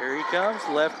 Here he comes.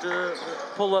 Left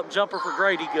pull-up jumper for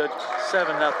Grady. Good.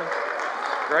 7-0.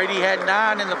 Grady had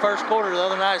 9 in the first quarter the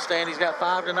other night, Stan. He's got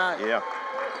 5 tonight. Yeah.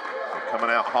 Coming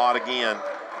out hot again.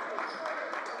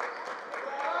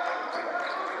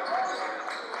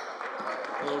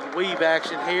 A little weave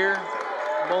action here.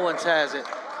 Mullins has it.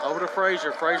 Over to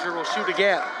Frazier. Frazier will shoot a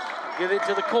gap. Get it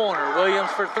to the corner. Williams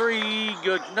for 3.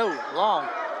 Good. No. Long.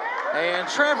 And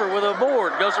Trevor with a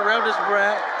board. Goes around his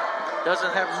back.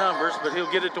 Doesn't have numbers, but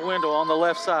he'll get it to Wendell on the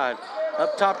left side.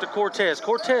 Up top to Cortez.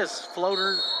 Cortez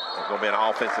floater. There's going to be an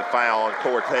offensive foul on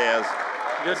Cortez.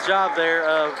 Good job there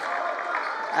of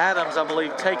Adams, I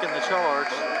believe, taking the charge.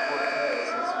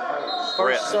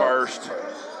 First.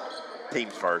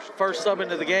 Team's first. First sub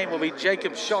into the game will be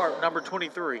Jacob Sharp, number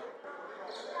 23.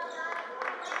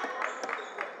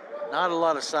 Not a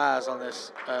lot of size on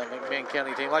this McMinn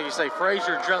County team. Like you say,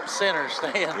 Frazier jumps center,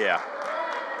 Stan. Yeah.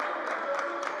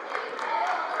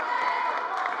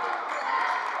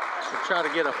 We'll try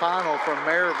to get a final from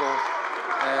Maryville,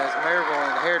 as Maryville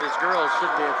and Heritage Girls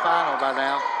should be a final by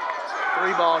now.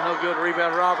 3-ball, no good.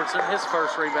 Rebound Robertson, his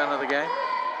first rebound of the game.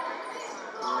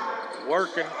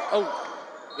 Working. Oh.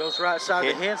 Goes right side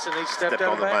to Henson. He stepped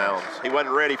out of bounds. He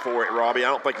wasn't ready for it, Robbie. I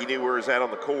don't think he knew where he was at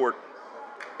on the court.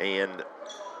 And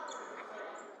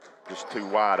just too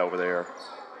wide over there.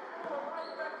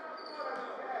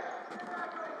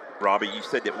 Robbie, you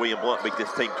said that William Blount beat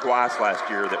this team twice last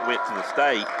year that went to the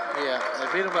state. Yeah, they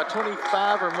beat them by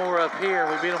 25 or more up here.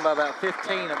 We beat them by about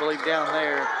 15, I believe, down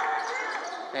there.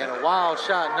 And a wild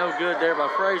shot, no good there by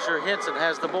Frazier. Henson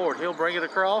has the board. He'll bring it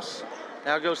across.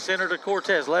 Now goes center to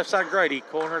Cortez. Left side Grady.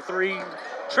 Corner 3.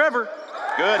 Trevor.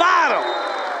 Good. Bottom.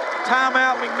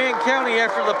 Timeout McMinn County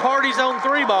after the party's on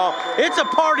 3-ball. It's a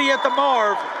party at the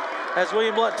Marv as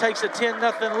William Blount takes a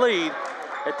 10-0 lead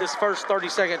at this first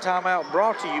 30-second timeout,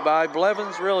 brought to you by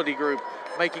Blevins Realty Group,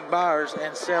 making buyers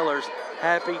and sellers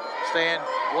happy. Stan,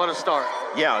 what a start.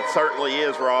 Yeah, it certainly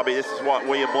is, Robbie. This is what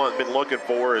William Blount's been looking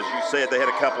for. As you said, they had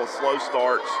a couple of slow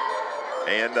starts,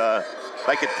 and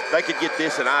they could get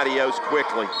this in adios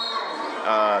quickly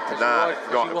tonight.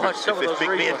 If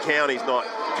McMinn County's not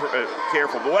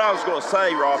careful. But what I was going to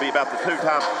say, Robbie, about the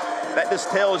 2-time, that just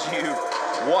tells you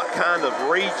what kind of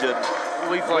region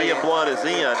William Blount is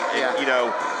in. And, you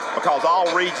know, because all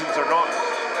regions are not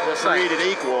created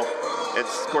equal. And,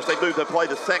 of course, they play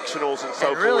the sectionals and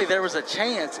so forth. Really, there was a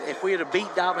chance if we had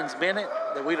beat Dobbins Bennett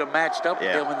that we'd have matched up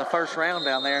with them in the first round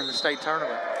down there in the state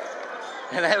tournament.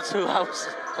 And that's who I was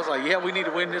like, yeah, we need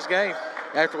to win this game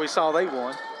after we saw they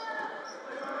won.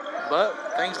 But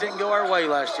things didn't go our way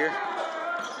last year.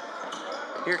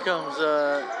 Here comes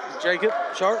Jacob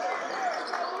Sharp.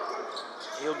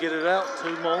 He'll get it out to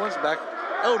Mullins. Back.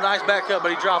 Oh, nice back up,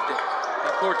 but he dropped it.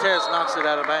 And Cortez knocks it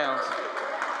out of bounds.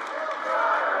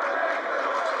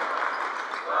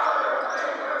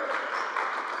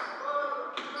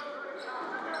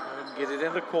 Get it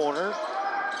in the corner.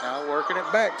 Now working it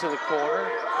back to the corner.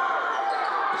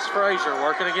 It's Frazier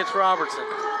working against Robertson.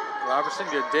 Robertson,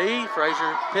 good D.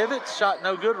 Frazier pivots, shot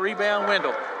no good. Rebound,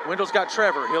 Wendell. Wendell's got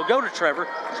Trevor. He'll go to Trevor.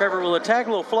 Trevor will attack. A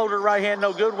little floater right hand,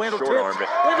 no good. Wendell tips.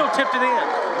 Wendell tipped it in.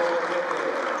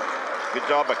 Good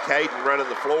job by Caden running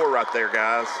the floor right there,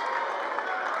 guys.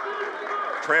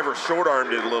 Trevor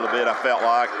short-armed it a little bit, I felt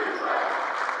like.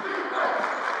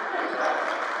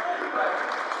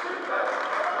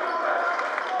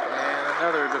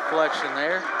 Another deflection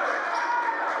there.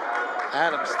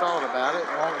 Adams thought about it,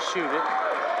 won't shoot it.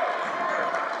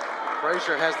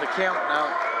 Frazier has the count now.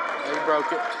 He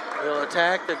broke it. He'll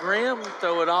attack the rim,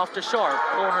 throw it off to Sharp.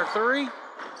 Corner three,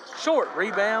 short,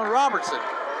 rebound, Robertson.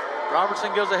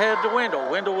 Robertson goes ahead to Wendell.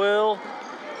 Wendell will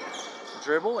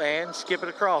dribble and skip it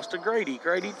across to Grady.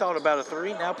 Grady thought about a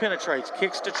three, now penetrates,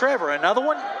 kicks to Trevor. Another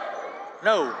one?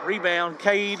 No, rebound,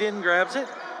 Caden grabs it.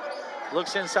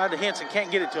 Looks inside to Henson,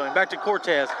 can't get it to him. Back to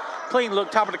Cortez. Clean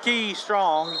look, top of the key,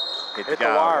 strong. Hit the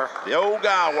wire. The old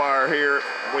guy wire here,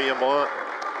 William Blount.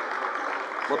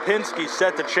 Lipinski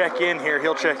set to check in here.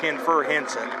 He'll check in for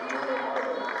Henson.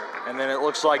 And then it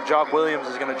looks like Jock Williams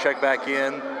is going to check back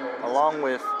in along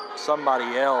with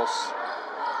somebody else.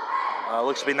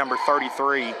 Looks to be number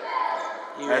 33.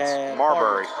 That's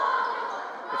Marbury.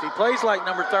 If he plays like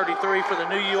number 33 for the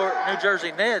New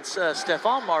Jersey Nets,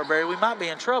 Stephon Marbury, we might be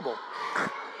in trouble.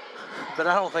 But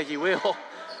I don't think he will.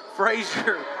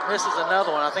 Frazier misses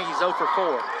another one. I think he's 0 for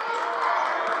 4.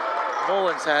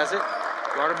 Mullins has it.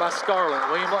 Guarded by Scarlett.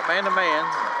 William Blount man-to-man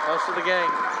most of the game.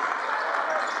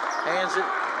 Hands it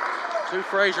to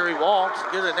Frazier. He walks.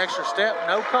 Gives an extra step.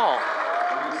 No call.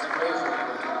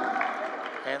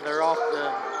 And they're off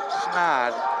the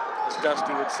snide, as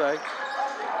Dusty would say.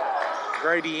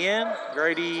 Grady in.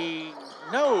 Grady,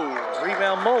 no.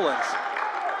 Rebound Mullins.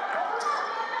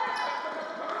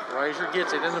 Frazier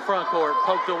gets it in the front court.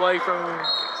 Poked away from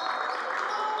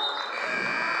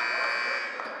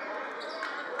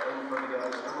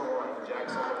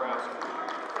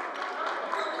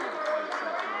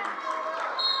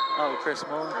Chris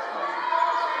Mullins.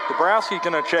 Dabrowski's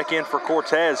going to check in for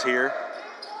Cortez here.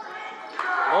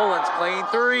 Mullins clean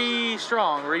three,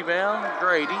 strong rebound.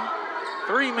 Grady.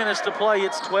 3 minutes to play.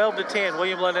 It's 12-10.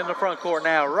 William Blount in the front court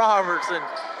now. Robertson,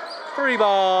 three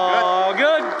ball,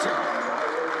 good.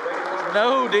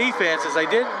 No defenses. They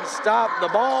didn't stop the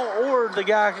ball or the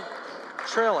guy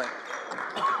trailing.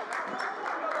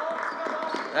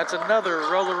 That's another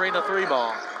Roll Arena three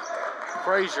ball.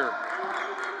 Frazier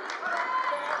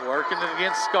working it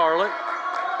against Scarlett.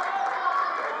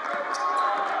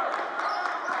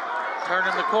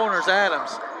 Turning the corners,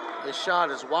 Adams. This shot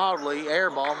is wildly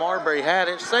air ball. Marbury had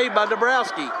it. Saved by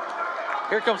Dabrowski.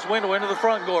 Here comes Wendell into the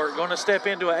front court. Going to step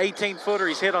into an 18-footer.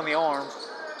 He's hit on the arm.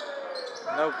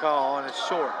 No call, and it's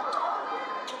short.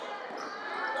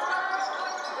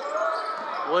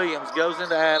 Williams goes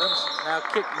into Adams. Now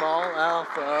kick ball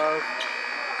off of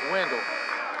Wendell.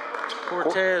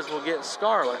 Cortez will get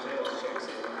Scarlett.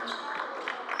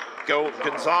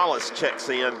 Gonzalez checks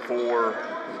in for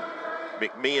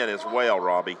McMinn as well,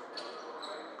 Robbie.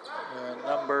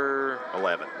 Number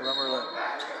 11. Number 11.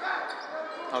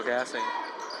 Okay, I see.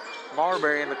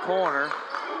 Marbury in the corner.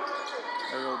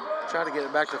 They'll try to get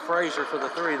it back to Frazier for the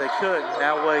three. They couldn't.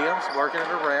 Now Williams working it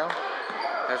around.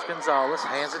 There's Gonzalez.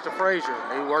 Hands it to Frazier.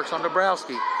 He works on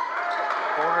Dabrowski.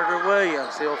 Corner to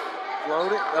Williams. He'll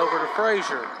float it over to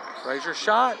Frazier. Frazier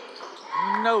shot.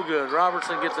 No good.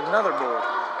 Robertson gets another board.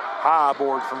 High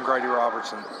board from Grady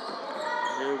Robertson.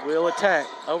 He will attack.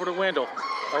 Over to Wendell.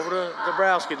 Over to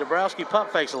Dabrowski. Dabrowski pump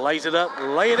fakes, lays it up,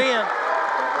 lay it in.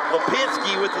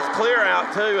 Lipinski with his clear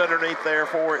out too underneath there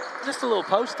for it. Just a little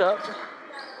post up.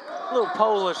 A little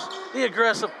Polish, the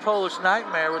aggressive Polish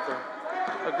nightmare with the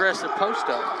aggressive post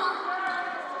up.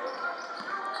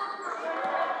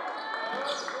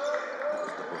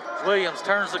 Williams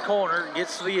turns the corner,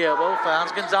 gets to the elbow,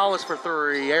 finds Gonzalez for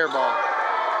three, air ball.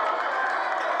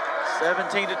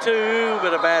 17-2,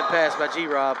 but a bad pass by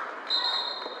G-Rob.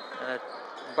 And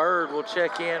Bird will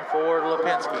check in for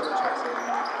Lipinski.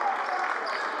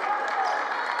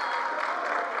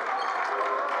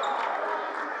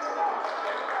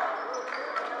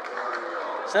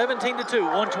 (17-2),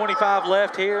 1:25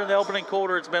 left here in the opening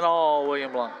quarter. It's been all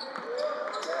William Blount.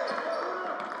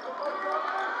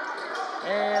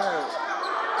 And a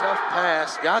tough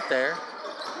pass, got there.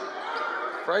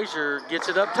 Frazier gets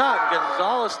it up top.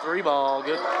 Gonzalez, three ball,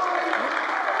 good.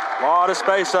 A lot of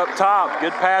space up top.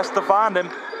 Good pass to find him.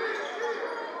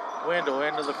 Wendell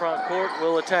into the front court,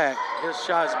 will attack. His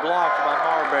shot's blocked by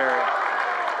Marbury.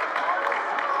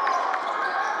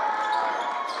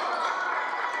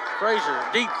 Frazier,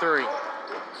 deep three.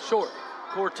 Short.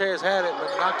 Cortez had it,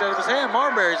 but knocked out of his hand.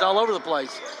 Marbury's all over the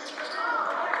place.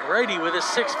 Grady with his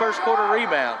 6th first quarter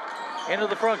rebound. Into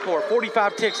the front court.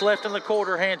 45 ticks left in the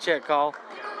quarter. Hand check call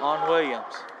on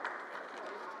Williams.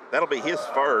 That'll be his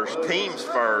first, team's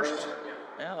first.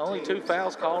 Yeah, only 2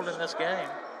 fouls called in this game.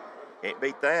 Can't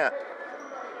beat that.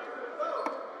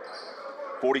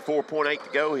 44.8 to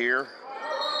go here.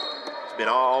 It's been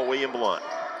all William Blount.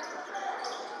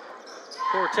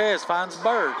 Cortez finds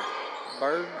Bird.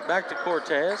 Bird back to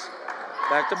Cortez.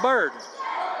 Back to Bird.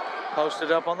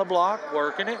 Posted up on the block,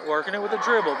 working it with a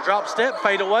dribble. Drop step,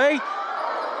 fade away.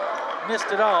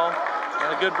 Missed it all.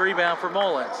 And a good rebound for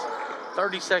Mullins.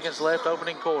 30 seconds left,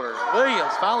 opening quarter.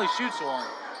 Williams finally shoots one.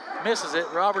 Misses it.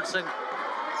 Robertson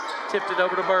tipped it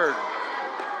over to Bird.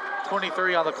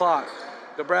 23 on the clock.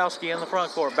 Dabrowski in the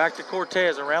front court. Back to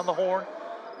Cortez around the horn.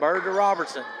 Bird to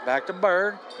Robertson. Back to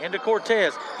Bird. Into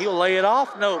Cortez. He'll lay it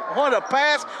off. No. What a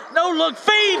pass. No look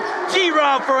feed.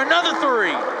 G-Rob for another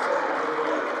three.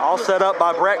 All set up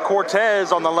by Brett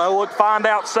Cortez on the low look find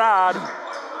outside.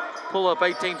 Pull up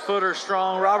 18-footer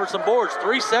strong. Robertson boards.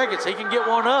 3 seconds. He can get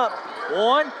one up.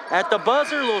 One at the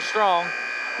buzzer. A little strong.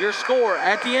 Your score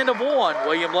at the end of one.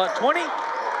 William Blount 20.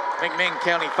 McMinn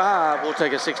County 5. We'll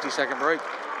take a 60-second break.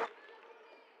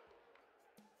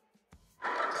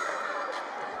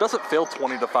 Doesn't feel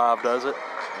 20-5, does it?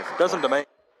 Doesn't to me.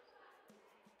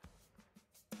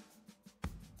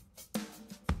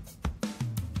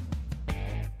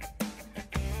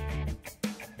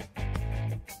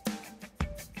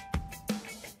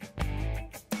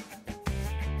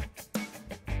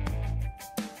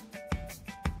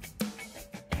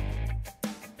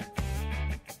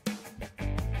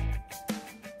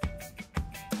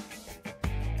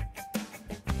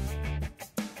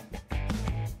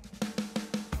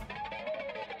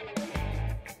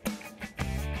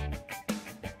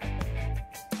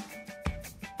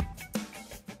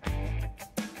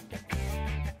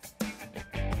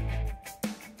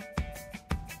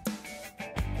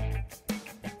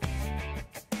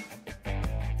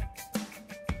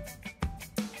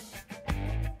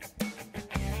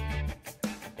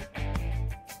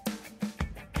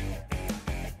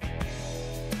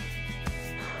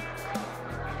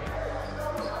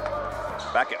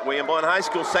 Back at William Blount High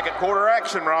School, second quarter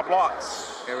action, Rob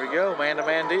Lotz. Here we go,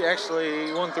 man-to-man D, actually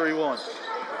 1-3-1.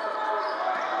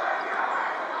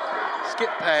 Skip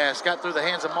pass, got through the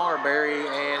hands of Marbury,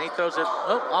 and he throws it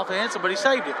off the hands, but he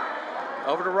saved it.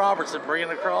 Over to Robertson, bringing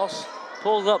it across,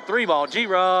 pulls up, three ball,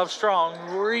 G-Rob, strong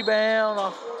rebound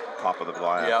off. Top of the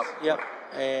glass. Yep,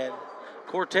 and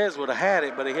Cortez would have had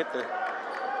it, but he hit the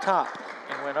top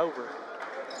and went over.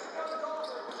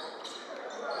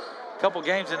 Couple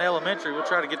games in elementary, we'll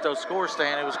try to get those scores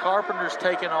staying. It was Carpenter's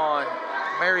taking on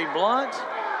Mary Blount,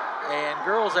 and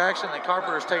girls action, and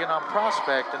Carpenter's taking on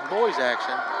Prospect and boys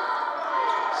action.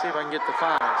 See if I can get the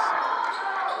finals.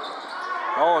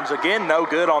 Mullins again, no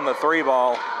good on the three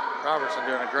ball. Robertson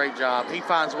doing a great job. He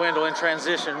finds Wendell in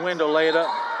transition. Wendell lay it up.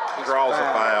 Draws a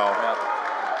foul. Yep.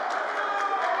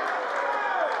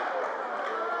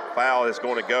 Foul is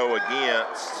going to go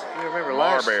against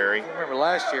Marbury. Remember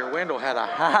last year, Wendell had a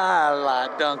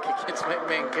highlight dunk against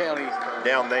McMinn County.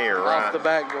 Down there, right? Off the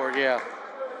backboard, yeah.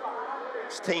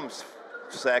 His team's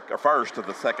first of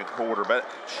the second quarter, but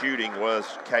shooting was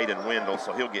Caden Wendell,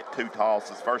 so he'll get 2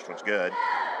 tosses. First one's good.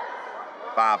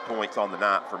 5 points on the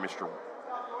night for Mr.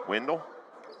 Wendell.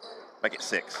 Make it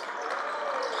 6.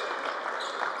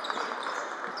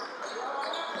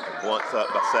 And Blount's up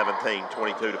by 17,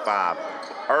 22-5.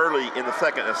 Early in the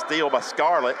second, a steal by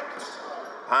Scarlett.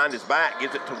 Behind his back,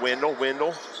 gives it to Wendell.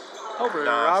 Wendell, over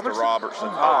nice to Robertson.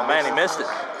 Oh, man, he missed it.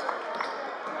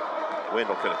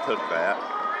 Wendell could have took that.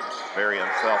 Very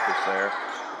unselfish there.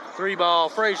 Three ball,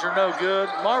 Frazier, no good.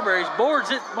 Marbury's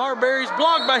boards it. Marbury's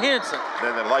blocked by Henson.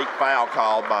 Then the late foul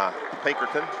called by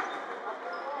Pinkerton.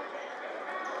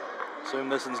 Assume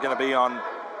this one's going to be on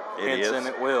Henson.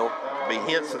 It will. Be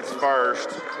Henson's first,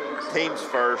 team's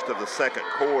first of the second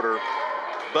quarter,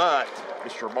 but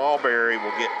Mr. Mulberry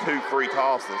will get 2 free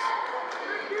tosses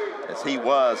as he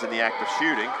was in the act of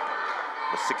shooting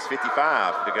with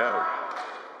 6:55 to go.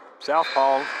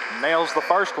 Southpaw nails the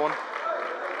first one.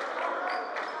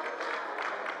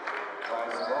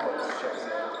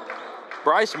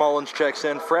 Bryce Mullins checks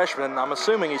in, freshman. I'm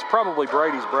assuming he's probably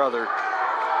Brady's brother.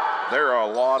 There are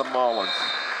a lot of Mullins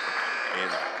in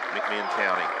McMinn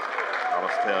County, I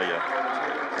must tell you.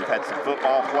 We've had some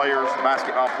football players,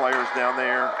 basketball players down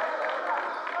there.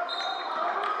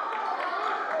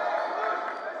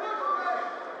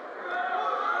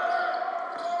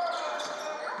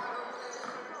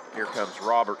 Here comes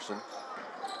Robertson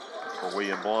for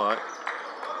William Blount.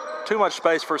 Too much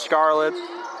space for Scarlett.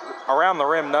 Around the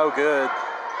rim, no good.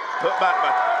 Put back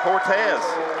by Cortez.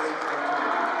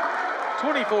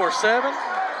 24-7,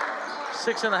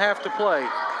 6.5 to play.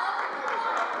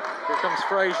 Here comes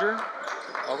Frazier,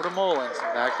 over to Mullins,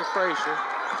 back to Frazier.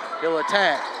 He'll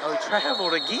attack. Oh, he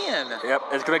traveled again. Yep,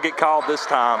 it's going to get called this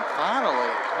time. Finally,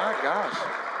 my gosh.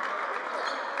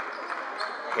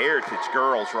 Heritage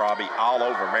girls, Robbie, all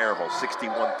over Maryville,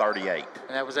 61-38.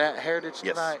 And that was at Heritage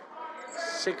Yes. tonight?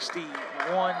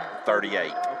 61-38.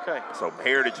 38. Okay. So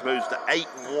Heritage moves to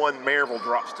 8-1. Maryville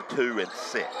drops to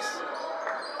 2-6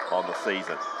 on the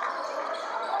season.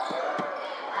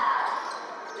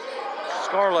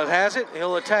 Scarlett has it.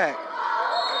 He'll attack.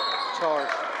 Charge.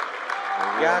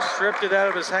 Guy stripped it out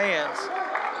of his hands.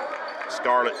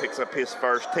 Scarlett picks up his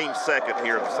first, team second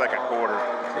here in the second quarter.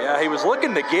 Yeah, he was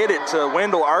looking to get it to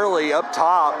Wendell early up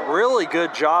top. Really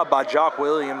good job by Jock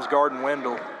Williams guarding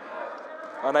Wendell.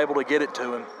 Unable to get it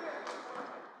to him.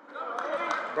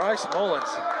 Bryce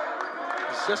Mullins,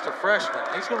 he's just a freshman.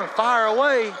 He's going to fire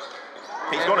away.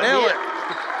 He's going to nail hit. it.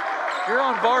 If you're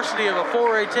on varsity of a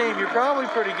 4A team, you're probably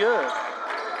pretty good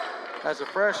as a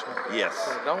freshman. Yes.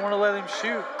 So don't want to let him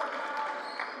shoot.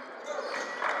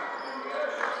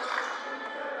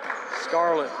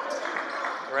 Scarlett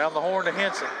around the horn to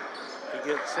Henson. He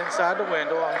gets inside to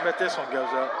Wendell. I bet this one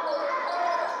goes up.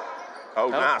 Oh,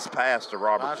 Nope. nice pass to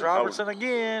Robertson. Miles Robertson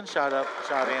again. Shot up,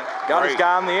 shot in. Got his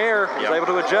guy in the air. Was Yep. able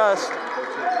to adjust.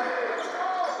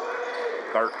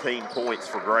 13 points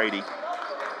for Grady.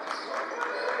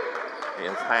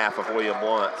 Is half of William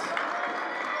Blount's.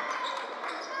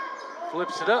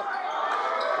 Flips it up.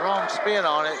 Wrong spin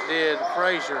on it did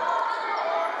Frazier.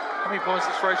 How many points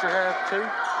does Frazier have?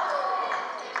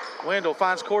 2? Wendell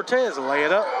finds Cortez to lay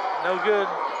it up. No good.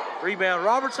 Rebound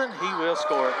Robertson. He will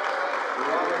score it.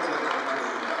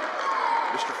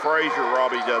 Mr. Frazier,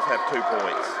 Robbie, does have 2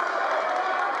 points.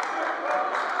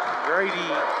 Grady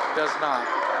does not.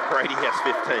 Grady has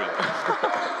 15.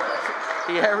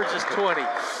 He averages 20.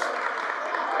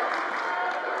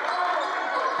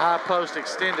 High post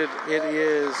extended. It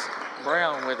is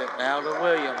Brown with it now to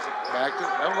Williams. Back to,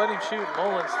 don't let him shoot.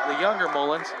 Mullins, the younger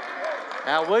Mullins.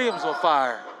 Now Williams will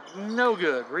fire. No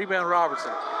good. Rebound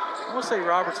Robertson. I'm going to say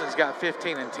Robertson's got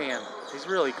 15 and 10. He's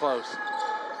really close.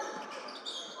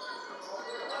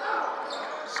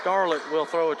 Scarlett will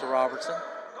throw it to Robertson.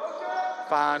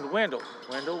 Find Wendell.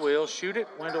 Wendell will shoot it.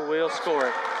 Wendell will score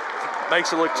it.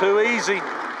 Makes it look too easy.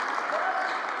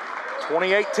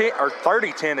 28-10, or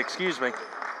 30-10, excuse me.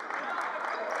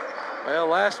 Well,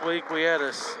 last week we had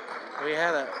a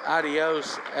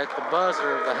adios at the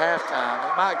buzzer of the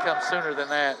halftime. It might come sooner than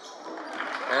that.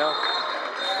 Well,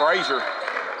 Frazier.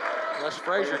 unless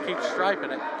Frazier keeps striping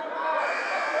it.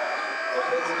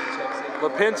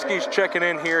 Lipinski's checking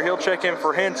in here. He'll check in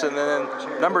for Henson. And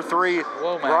then number 3,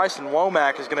 Womack. Bryson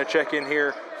Womack is going to check in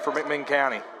here for McMinn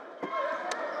County.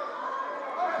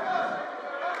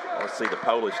 Let's see the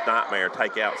Polish Nightmare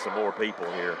take out some more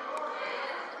people here.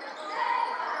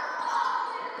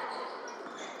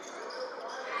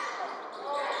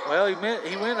 Well,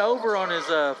 he went over on his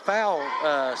foul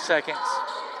seconds.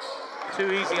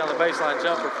 Too easy on the baseline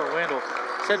jumper for Wendell.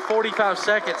 Said 45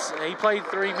 seconds. He played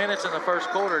 3 minutes in the first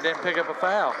quarter, didn't pick up a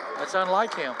foul. That's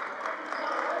unlike him.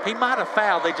 He might have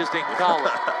fouled, they just didn't call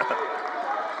it.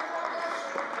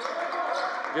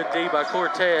 Good D by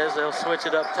Cortez. They'll switch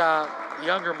it up top.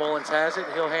 Younger Mullins has it.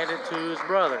 He'll hand it to his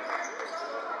brother.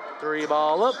 3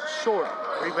 ball up, short.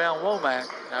 Rebound Womack.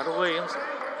 Now to Williams.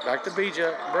 Back to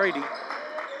Brady.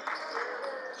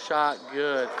 Shot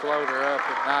good. Floater up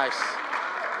and nice.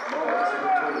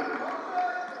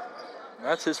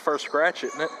 That's his first scratch,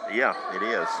 isn't it? Yeah, it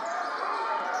is.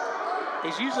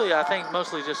 He's usually, I think,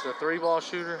 mostly just a 3-ball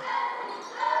shooter.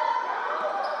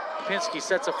 Lipinski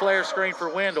sets a flare screen for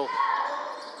Wendell.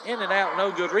 In and out, no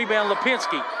good. Rebound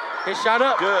Lipinski. His shot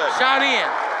up. Good. Shot in.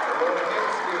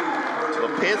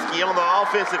 Lipinski on the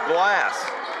offensive glass.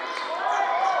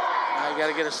 Now you got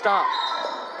to get a stop.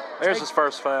 There's his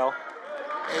first foul.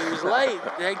 He was late.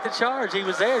 Take the charge. He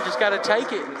was there. Just got to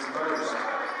take it.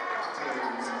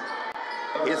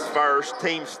 His first,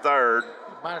 team's third.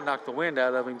 Might have knocked the wind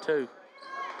out of him, too.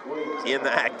 In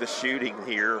the act of shooting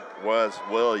here was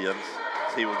Williams.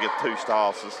 He will get 2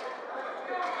 tosses.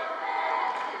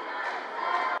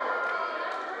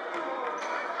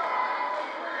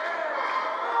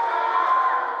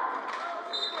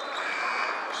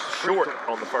 Short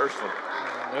on the first one.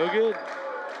 No good.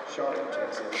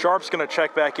 Sharp's going to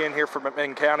check back in here for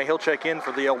McMinn County. He'll check in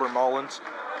for the Elder Mullins.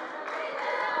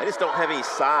 They just don't have any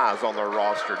size on their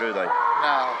roster, do they?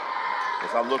 No.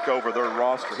 As I look over their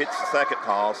roster, hits the second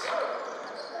toss.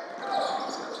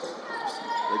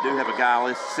 They do have a guy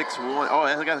listed 6'1". Oh,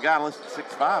 they got a guy listed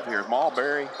 6'5" here.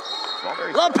 Mulberry.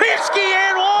 Lipinski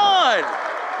and 1.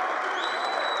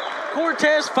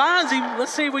 Cortez finds him.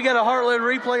 Let's see if we got a Heartland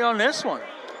replay on this one.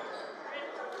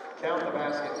 Count the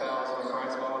basket fouls on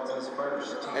Bryce Mullins'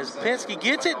 first. As Lipinski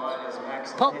gets it,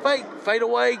 pump fake, fade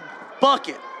away,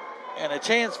 bucket. And a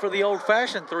chance for the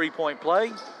old-fashioned three-point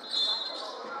play.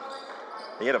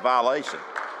 He had a violation.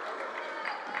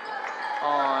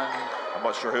 I'm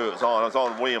not sure who it was on. It was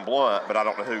on William Blount, but I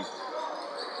don't know who.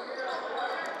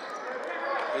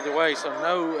 Either way, so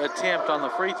no attempt on the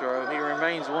free throw. He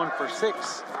remains 1 for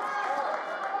 6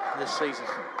 this season.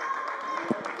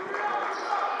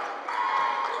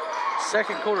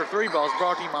 Second quarter 3 balls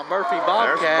brought to you by Murphy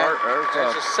Bobcat.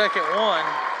 There's the second one.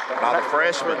 By the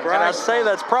freshman. And I say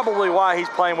that's probably why he's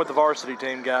playing with the varsity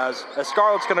team, guys. As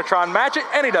Scarlett's going to try and match it,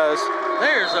 and he does.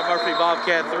 There's a Murphy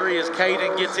Bobcat 3 as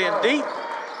Caden gets in deep.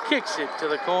 Kicks it to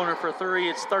the corner for 3.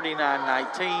 It's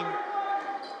 39-19.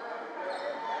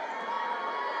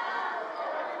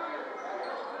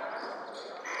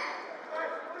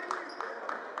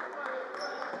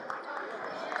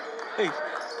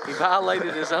 He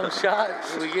violated his own shot.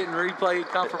 We getting replay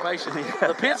confirmation.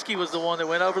 Lipinski was the one that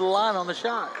went over the line on the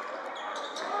shot.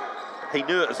 He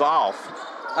knew it was off.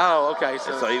 Oh, okay.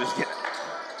 So he was getting.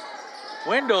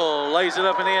 Wendell lays it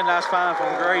up and in. Nice find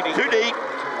from Grady. Too deep.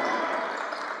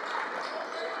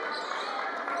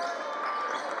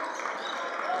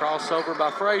 Crossover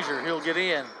by Frazier. He'll get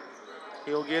in.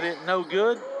 He'll get it no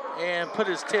good. And put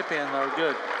his tip in, though,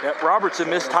 good. Yep, Robertson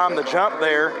mistimed the jump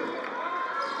there.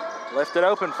 Left it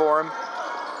open for him.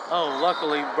 Oh,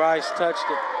 luckily Bryce touched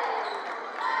it.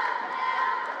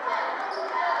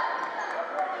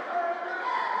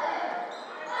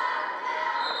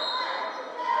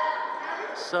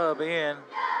 Sub in.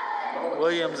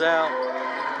 Williams out.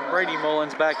 Brady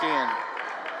Mullins back in.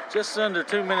 Just under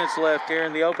 2 minutes left here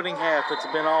in the opening half. It's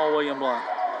been all William Blount.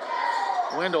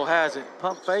 Wendell has it.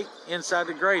 Pump fake inside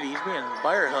to Grady. He's being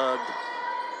bear hugged.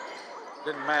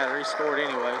 Didn't matter. He scored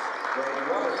anyways.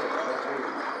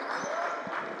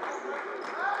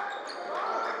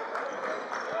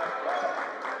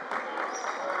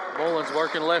 Mullins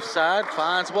working left side.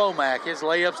 Finds Womack. His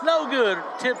layup's no good.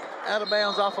 Tip out of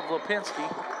bounds off of Lipinski.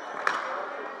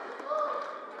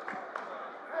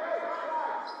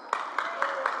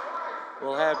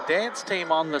 We'll have dance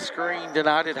team on the screen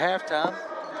tonight at halftime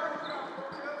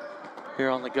here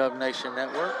on the Gov Nation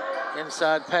Network.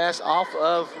 Inside pass off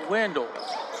of Wendell.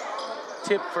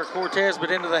 Tip for Cortez,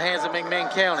 but into the hands of McMinn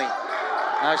County.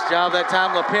 Nice job that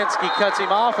time. Lipinski cuts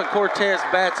him off, and Cortez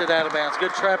bats it out of bounds.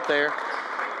 Good trap there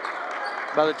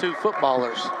by the 2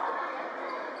 footballers.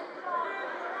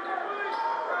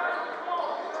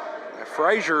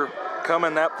 Frazier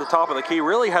coming up the top of the key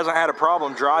really hasn't had a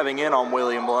problem driving in on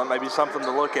William Blount. Maybe something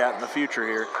to look at in the future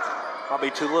here. Might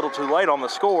be too little too late on the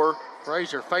score.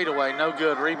 Frazier fadeaway, no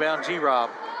good. Rebound G-Rob.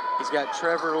 He's got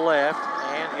Trevor left,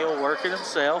 and he'll work it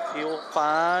himself. He'll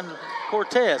find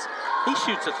Cortez. He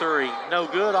shoots a 3. No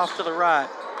good, off to the right.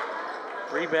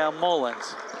 Rebound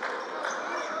Mullins.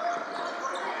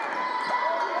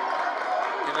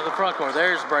 Into the front court.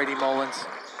 There's Brady Mullins.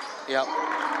 Yep.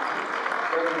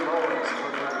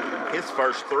 His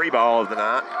first 3 ball of the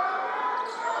night.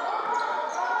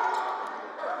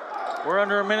 We're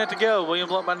under a minute to go. William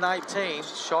Blount by 19.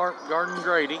 Sharp, Garden,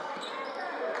 Grady.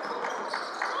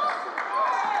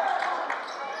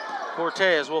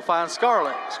 Cortez will find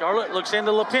Scarlett. Scarlett looks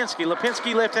into Lipinski.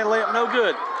 Lipinski left-hand layup, no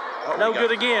good. No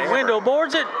good again. Wendell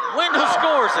boards it. Wendell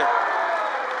scores it.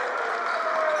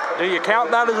 Do you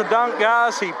count that as a dunk,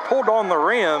 guys? He pulled on the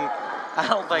rim. I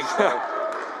don't think so.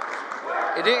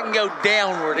 It didn't go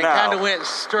downward. It kind of went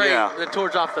straight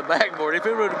towards off the backboard. If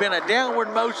it would have been a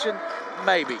downward motion,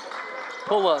 maybe.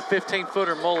 Pull up,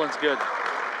 15-footer, Mullins good.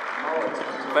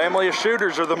 Family of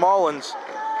shooters are the Mullins.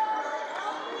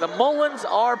 The Mullins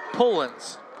are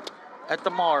Pullins. at the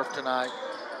Marv tonight,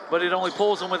 but it only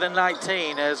pulls them within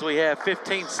 19 as we have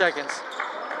 15 seconds.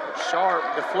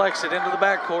 Sharp deflects it into the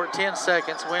backcourt, 10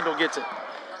 seconds. Wendell gets it.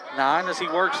 9 as he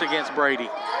works against Brady.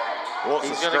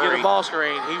 He's going to get a ball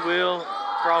screen. He will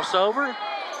cross over.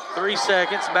 3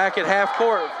 seconds, back at half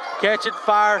court. Catch it,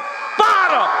 fire,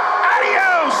 bottom!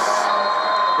 Adios!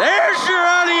 There's your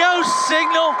adios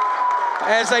signal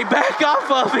as they back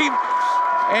off of him.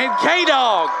 And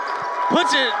K-Dog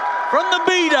puts it from the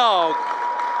B-Dog.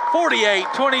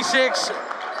 48-26.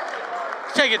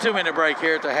 Take a 2-minute break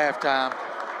here at the halftime.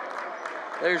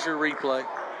 There's your replay.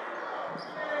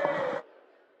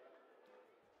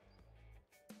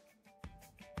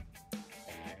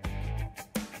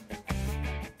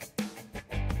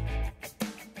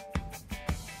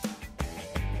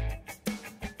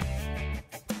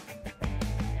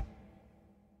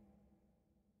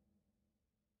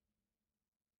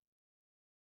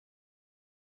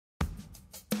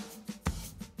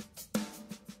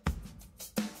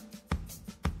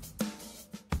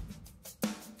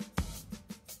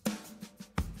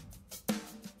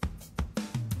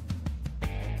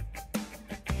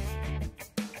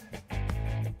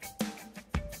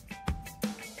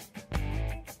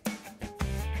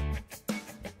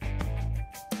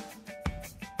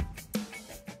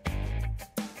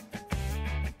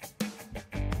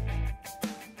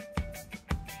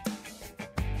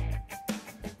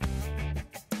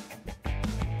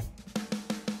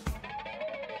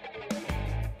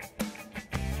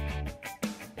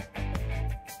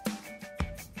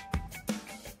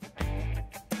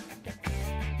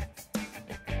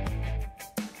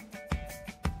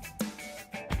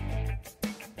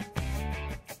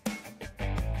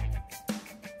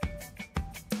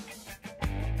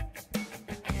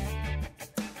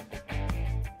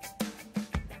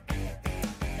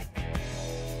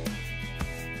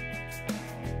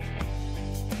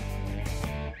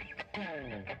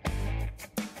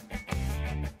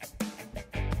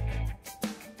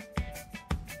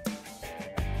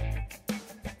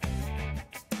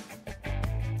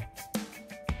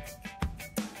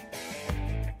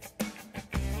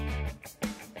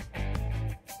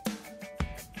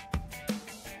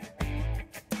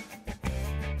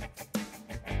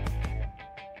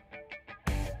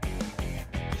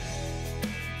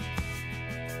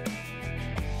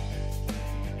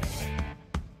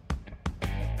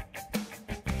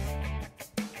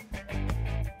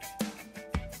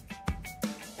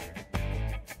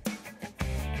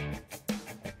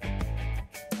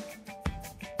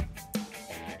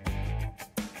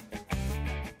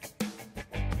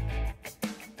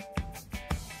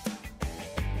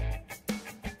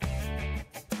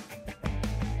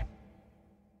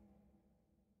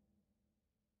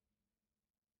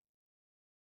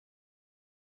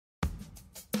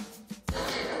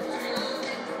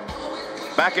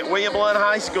 Back at William Blount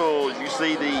High School, you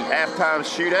see the halftime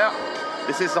shootout.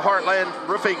 This is the Heartland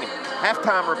Roofing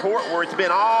halftime report where it's been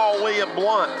all William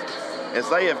Blount as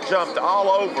they have jumped all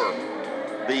over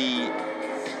the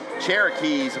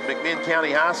Cherokees of McMinn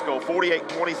County High School.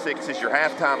 48-26 is your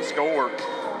halftime score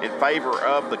in favor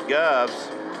of the Govs.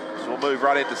 So we'll move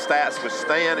right into stats with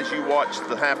Stan as you watch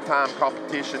the halftime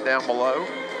competition down below.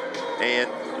 And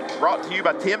brought to you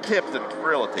by Tim Tipton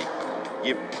Realty.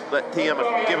 Give Tim a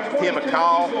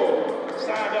call.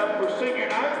 Signed up for senior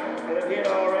night. That hit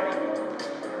already.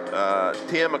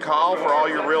 Tim a call for all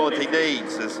your realty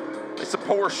needs. It's a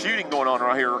poor shooting going on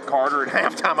right here, Carter, at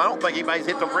halftime. I don't think anybody's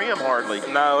hit the rim hardly.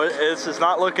 No, it's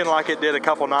not looking like it did a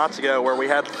couple nights ago where we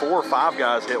had 4 or 5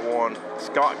 guys hit one.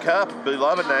 Scott Cup will be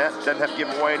loving that. Doesn't have to give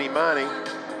away any money.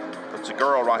 It's a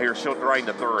girl right here. She'll drain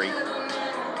the 3.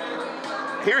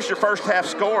 Here's your first half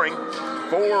scoring.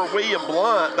 For William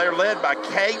Blount, they're led by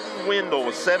Caden Wendell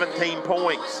with 17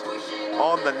 points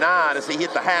on the night as he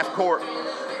hit the half-court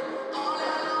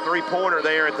three-pointer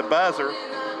there at the buzzer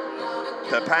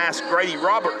to pass Grady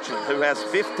Robertson, who has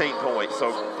 15 points.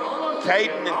 So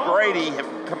Caden and Grady have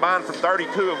combined for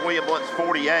 32 of William Blount's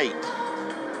 48.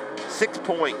 6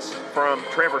 points from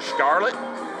Trevor Scarlett.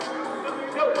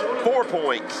 4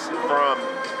 points from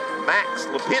Max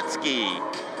Lipinski.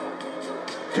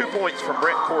 2 points from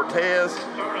Brett Cortez,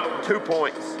 2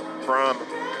 points from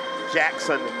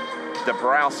Jackson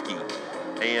Dabrowski.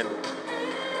 And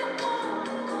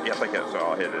yeah, I think that's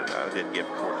all I hit. I didn't give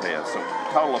Cortez. So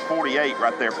total of 48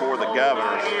 right there for the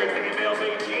Governors.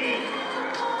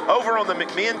 Over on the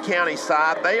McMinn County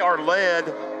side, they are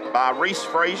led by Reese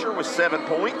Frazier with 7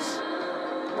 points.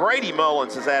 Brady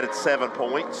Mullins has added 7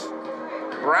 points.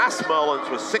 Bryce Mullins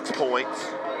with 6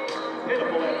 points.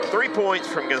 3 points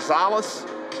from Gonzalez,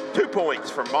 2 points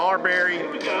from Marbury,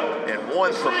 and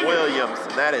 1 from Williams,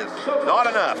 and that is not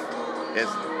enough as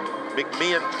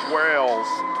McMinn twirls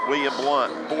William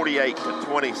Blount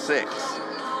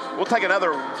 48-26. We'll take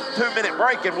another 2-minute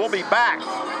break and we'll be back.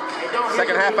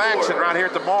 Second half action right here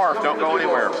at the Marv. Don't go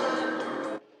anywhere.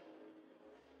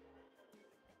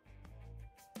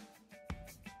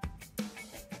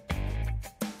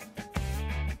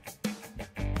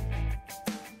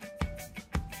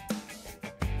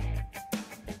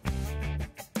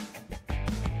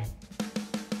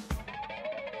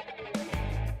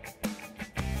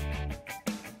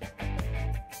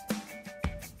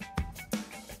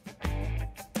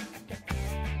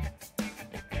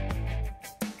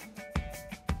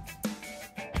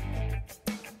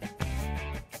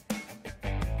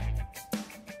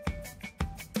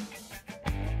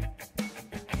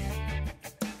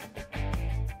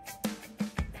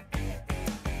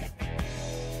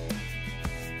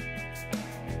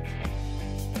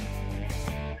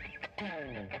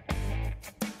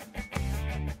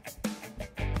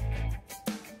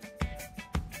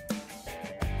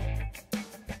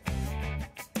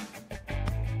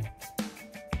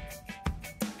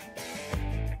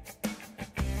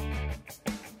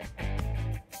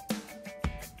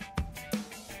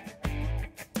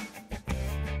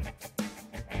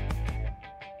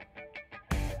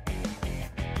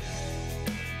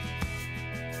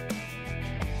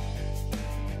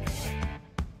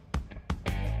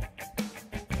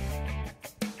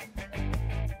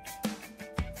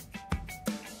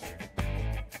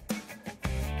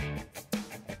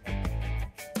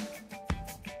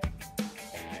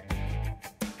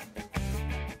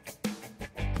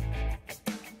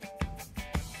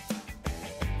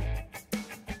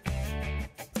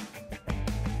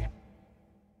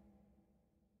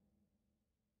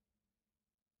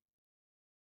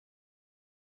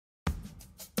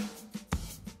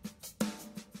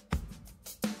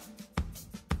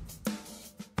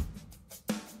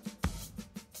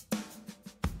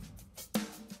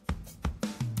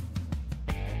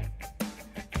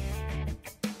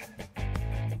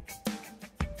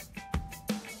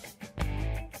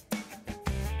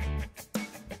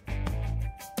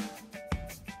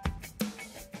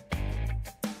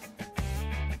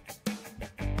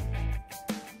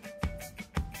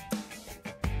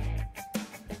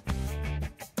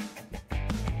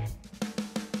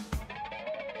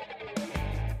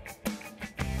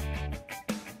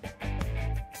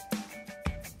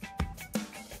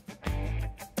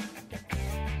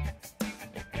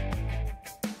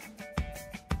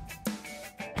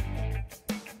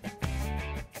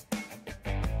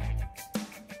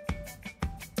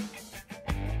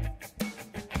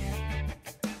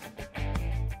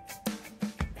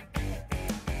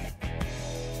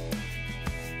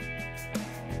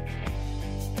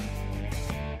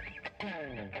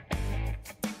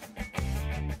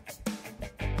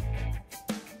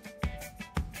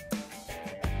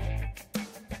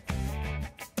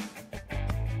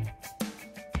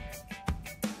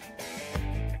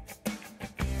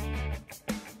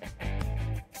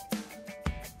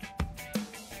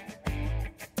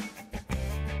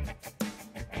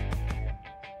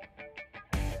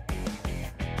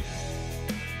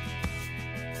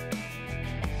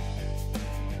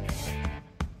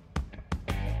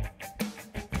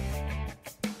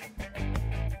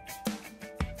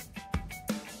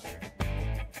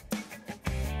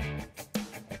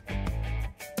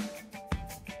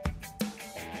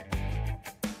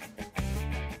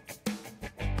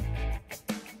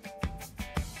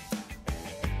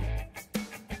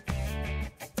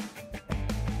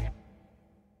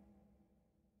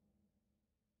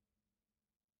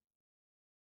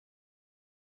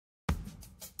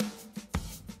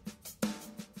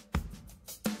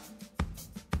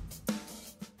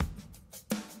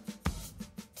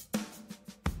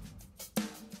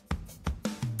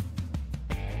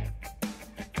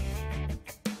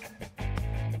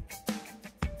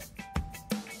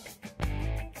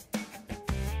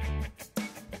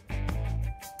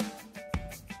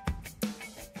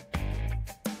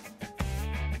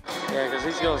 Yeah, because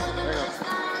these girls,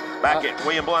 Back at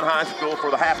William Blount High School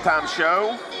for the halftime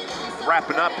show.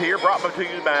 Wrapping up here, brought to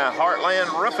you by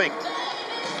Heartland Roofing.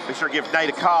 Be sure to give Nate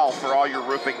a call for all your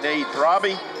roofing needs.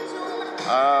 Robbie,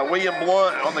 William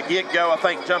Blount on the get-go, I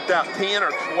think, jumped out 10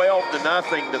 or 12 to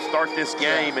nothing to start this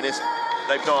game, and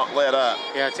they've not let up.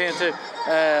 Yeah, 10-2.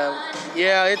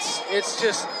 Yeah, it's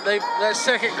just that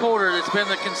second quarter that's been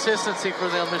the consistency for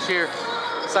them this year.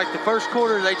 It's like the first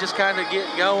quarter they just kind of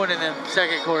get going, and then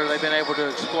second quarter they've been able to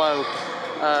explode.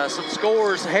 Some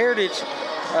scores, Heritage.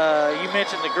 You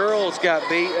mentioned the girls got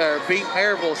beat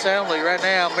Maryville soundly right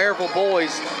now. Maryville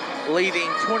boys leading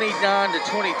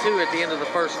 29-22 at the end of the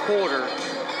first quarter.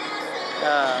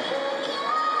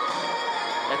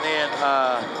 And then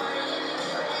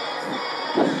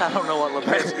I don't know what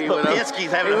Lipinski went over.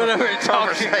 Lipinski's having a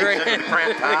conversation with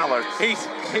Brent Tyler.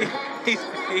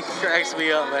 He cracks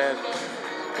me up, man.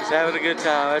 He's having a good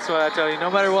time. That's what I tell you.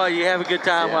 No matter what, you have a good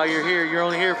time while you're here. You're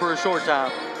only here for a short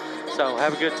time. So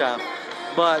have a good time.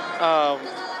 But,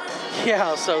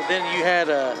 yeah, so then you had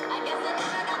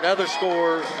another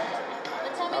score.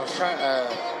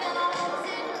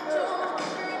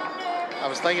 I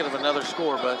was thinking of another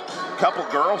score, but. A couple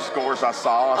girls scores I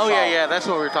saw. Yeah, that's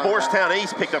what we were talking about. Morristown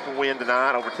East picked up a win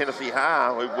tonight over Tennessee High,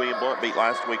 who William Blount beat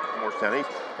last week at Morristown East.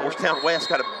 Morristown West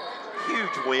got a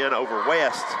huge win over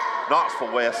West,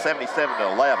 Knoxville West,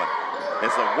 77-11,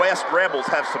 as the West Rebels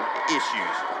have some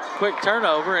issues. Quick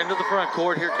turnover into the front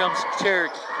court. Here comes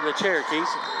the Cherokees.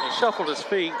 He shuffled his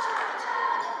feet.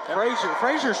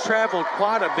 Frazier's traveled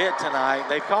quite a bit tonight.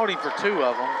 They've called him for 2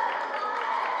 of them.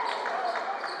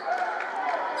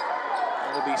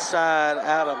 It'll be side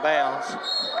out of bounds.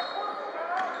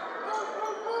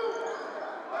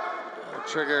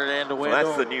 Trigger it into window. So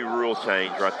that's the new rule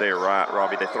change right there, right,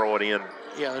 Robbie? They throw it in.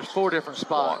 Yeah, there's 4 different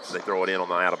spots. They throw it in on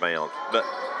the out of bounds. But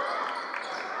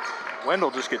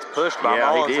Wendell just gets pushed by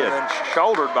Mullins and then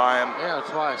shouldered by him. Yeah,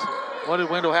 twice. What did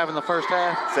Wendell have in the first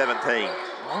half? 17.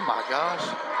 Oh my gosh.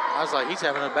 I was like, he's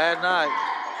having a bad night.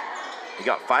 He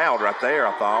got fouled right there,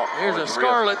 I thought. Here's a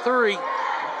Scarlet 3.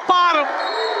 Bottom!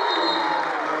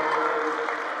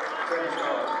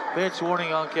 Bench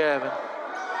warning on Kevin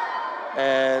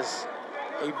as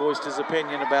he voiced his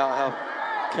opinion about how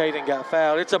Caden got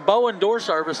fouled. It's a Bowen door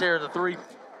service here in the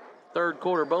third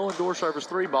quarter. Bowen door service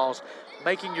 3 balls,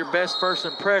 making your best first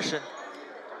impression.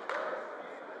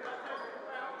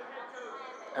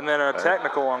 And then a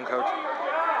technical on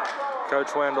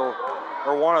Coach Wendell,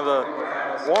 or one of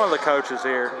the coaches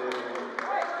here.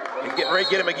 He's getting ready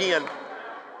to get him again.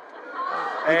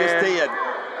 He just did.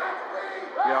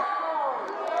 Yeah.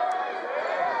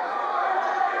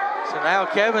 So now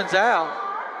Kevin's out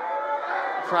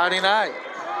Friday night.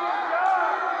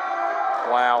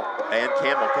 Wow. And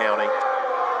Campbell County.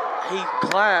 He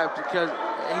clapped because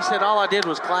he said all I did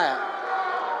was clap.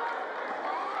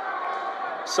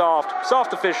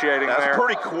 Soft officiating there. That's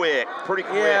pretty quick.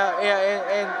 Yeah,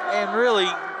 and really,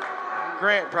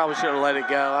 Grant probably should have let it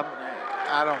go.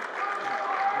 I don't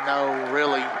know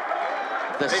really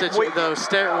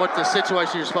what the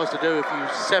situation you're supposed to do if you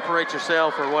separate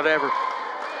yourself or whatever.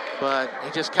 But he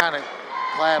just kind of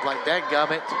clapped like that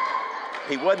gummit.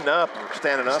 He wasn't up or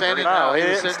standing up. No, he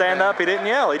didn't stand up. He didn't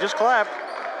yell. He just clapped.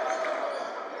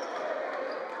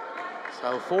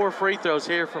 So 4 free throws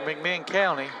here for McMinn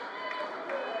County.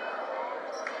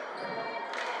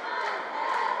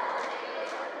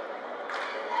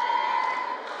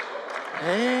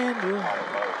 And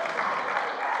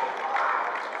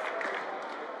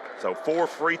so 4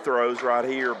 free throws right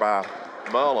here by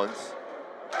Mullins.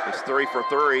 It's 3 for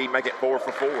 3, make it 4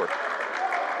 for 4.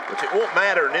 Which it won't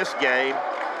matter in this game,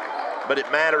 but it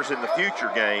matters in the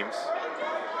future games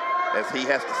as he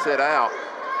has to sit out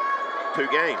 2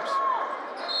 games.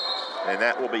 And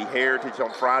that will be Heritage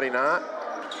on Friday night.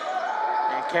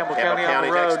 And Campbell County on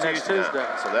the road next Tuesday.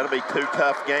 So that'll be 2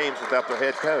 tough games without their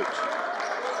head coach.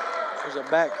 There's a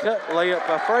back cut layup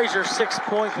by Frazier.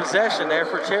 6-point possession there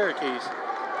for Cherokees.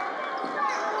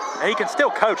 And he can still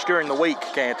coach during the week,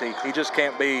 can't he? He just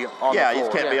can't be on the floor. Yeah, he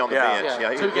just can't be on the bench.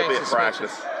 Yeah, he'll be at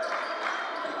practice.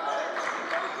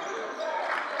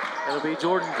 It'll be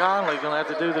Jordan Conley going to have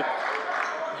to do the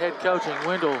head coaching.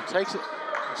 Wendell takes it,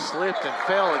 slipped and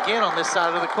fell again on this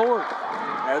side of the court.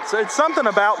 It's something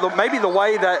about maybe the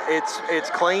way that it's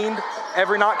cleaned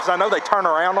every night, because I know they turn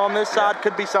around on this side.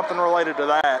 Could be something related to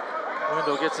that.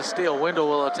 Wendell gets a steal. Wendell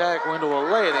will attack. Wendell will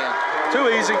lay it in. Too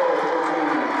easy.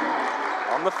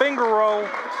 On the finger roll.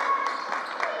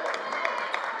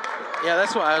 Yeah,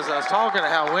 that's why I was talking to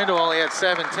how Wendell only had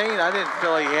 17. I didn't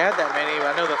feel like he had that many.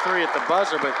 I know the 3 at the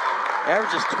buzzer, but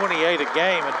averages 28 a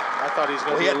game, and I thought he was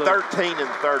going to be he had 13 in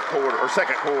the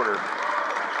second quarter.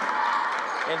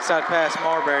 Inside pass,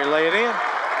 Marbury, lay it in.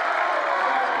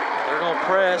 They're going to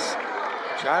press,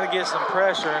 try to get some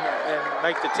pressure and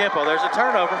make the tempo. There's a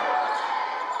turnover.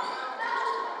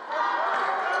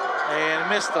 And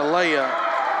missed the layup.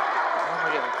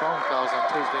 I'm getting phone calls on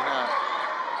Tuesday night.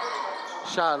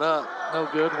 Shot up, no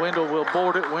good. Wendell will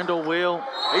board it. Wendell will.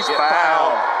 He's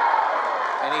fouled.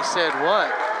 And he said what?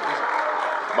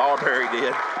 Marbury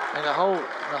did. And the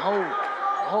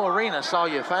whole arena saw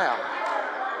you foul.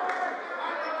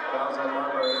 Fouls on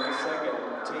Marbury in the second.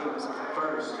 Teams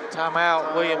first.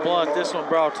 Timeout, William Blount. This one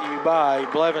brought to you by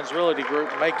Blevins Realty Group,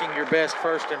 making your best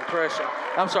first impression.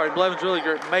 I'm sorry, Blevins Realty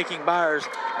Group, making buyers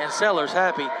and sellers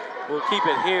happy. We'll keep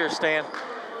it here, Stan.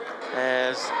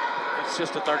 as it's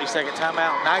just a 30-second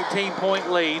timeout.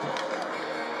 19-point lead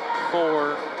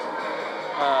for,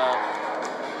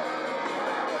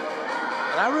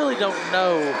 and I really don't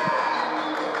know,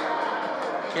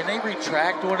 can they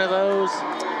retract one of those?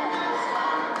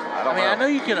 I know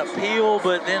you can appeal,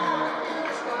 but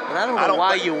I don't know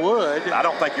why you would. I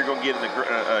don't think you're going to get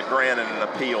a grant and an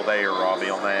appeal there, Robbie,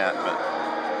 on that.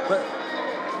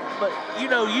 But you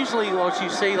know, usually what you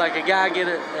see, like a guy get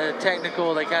a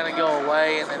technical, they kind of go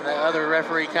away, and then the other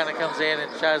referee kind of comes in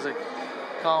and tries to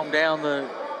calm down the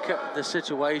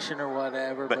situation or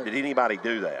whatever. But did anybody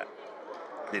do that?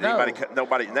 Did No.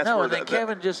 nobody? And that's No, where and then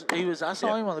Kevin I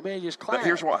saw him on the bench just clap. But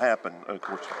here's what happened, of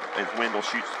course, as Wendell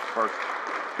shoots first.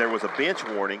 There was a bench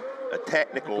warning, a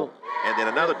technical, and then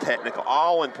another technical,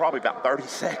 all in probably about 30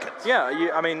 seconds. Yeah,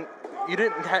 you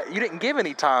didn't give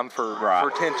any time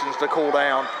for tensions to cool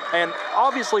down. And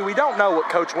obviously we don't know what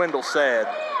Coach Wendell said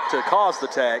to cause the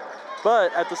tech,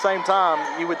 but at the same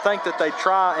time, you would think that they'd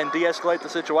try and de-escalate the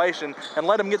situation and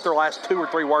let them get their last 2 or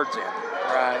 3 words in.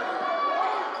 Right.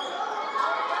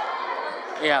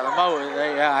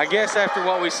 Yeah, I guess after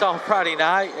what we saw Friday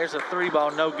night, there's a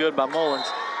 3-ball no good by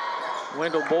Mullins.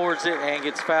 Wendell boards it and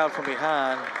gets fouled from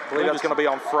behind. I believe that's going to be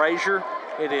on Frazier.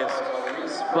 It is.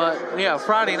 But, yeah,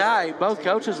 Friday night, both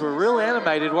coaches were real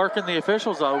animated working the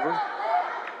officials over.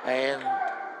 And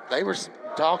they were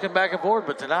talking back and forth,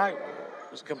 but tonight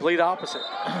it was complete opposite.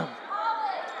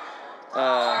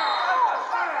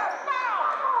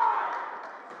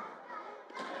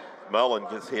 Mullen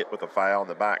gets hit with a foul in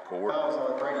the backcourt.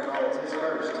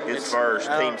 His first,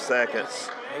 team second.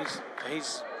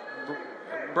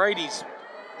 Brady's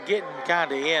getting kind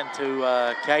of into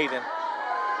Caden.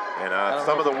 And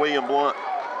some of the William Blount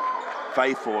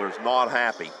faithful is not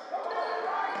happy.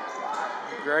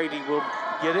 Grady will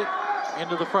get it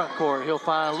into the front court. He'll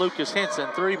find Lucas Henson.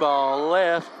 3-ball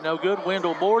left, no good.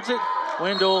 Wendell boards it.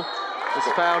 Wendell is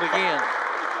fouled again.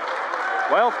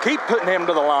 Well, keep putting him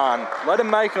to the line. Let him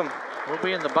make them. We'll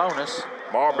be in the bonus.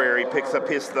 Marbury picks up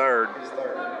his third.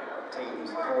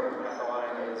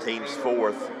 Team's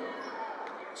fourth.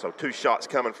 So 2 shots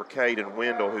coming for Caden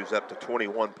Wendell, who's up to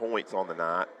 21 points on the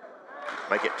night.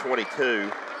 Make it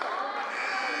 22.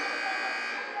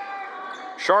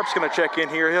 Sharp's going to check in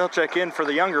here. He'll check in for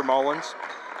the younger Mullins.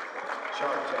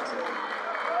 Sharp checks in.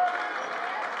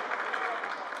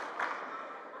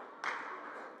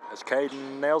 As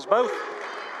Caden nails both.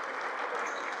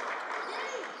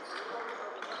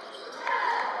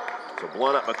 So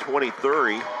Blount up by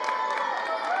 23.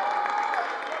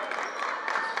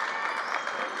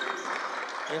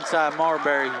 Inside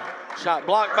Marbury. Shot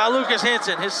blocked by Lucas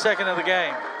Henson, his second of the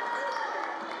game.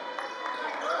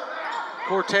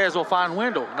 Cortez will find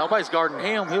Wendell. Nobody's guarding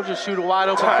him. He'll just shoot a wide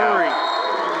open 3.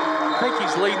 I think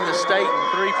he's leading the state in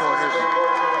 3-pointers.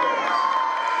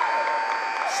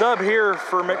 Sub here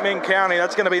for McMinn County.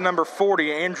 That's going to be number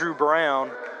 40, Andrew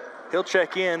Brown. He'll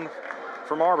check in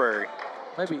for Marbury.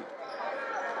 Maybe.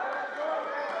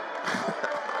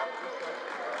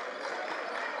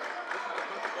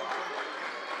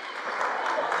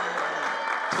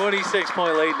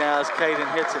 26-point lead now as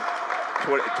Caden hits it.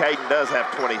 Caden does have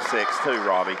 26 too,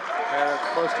 Robbie.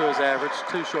 Close to his average,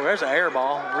 too short. There's an air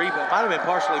ball. Rebound. Might have been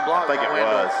partially blocked. I think it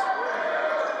was.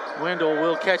 Wendell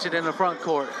will catch it in the front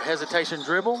court. Hesitation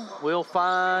dribble. Will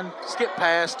find skip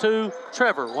pass to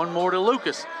Trevor. One more to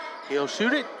Lucas. He'll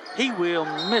shoot it. He will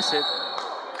miss it.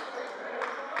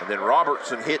 And then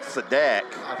Robertson hits the deck.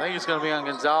 I think it's going to be on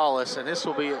Gonzalez, and this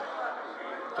will be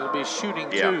it'll be shooting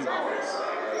too.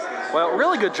 Well,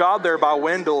 really good job there by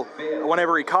Wendell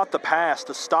whenever he caught the pass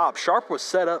to stop. Sharp was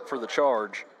set up for the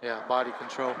charge. Yeah, body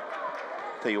control.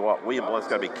 Tell you what, William Blount's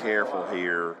got to be careful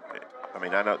here. I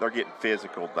mean, I know they're getting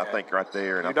physical, I think, right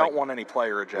there. And you don't want any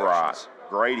player ejections. Right.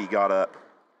 Grady got up,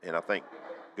 and I think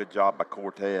good job by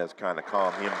Cortez kind of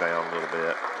calm him down a little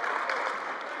bit.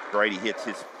 Grady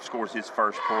scores his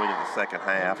first point in the second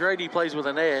half. Grady plays with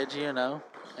an edge, you know,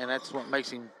 and that's what makes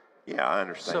him I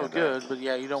understand so good. But,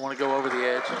 yeah, you don't want to go over the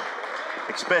edge.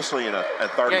 Especially in a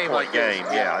 30-point game.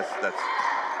 Yeah, that's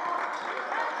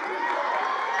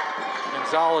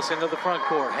Gonzalez into the front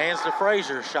court. Hands to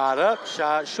Frazier. Shot up,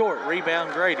 shot short.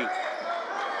 Rebound Grady.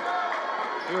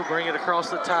 He'll bring it across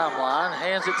the timeline.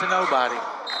 Hands it to nobody.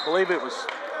 I believe it was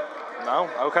no.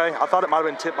 Okay. I thought it might have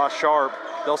been tipped by Sharp.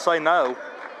 They'll say no.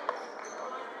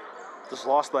 Just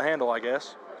lost the handle, I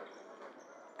guess.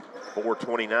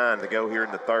 4:29 to go here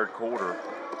in the third quarter.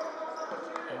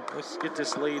 Let's get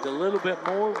this lead a little bit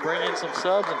more, bring in some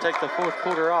subs, and take the fourth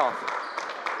quarter off.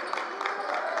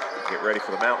 Get ready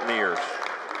for the Mountaineers.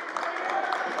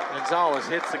 Gonzalez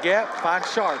hits the gap,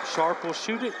 finds Sharp. Sharp will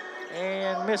shoot it.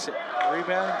 and miss it.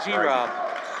 Rebound, G-Rob.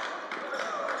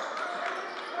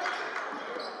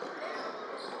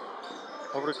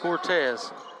 Over to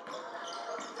Cortez.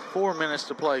 4 minutes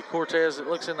to play. Cortez, it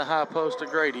looks in the high post to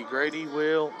Grady. Grady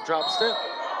will drop step.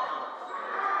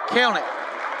 Count it.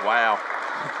 Wow.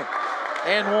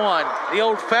 And one. The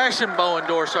old-fashioned Bowen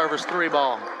door service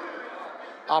 3-ball.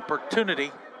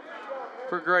 Opportunity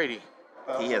for Grady.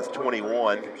 He has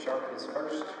 21.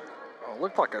 Oh,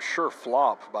 looked like a sure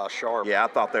flop by Sharp. Yeah, I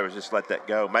thought they was just let that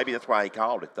go. Maybe that's why he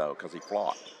called it, though, because he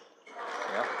flopped.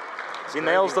 Yeah. He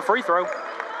nails the free throw.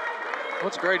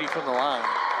 What's Grady from the line?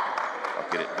 I'll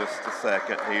get it just a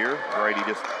second here. Grady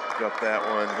just got that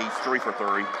one. He's 3 for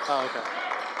 3. Oh, okay.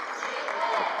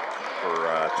 For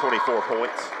 24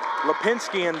 points.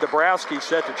 Lipinski and Dabrowski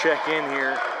set to check in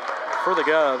here for the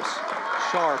Govs.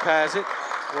 Sharp has it,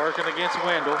 working against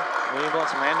Wendell. William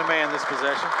Blount's man-to-man this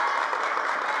possession.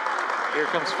 Here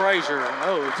comes Frazier.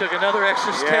 Oh, he took another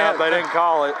extra step. Yeah, they didn't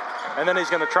call it. And then he's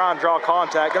going to try and draw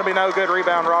contact. Going to be no good.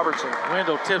 Rebound, Robertson.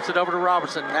 Wendell tips it over to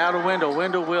Robertson. Now to Wendell.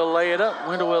 Wendell will lay it up.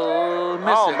 Wendell will miss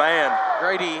it. Oh, man.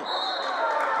 Grady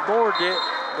boarded it,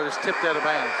 but it's tipped out of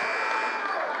bounds.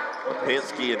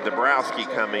 Lipinski and Dabrowski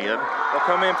come in. They'll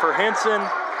come in for Henson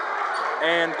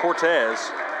and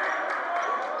Cortez.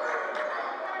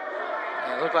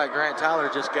 It looked like Grant Tyler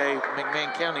just gave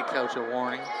McMinn County coach a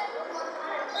warning.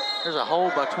 There's a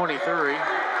hold by 23.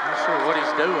 Not sure what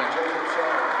he's doing.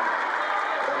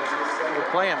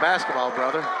 We're playing basketball,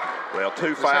 brother. Well,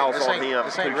 2 fouls on him.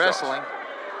 This ain't 2 wrestling.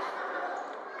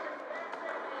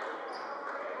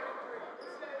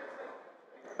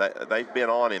 They've been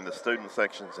on him. The student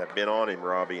sections have been on him,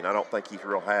 Robbie, and I don't think he's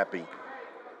real happy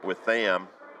with them.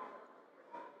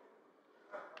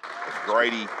 As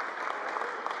Grady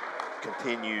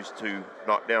continues to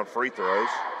knock down free throws.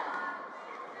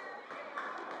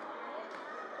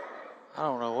 I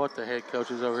don't know what the head coach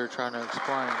is over here trying to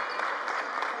explain.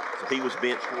 So he was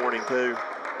bench warning too.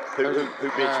 Who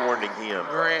bench warning him?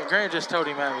 Grant just told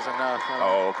him that was enough.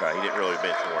 Oh, okay. He didn't really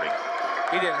bench warning.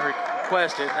 He didn't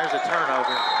request it. There's a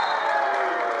turnover.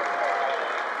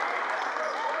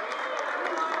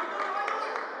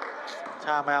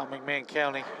 Timeout, McMinn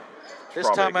County. This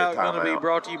timeout going to be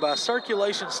brought to you by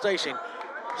Circulation Station.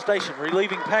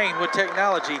 Relieving pain with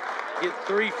technology. Get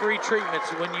 3 free treatments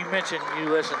when you mention you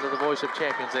listen to the Voice of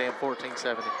Champions, AM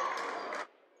 1470.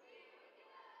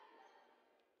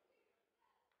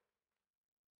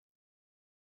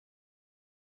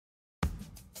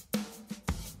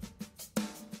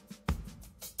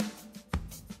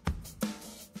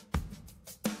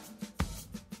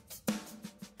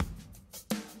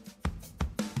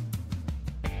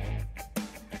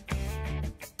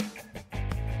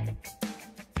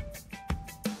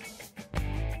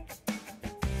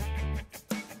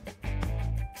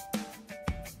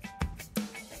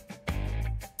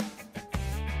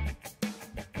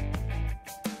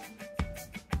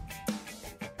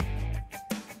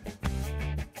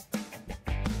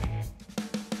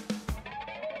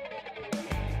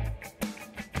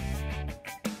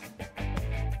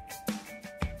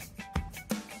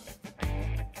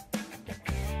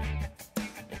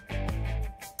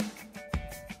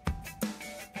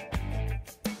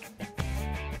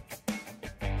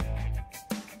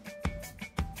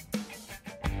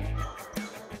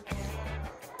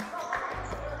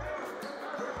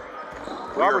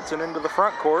 Robertson into the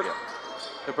front court.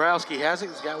 Dabrowski has it.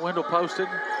 He's got Wendell posted.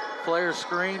 Flare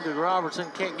screen to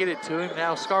Robertson. Can't get it to him.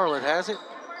 Now Scarlett has it.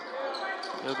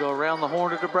 He'll go around the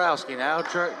horn to Dabrowski. Now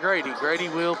Grady. Grady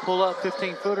will pull up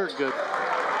 15-footer. Good.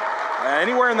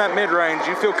 Anywhere in that mid-range,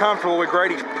 you feel comfortable with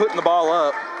Grady putting the ball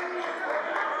up.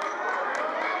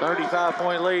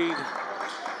 35-point lead.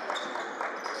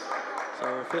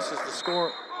 So if this is the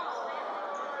score,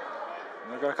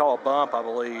 they're going to call a bump, I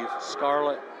believe.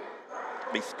 Scarlett.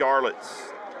 Be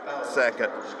Scarlett's second.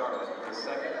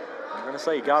 I'm going to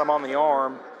say he got him on the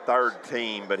arm. Third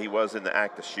team, but he was in the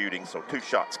act of shooting. So 2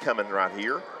 shots coming right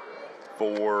here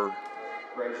for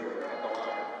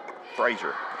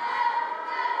Frazier.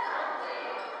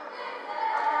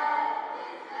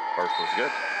 First one's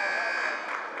good.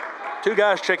 2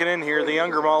 guys checking in here, the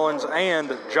younger Mullins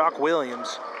and Jock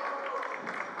Williams.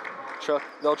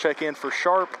 They'll check in for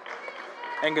Sharp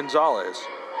and Gonzalez.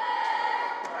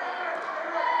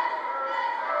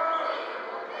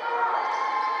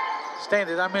 Stan,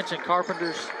 did I mention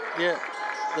Carpenters yet?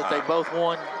 That they both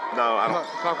won? No, I don't.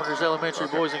 Carpenters Elementary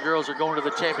boys and girls are going to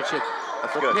the championship.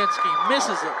 That's good. Lipinski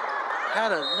misses it.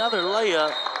 Had another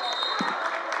layup.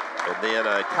 And then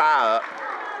a tie-up.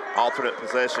 Alternate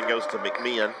possession goes to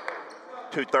McMinn.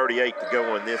 2:38 to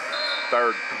go in this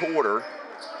third quarter.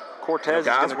 Cortez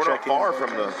guys, is we're going not to check far in.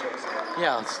 from the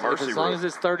Yeah, Mercy as long rule. as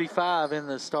it's 35 in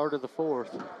the start of the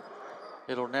fourth,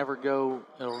 it'll never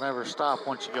stop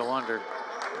once you go under.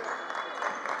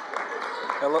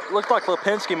 It looked like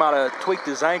Lipinski might have tweaked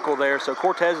his ankle there, so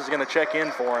Cortez is going to check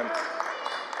in for him.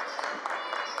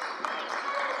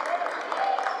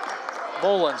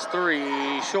 Mullins,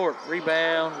 3, short,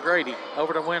 rebound, Grady,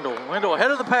 over to Wendell. Wendell ahead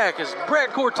of the pack is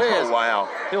Brett Cortez. Oh, wow.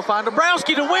 He'll find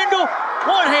Dabrowski to Wendell,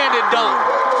 one-handed dunk.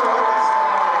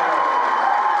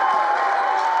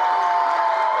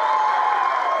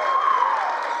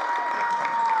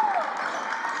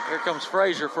 Here comes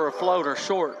Frazier for a floater,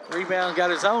 short, rebound, got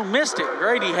his own, missed it,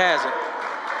 Grady has it.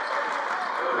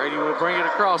 Grady will bring it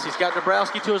across, he's got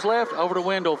Dabrowski to his left, over to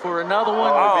Wendell for another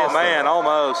one. Oh, man,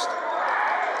 almost.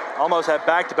 Almost had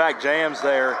back-to-back jams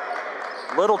there.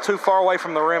 Little too far away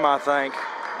from the rim, I think.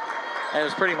 And it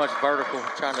was pretty much vertical.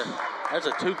 There's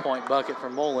a 2-point bucket for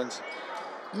Mullins.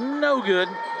 No good.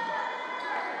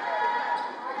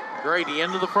 Grady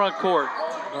into the front court.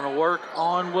 Going to work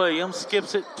on Williams.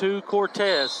 Skips it to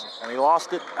Cortez. And he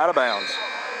lost it out of bounds.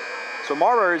 So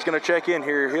Marbury's going to check in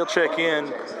here. He'll check in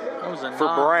That was a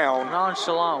for Brown.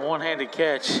 Nonchalant one-handed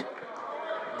catch.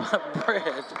 But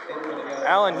Brett.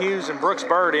 Allen Hughes and Brooks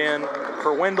Bird in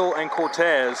for Wendell and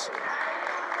Cortez.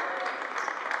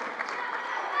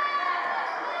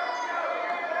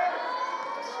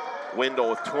 Wendell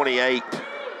with 28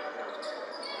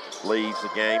 leads the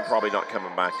game, probably not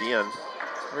coming back in.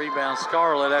 Rebound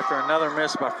Scarlett after another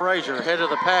miss by Frazier. Head of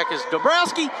the pack is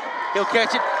Dabrowski. He'll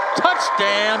catch it.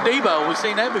 Touchdown, Debo. We've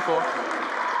seen that before.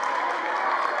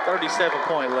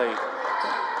 37-point lead.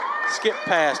 Skip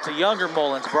pass to younger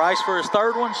Mullins. Bryce for his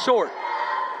third one, short.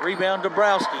 Rebound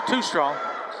Dabrowski, too strong.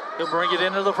 He'll bring it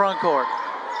into the front court.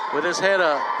 With his head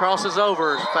up, crosses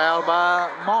over, fouled by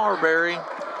Marbury.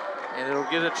 And it'll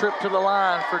get a trip to the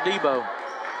line for Debo.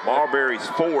 Marbury's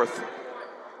fourth.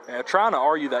 Yeah, trying to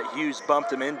argue that Hughes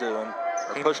bumped him into him,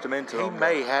 or pushed him into him. He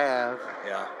may have.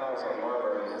 Yeah.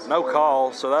 No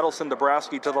call, so that'll send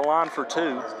Dabrowski to the line for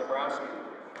 2.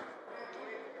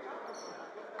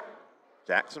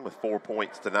 Jackson with 4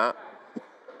 points tonight.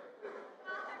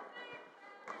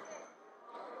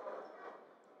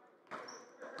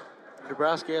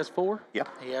 Dabrowski has 4? Yep.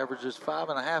 He averages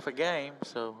 5.5 a game,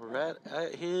 so right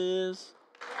at his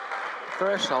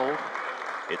threshold.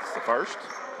 It's the first.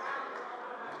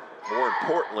 More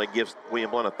importantly, gives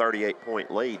William Blount a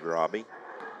 38-point lead, Robbie.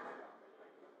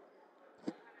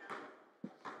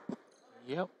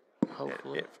 Yep,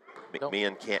 hopefully. If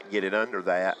McMinn can't get it under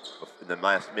that in the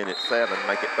last minute 7,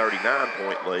 make it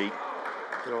 39-point lead.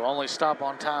 It'll only stop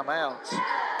on timeouts.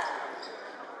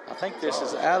 I think this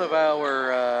is out of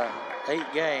our 8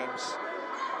 games,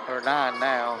 or 9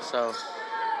 now, so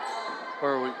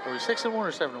where are we 6-1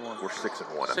 or 7-1? We're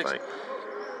 6-1, I think.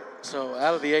 So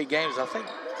out of the 8 games, I think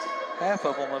half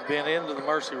of them have been into the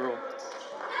mercy rule.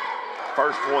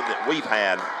 First one that we've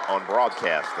had on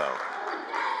broadcast, though.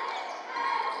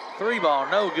 3 ball,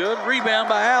 no good. Rebound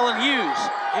by Allen Hughes.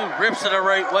 He rips it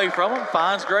away from him,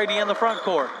 finds Grady in the front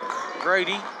court.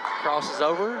 Grady crosses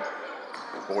over.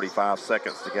 45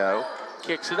 seconds to go.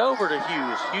 Kicks it over to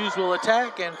Hughes. Hughes will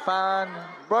attack and find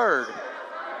Bird.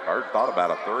 Bird thought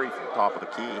about a 3 from top of the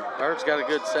key. Bird's got a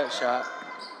good set shot.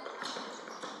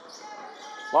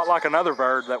 A lot like another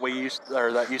Bird that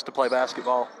used to play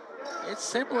basketball. It's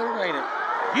simpler, ain't it?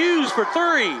 Hughes for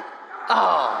 3.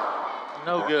 Oh,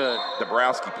 no good.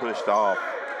 Dabrowski pushed off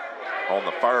on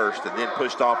the first and then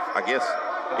pushed off, I guess,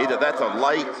 either that's a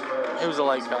late. It was a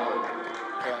late call.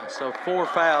 Yeah, so 4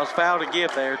 fouls. Foul to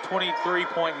give there.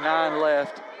 23.9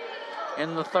 left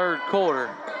in the third quarter.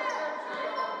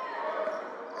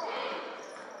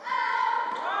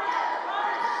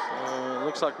 So it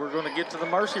looks like we're going to get to the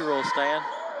mercy rule, Stan.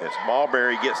 As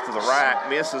Marbury gets to the rack,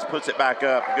 misses, puts it back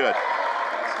up. Good.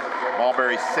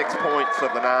 Marbury 6 points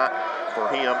of the night for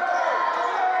him.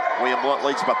 William Blount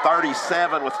leads by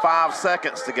 37 with 5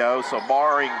 seconds to go. So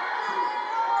barring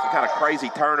some kind of crazy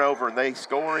turnover and they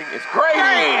scoring, it's Grady.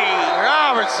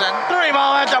 Robertson, 3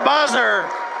 ball at the buzzer.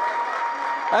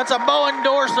 That's a Bowen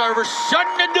door server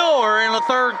shutting the door in the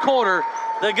third quarter.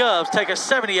 The Govs take a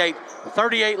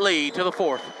 78-38 lead to the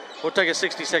fourth. We'll take a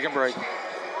 60-second break.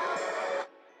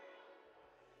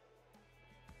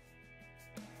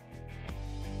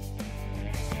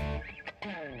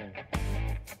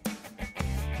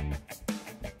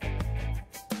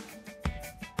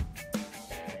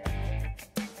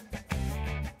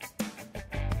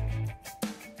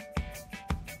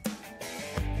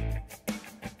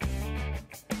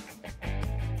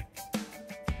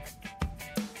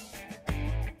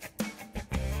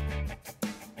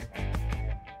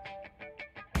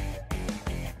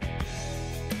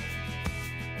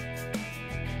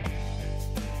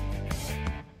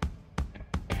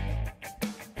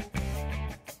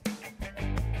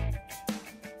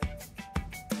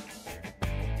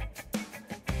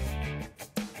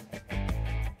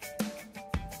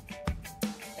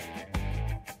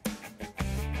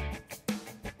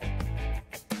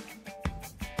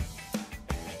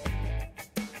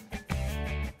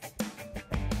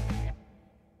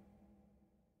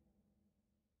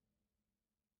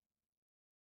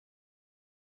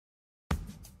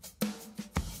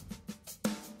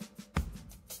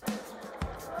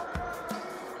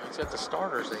 got the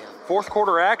starters in. Fourth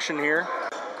quarter action here.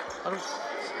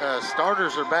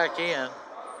 Starters are back in.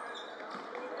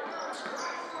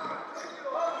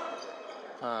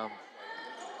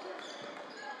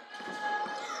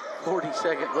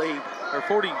 40-second lead, or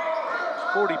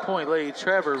 40-point lead.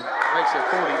 Trevor makes it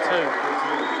 42.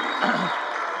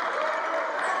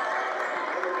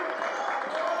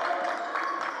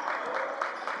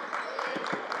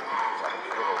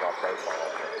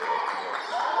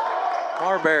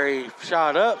 Marbury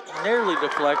shot up, nearly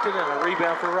deflected, and a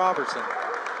rebound for Robertson.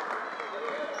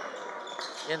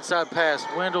 Inside pass,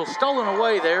 Wendell stolen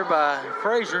away there by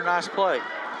Frazier. Nice play.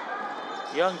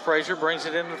 Young Frazier brings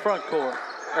it into the front court.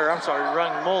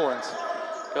 Young Mullins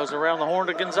goes around the horn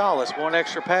to Gonzalez. One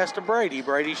extra pass to Brady.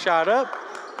 Brady shot up.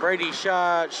 Brady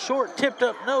shot short, tipped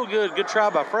up, no good. Good try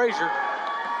by Frazier.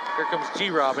 Here comes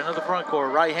G-Rob into the front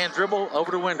court. Right-hand dribble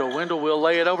over to Wendell. Wendell will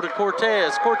lay it over to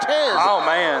Cortez. Cortez! Oh,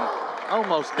 man.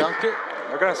 Almost dunked it.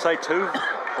 They're going to say two.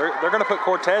 They're going to put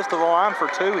Cortez to the line for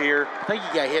two here. I think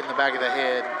he got hit in the back of the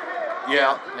head.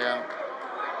 Yeah.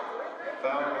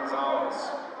 Foul Gonzalez.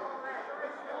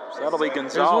 So that'll be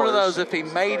Gonzalez. It was one of those, if he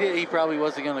made it, he probably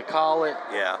wasn't going to call it.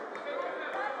 Yeah.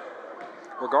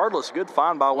 Regardless, good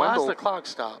find by Wendell. Why's the clock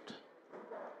stopped?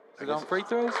 Is it on free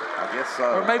throws? I guess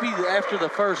so. Or maybe after the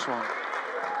first one.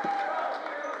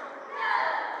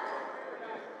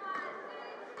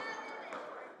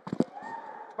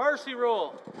 Mercy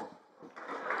rule.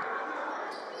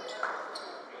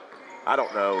 I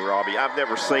don't know, Robbie. I've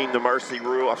never seen the mercy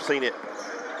rule. I've seen it.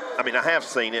 I mean, I have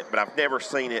seen it, but I've never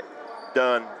seen it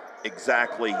done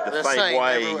exactly the same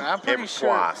way everywhere. I'm pretty sure.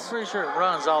 twice. I'm pretty sure it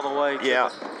runs all the way. Yeah,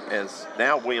 as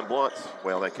now William Blount's,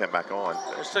 well, they come back on.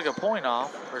 Just took a point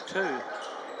off, or two.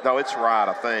 No, it's right,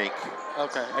 I think.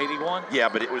 Okay, 81? Yeah,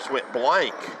 but it went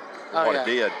blank, it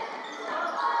did.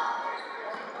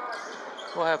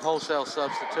 We'll have wholesale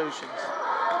substitutions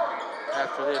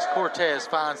after this. Cortez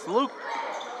finds Luke.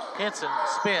 Henson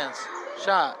spins,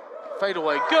 shot, fade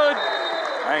away, good.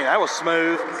 Hey, that was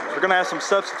smooth. We're going to have some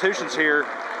substitutions here.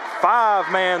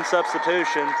 5-man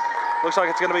substitution. Looks like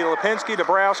it's going to be Lipinski,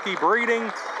 Dabrowski, Breeding,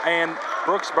 and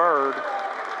Brooks Bird,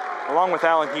 along with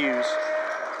Allen Hughes.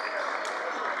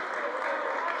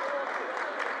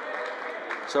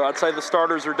 So I'd say the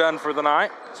starters are done for the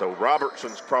night. So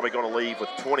Robertson's probably going to leave with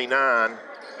 29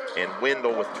 and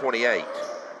Wendell with 28.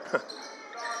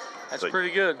 That's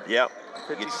pretty good. Yep.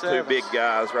 Gets two big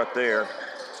guys right there.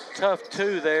 Tough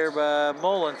two there by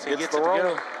Mullins. He gets it to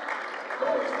go.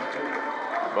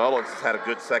 Mullins has had a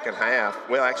good second half.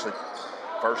 Well, actually,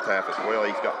 first half as well.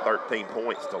 He's got 13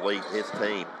 points to lead his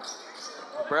team.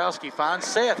 Dabrowski finds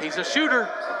Seth. He's a shooter.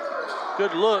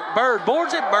 Good look. Bird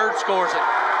boards it. Bird scores it.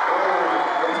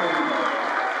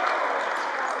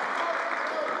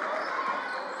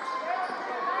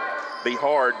 Be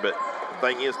hard, but the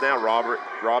thing is now,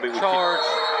 Robbie would charge.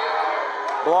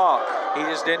 Block. He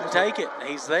just didn't take it.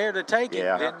 He's there to take it.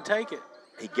 Didn't take it.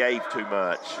 He gave too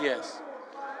much. Yes.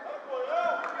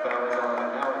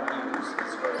 Allen Hughes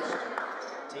is first.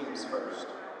 Team's first.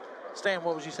 Stan,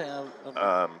 what was you saying?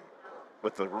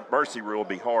 With the mercy rule, it'd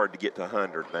be hard to get to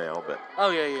 100 now, but. Oh,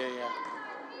 yeah.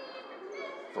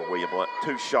 For William Blount,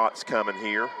 2 shots coming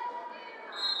here.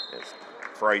 As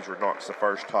Frazier knocks the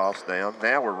first toss down.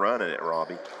 Now we're running it,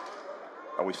 Robbie.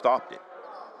 Oh, we stopped it.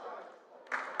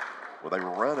 Well, they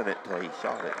were running it till he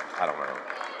shot it. I don't know.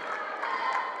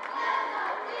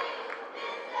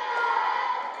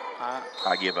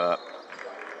 I give up.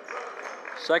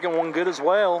 Second one good as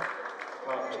well.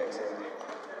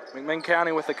 McMinn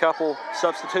County with a couple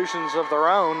substitutions of their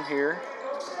own here.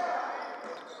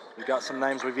 We've got some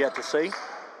names we've yet to see.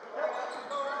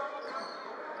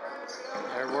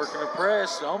 They're working a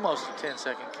press, almost a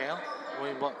 10-second count.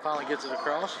 William Blount finally gets it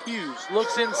across. Hughes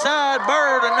looks inside.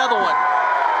 Bird, another one.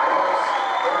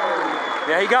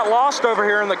 Yeah, he got lost over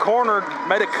here in the corner,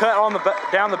 made a cut on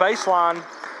down the baseline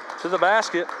to the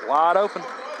basket, wide open.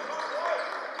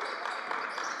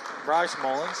 Bryce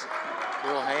Mullins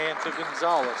will hand to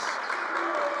Gonzalez.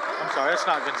 I'm sorry, that's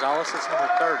not Gonzalez, it's number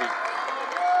 30.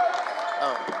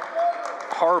 Oh.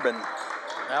 Harbin.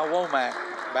 Now Womack,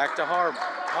 back to Harbin.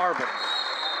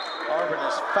 Harbin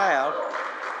is fouled.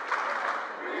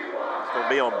 It's going to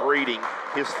be on Breeding,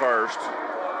 his first.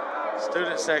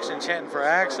 Student section chanting for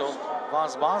Axel von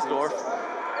Bonsdorf.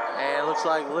 And it looks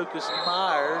like Lucas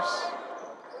Myers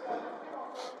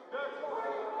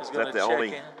is going to check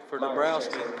in for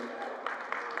Dabrowski.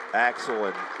 Axel,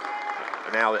 and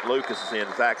now that Lucas is in,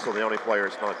 is Axel the only player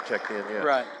that's not checked in yet?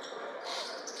 Right.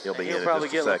 He'll be in probably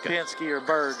just a second. Lipinski or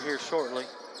Bird here shortly.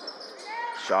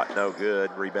 Shot no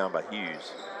good. Rebound by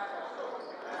Hughes.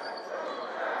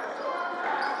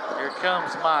 Here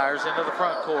comes Myers into the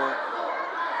front court.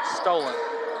 Stolen.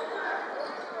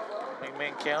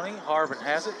 McMinn County. Harbin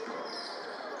has it.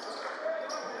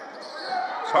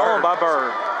 Stolen by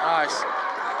Bird. Nice.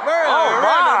 Bird Oh,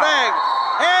 around the wow. back.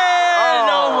 And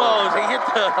Oh. almost.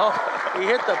 He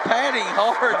hit the padding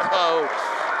hard though.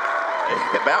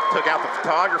 About took out the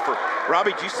photographer.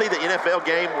 Robbie, did you see the NFL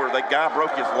game where that guy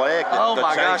broke his leg? Oh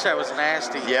my gosh, that was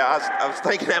nasty. Yeah, I was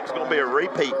thinking that was going to be a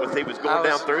repeat when he was going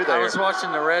down through there. I was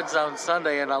watching the Red Zone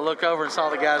Sunday, and I look over and saw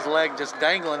the guy's leg just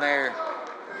dangling there.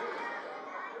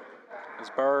 As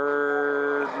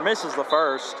Bird misses the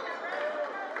first.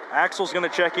 Axel's going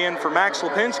to check in for Max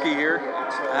Lipinski here.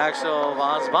 Axel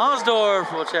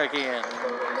Bonsdorf will check in.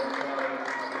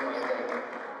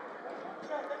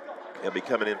 He'll be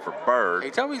coming in for Bird. He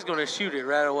told me he's going to shoot it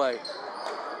right away.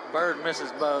 Bird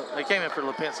misses both. They came in for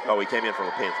Lipinski. Oh, he came in for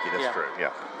Lipinski. That's true.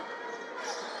 Yeah.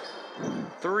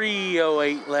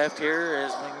 3:08 left here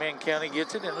as McMinn County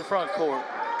gets it in the front court.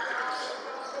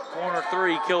 Corner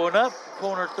three going up.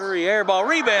 Corner three air ball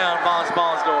rebound.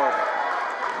 Bonsdorf.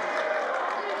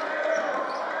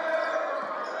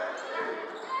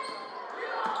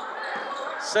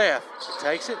 Seth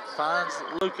takes it, finds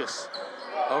Lucas.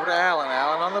 Over to Allen.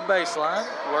 Allen on the baseline,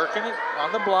 working it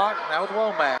on the block. Now with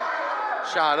Womack.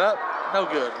 Shot up, no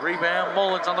good. Rebound,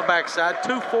 Mullins on the backside.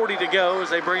 2:40 to go as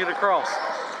they bring it across.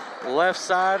 Left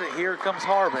side, here comes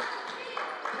Harbin.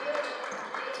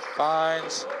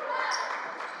 Finds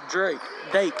Dake.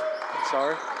 I'm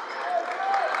sorry.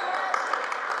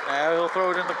 Now he'll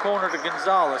throw it in the corner to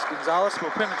Gonzalez. Gonzalez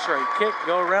will penetrate. Kick,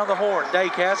 go around the horn.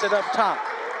 Dake has it up top.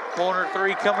 Corner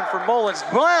three coming for Mullins.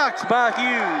 Blocked by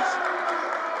Hughes.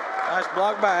 Nice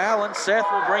block by Allen. Seth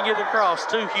will bring it across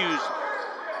to Hughes.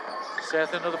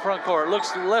 Seth into the front court.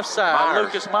 Looks to the left side. Myers.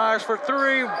 Lucas Myers for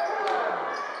three.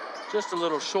 Just a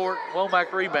little short.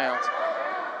 Womack rebounds.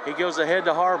 He goes ahead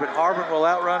to Harbin. Harbin will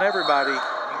outrun everybody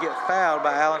and get fouled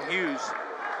by Allen Hughes.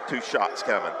 2 shots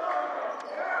coming.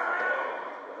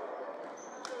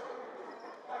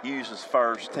 Hughes is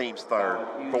first, team's third,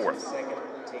 fourth. Second,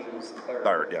 team's third.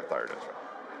 Third, yeah, third, that's right.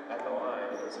 At the line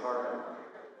is Harbin.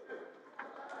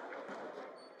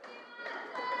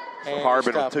 And he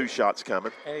Harbin with stopped 2 shots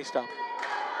coming. And he stopped.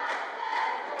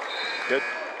 Good.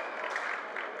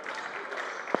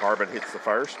 Harbin hits the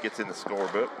first, gets in the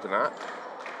scorebook tonight.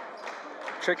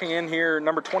 Checking in here,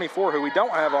 number 24, who we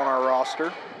don't have on our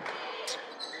roster.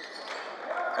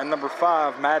 And number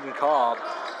 5, Madden Cobb.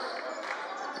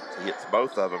 He hits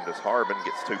both of them. Does Harbin,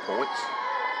 gets 2 points.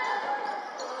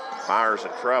 Myers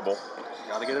in trouble.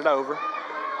 Got to get it over.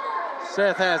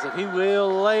 Seth has it. He will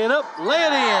lay it up. Lay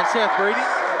it in, Seth Brady.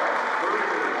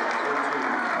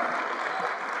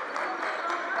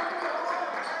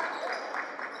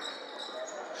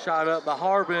 Shot up by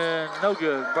Harbin. No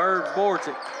good. Bird boards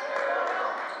it.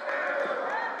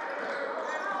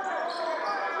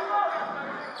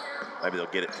 Maybe they'll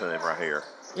get it to him right here.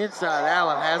 Inside,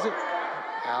 Allen has it.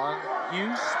 Allen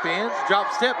Hughes spins,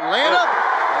 drop step, lay it up,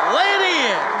 lay it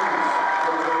in.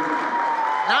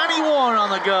 91 on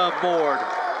the Gov board.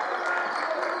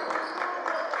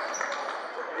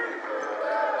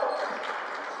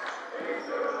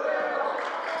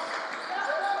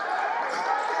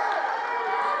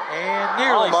 And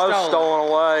nearly Almost stolen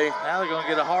away. Now they're going to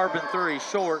get a Harbin three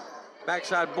short.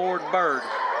 Backside board, Bird.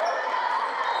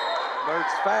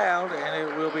 Bird's fouled, and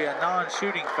it will be a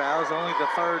non-shooting foul. It's only the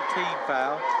third team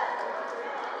foul.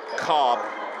 Cobb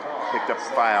picked up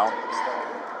the foul.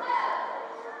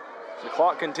 The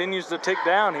clock continues to tick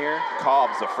down here.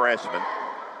 Cobb's a freshman,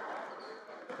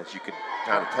 as you can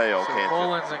kind of tell, So can't you?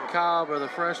 Mullins and Cobb are the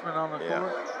freshmen on the Yeah.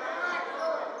 court.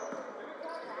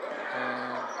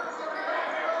 And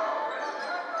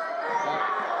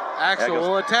Axel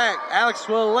will attack. Alex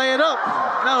will lay it up.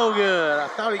 No good. I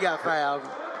thought he got fouled.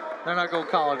 They're not going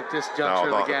to call it at this juncture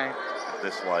of the game.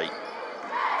 This late.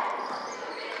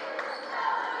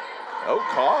 Oh,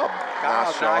 Cobb.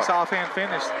 Nice offhand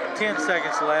finish. 10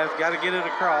 seconds left. Got to get it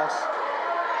across.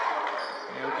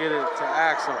 He'll get it to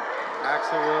Axel.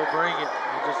 Axel will bring it.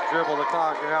 He'll just dribble the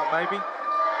clock out, maybe.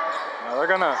 Now they're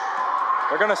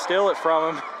gonna steal it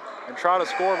from him and try to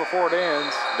score before it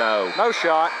ends. No. No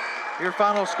shot. Your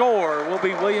final score will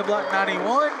be William Blount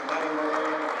 91 and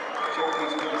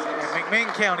McMinn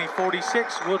County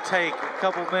 46. We'll take a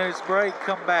couple minutes break,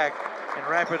 come back, and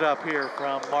wrap it up here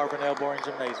from Marvin L. Boring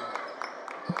Gymnasium.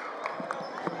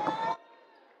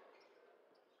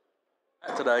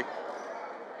 Today.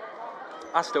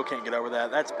 I still can't get over that.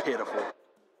 That's pitiful.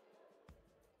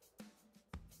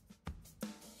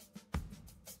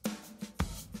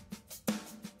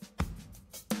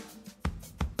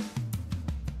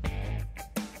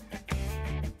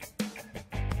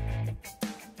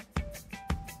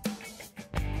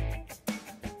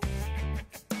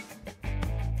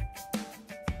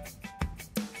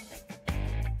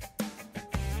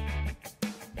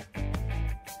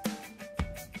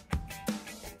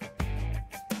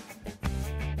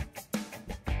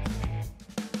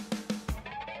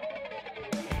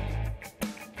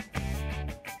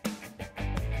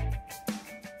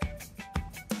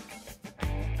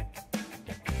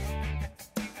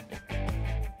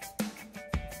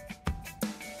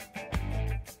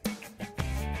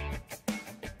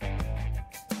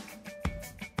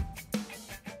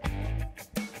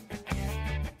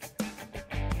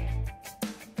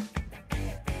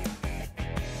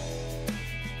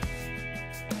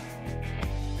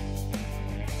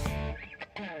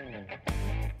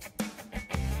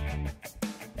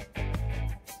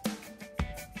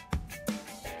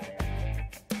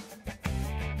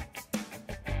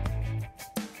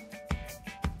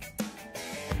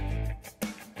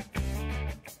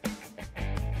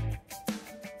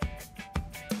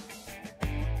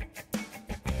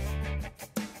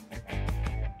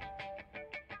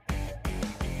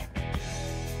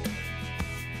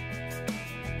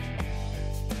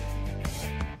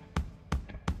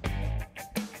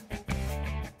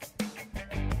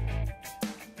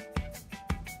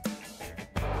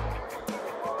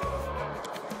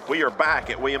 We are back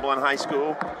at William Blount High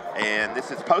School, and this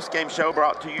is post-game show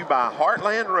brought to you by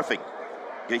Heartland Roofing.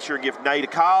 Be sure and give Nate a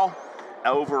call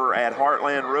over at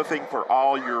Heartland Roofing for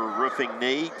all your roofing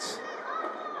needs.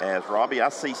 As Robbie, I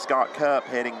see Scott Cupp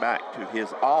heading back to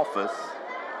his office.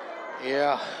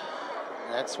 Yeah,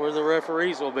 that's where the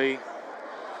referees will be.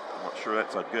 I'm not sure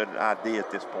that's a good idea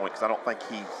at this point because I don't think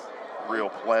he's real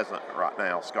pleasant right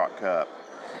now, Scott Cupp.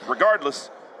 Regardless,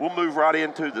 we'll move right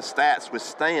into the stats with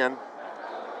Stan,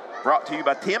 brought to you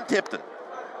by Tim Tipton.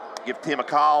 Give Tim a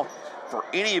call for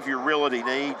any of your realty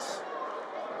needs.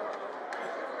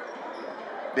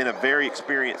 Been a very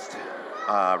experienced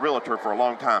realtor for a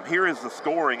long time. Here is the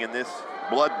scoring in this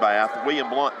bloodbath.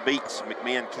 William Blount beats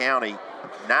McMinn County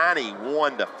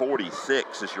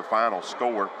 91-46 is your final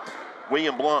score.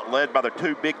 William Blount led by their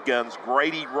two big guns,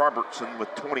 Grady Robertson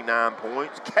with 29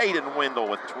 points, Caden Wendell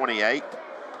with 28.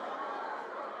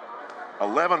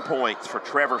 11 points for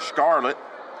Trevor Scarlett.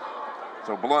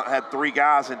 So Blount had 3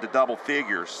 guys into double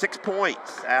figures. 6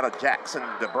 points out of Jackson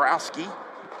Dabrowski.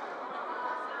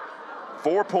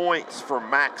 4 points from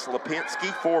Max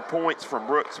Lipinski. 4 points from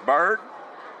Brooks Bird.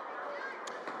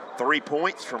 3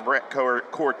 points from Brett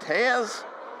Cortez.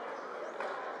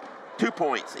 2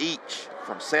 points each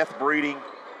from Seth Breeding,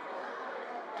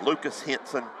 Lucas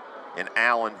Henson, and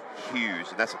Alan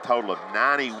Hughes. And that's a total of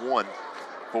 91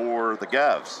 for the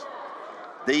Govs.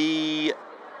 The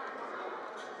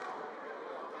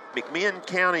McMinn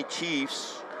County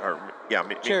Chiefs,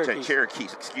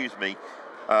 Cherokees, excuse me,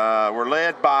 were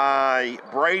led by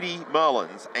Brady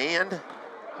Mullins and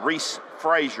Reese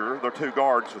Frazier, their 2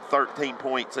 guards, with 13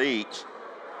 points each.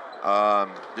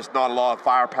 Just not a lot of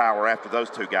firepower after those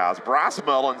 2 guys. Bryce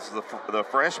Mullins, the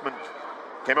freshman,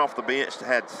 came off the bench,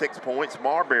 had 6 points.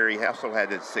 Marbury also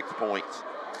had his 6 points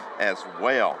as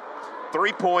well.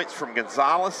 3 points from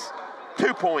Gonzalez,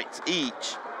 2 points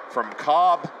each from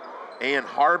Cobb and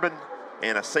Harbin,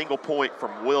 and a single point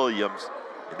from Williams.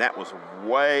 And that was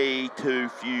way too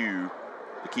few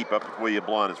to keep up with William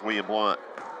Blount, as William Blount,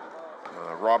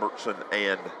 Robertson,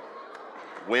 and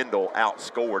Wendell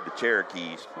outscored the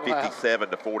Cherokees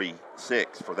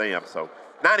 57-46 for them. So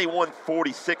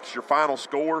 91-46 your final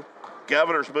score.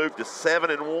 Governors moved to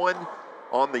 7-1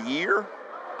 on the year.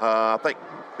 I think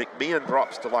McMinn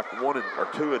drops to like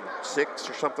 2-6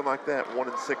 or something like that.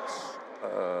 1-6.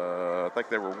 I think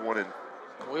they were 1.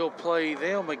 We'll play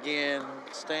them again.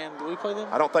 Stan, do we play them?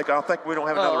 I think we don't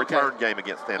have another return game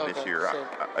against them this year. So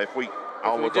if we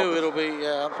do, it'll be.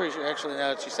 I'm pretty sure. Actually,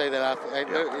 now that you say that,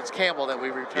 it's Campbell that we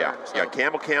return. Yeah, so.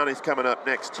 Campbell County's coming up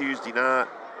next Tuesday night.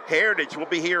 Heritage will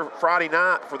be here Friday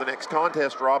night for the next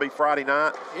contest, Robbie. Friday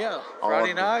night. Yeah,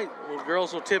 Friday night. Well,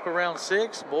 girls will tip around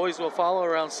 6. Boys will follow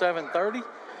around 7:30.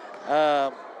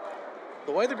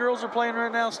 The way the girls are playing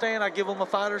right now, Stan, I give them a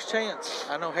fighter's chance.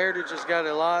 I know Heritage has got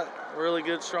a really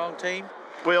good, strong team.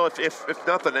 Well, if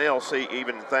nothing else,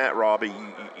 even at that, Robbie,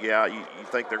 you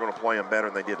think they're going to play them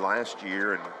better than they did last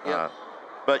year, and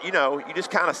but you just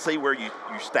kind of see where you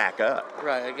stack up.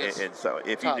 Right, I guess. And so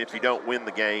if you don't win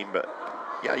the game, but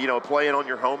playing on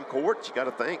your home court, you got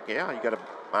to think, you got to,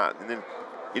 and then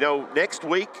next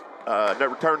week, no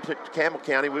return to Campbell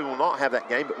County. We will not have that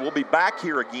game, but we'll be back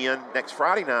here again next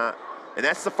Friday night, and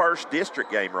that's the first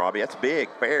district game, Robbie. That's big,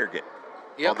 Farragut.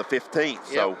 On the 15th.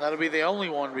 So that'll be the only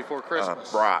one before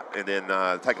Christmas. Right, and then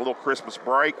take a little Christmas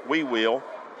break. We will.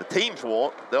 The teams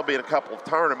won't. They'll be in a couple of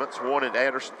tournaments, one in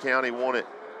Anderson County, one at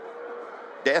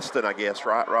Destin, I guess,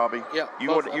 right, Robbie? Yeah. You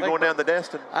going down to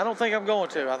Destin? I don't think I'm going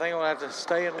to. I think I'm going to have to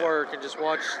stay and work and just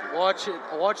watch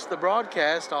the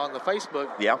broadcast on the Facebook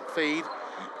feed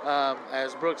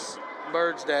as Brooks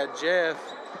Bird's dad, Jeff,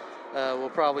 will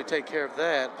probably take care of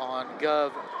that on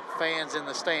Gov Fans in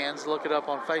the Stands. Look it up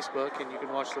on Facebook, and you can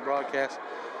watch the broadcast.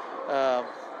 And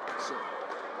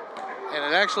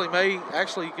it actually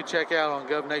you can check out on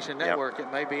Gov Nation Network. Yep.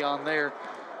 It may be on there.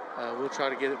 We'll try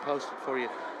to get it posted for you.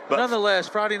 But nonetheless,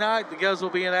 Friday night, the Govs will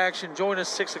be in action. Join us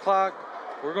 6 o'clock.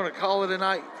 We're going to call it a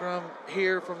night from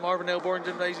here from Marvin L. Boring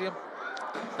Gymnasium.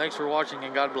 Thanks for watching,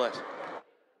 and God bless.